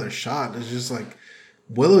another shot. It's just like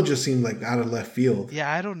Willow just seemed like out of left field.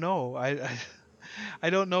 Yeah, I don't know. I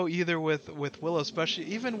don't know either with Willow, especially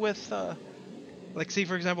even with like, say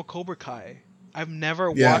for example, Cobra Kai. I've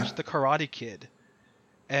never watched The Karate Kid,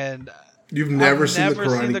 and I've never seen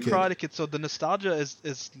The Karate Kid, so the nostalgia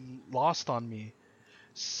is lost on me.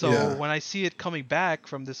 So when I see it coming back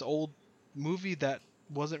from this old movie that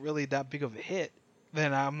wasn't really that big of a hit,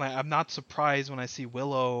 then I'm not surprised when I see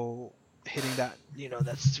Willow hitting that,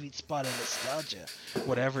 that sweet spot of nostalgia,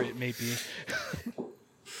 whatever it may be.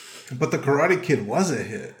 But The Karate Kid was a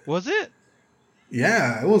hit. Was it?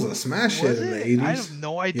 Yeah, it was a smash hit in the 80s. I have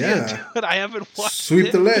no idea, dude. I haven't watched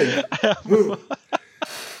Sweep the leg.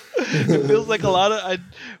 It feels like a lot of...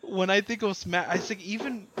 when I think of smash... I think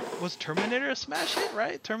even... Was Terminator a smash hit,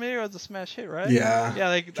 right? Terminator was a smash hit, right? Yeah. Yeah,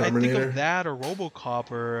 like Terminator. I think of that or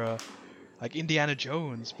RoboCop or like Indiana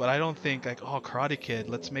Jones, but I don't think like, oh, Karate Kid,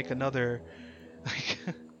 let's make another...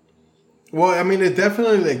 Well, I mean, it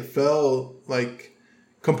definitely like fell like...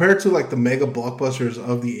 Compared to like the mega blockbusters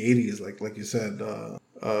of the 80s, like you said,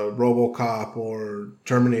 RoboCop or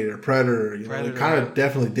Terminator, Predator, it kind of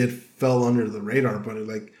definitely did fell under the radar. But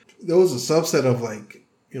there was a subset of like,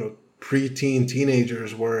 preteen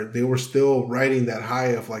teenagers where they were still riding that high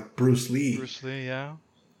of like Bruce Lee. Bruce Lee, yeah.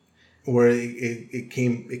 Where it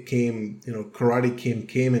came, Karate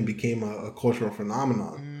came and became a cultural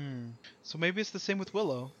phenomenon. So maybe it's the same with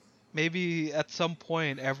Willow. Maybe at some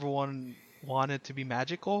point everyone wanted to be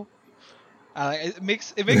magical. It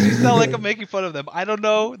makes me sound like I'm making fun of them. I don't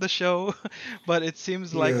know the show, but it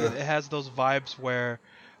seems like it has those vibes where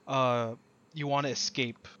you want to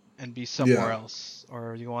escape and be somewhere else,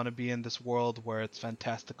 or you want to be in this world where it's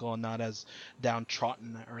fantastical and not as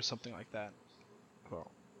downtrodden or something like that.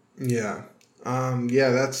 Cool. Yeah.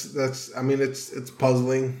 That's I mean, it's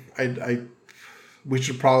puzzling. We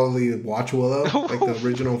should probably watch Willow, like the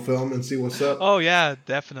original film, and see what's up. Oh yeah,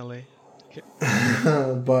 definitely.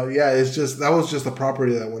 But yeah, that was just a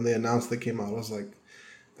property that when they announced it came out, I was like,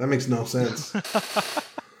 that makes no sense.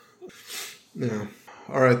 Yeah.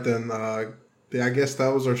 All right then. I guess that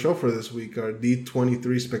was our show for this week. Our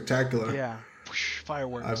D23 Spectacular. Yeah.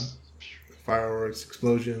 Fireworks. Fireworks,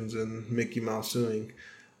 explosions, and Mickey Mouse suing.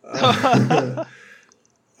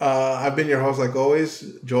 I've been your host, like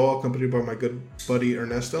always, Joel, accompanied by my good buddy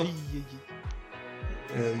Ernesto.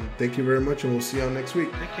 And thank you very much, and we'll see y'all next week.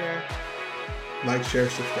 Take care. Like, share,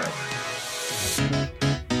 subscribe.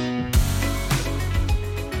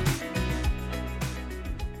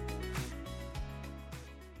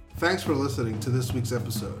 Thanks for listening to this week's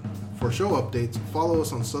episode. For show updates, follow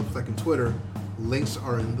us on Substack and Twitter. Links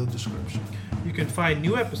are in the description. You can find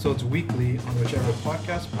new episodes weekly on whichever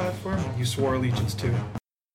podcast platform you swore allegiance to.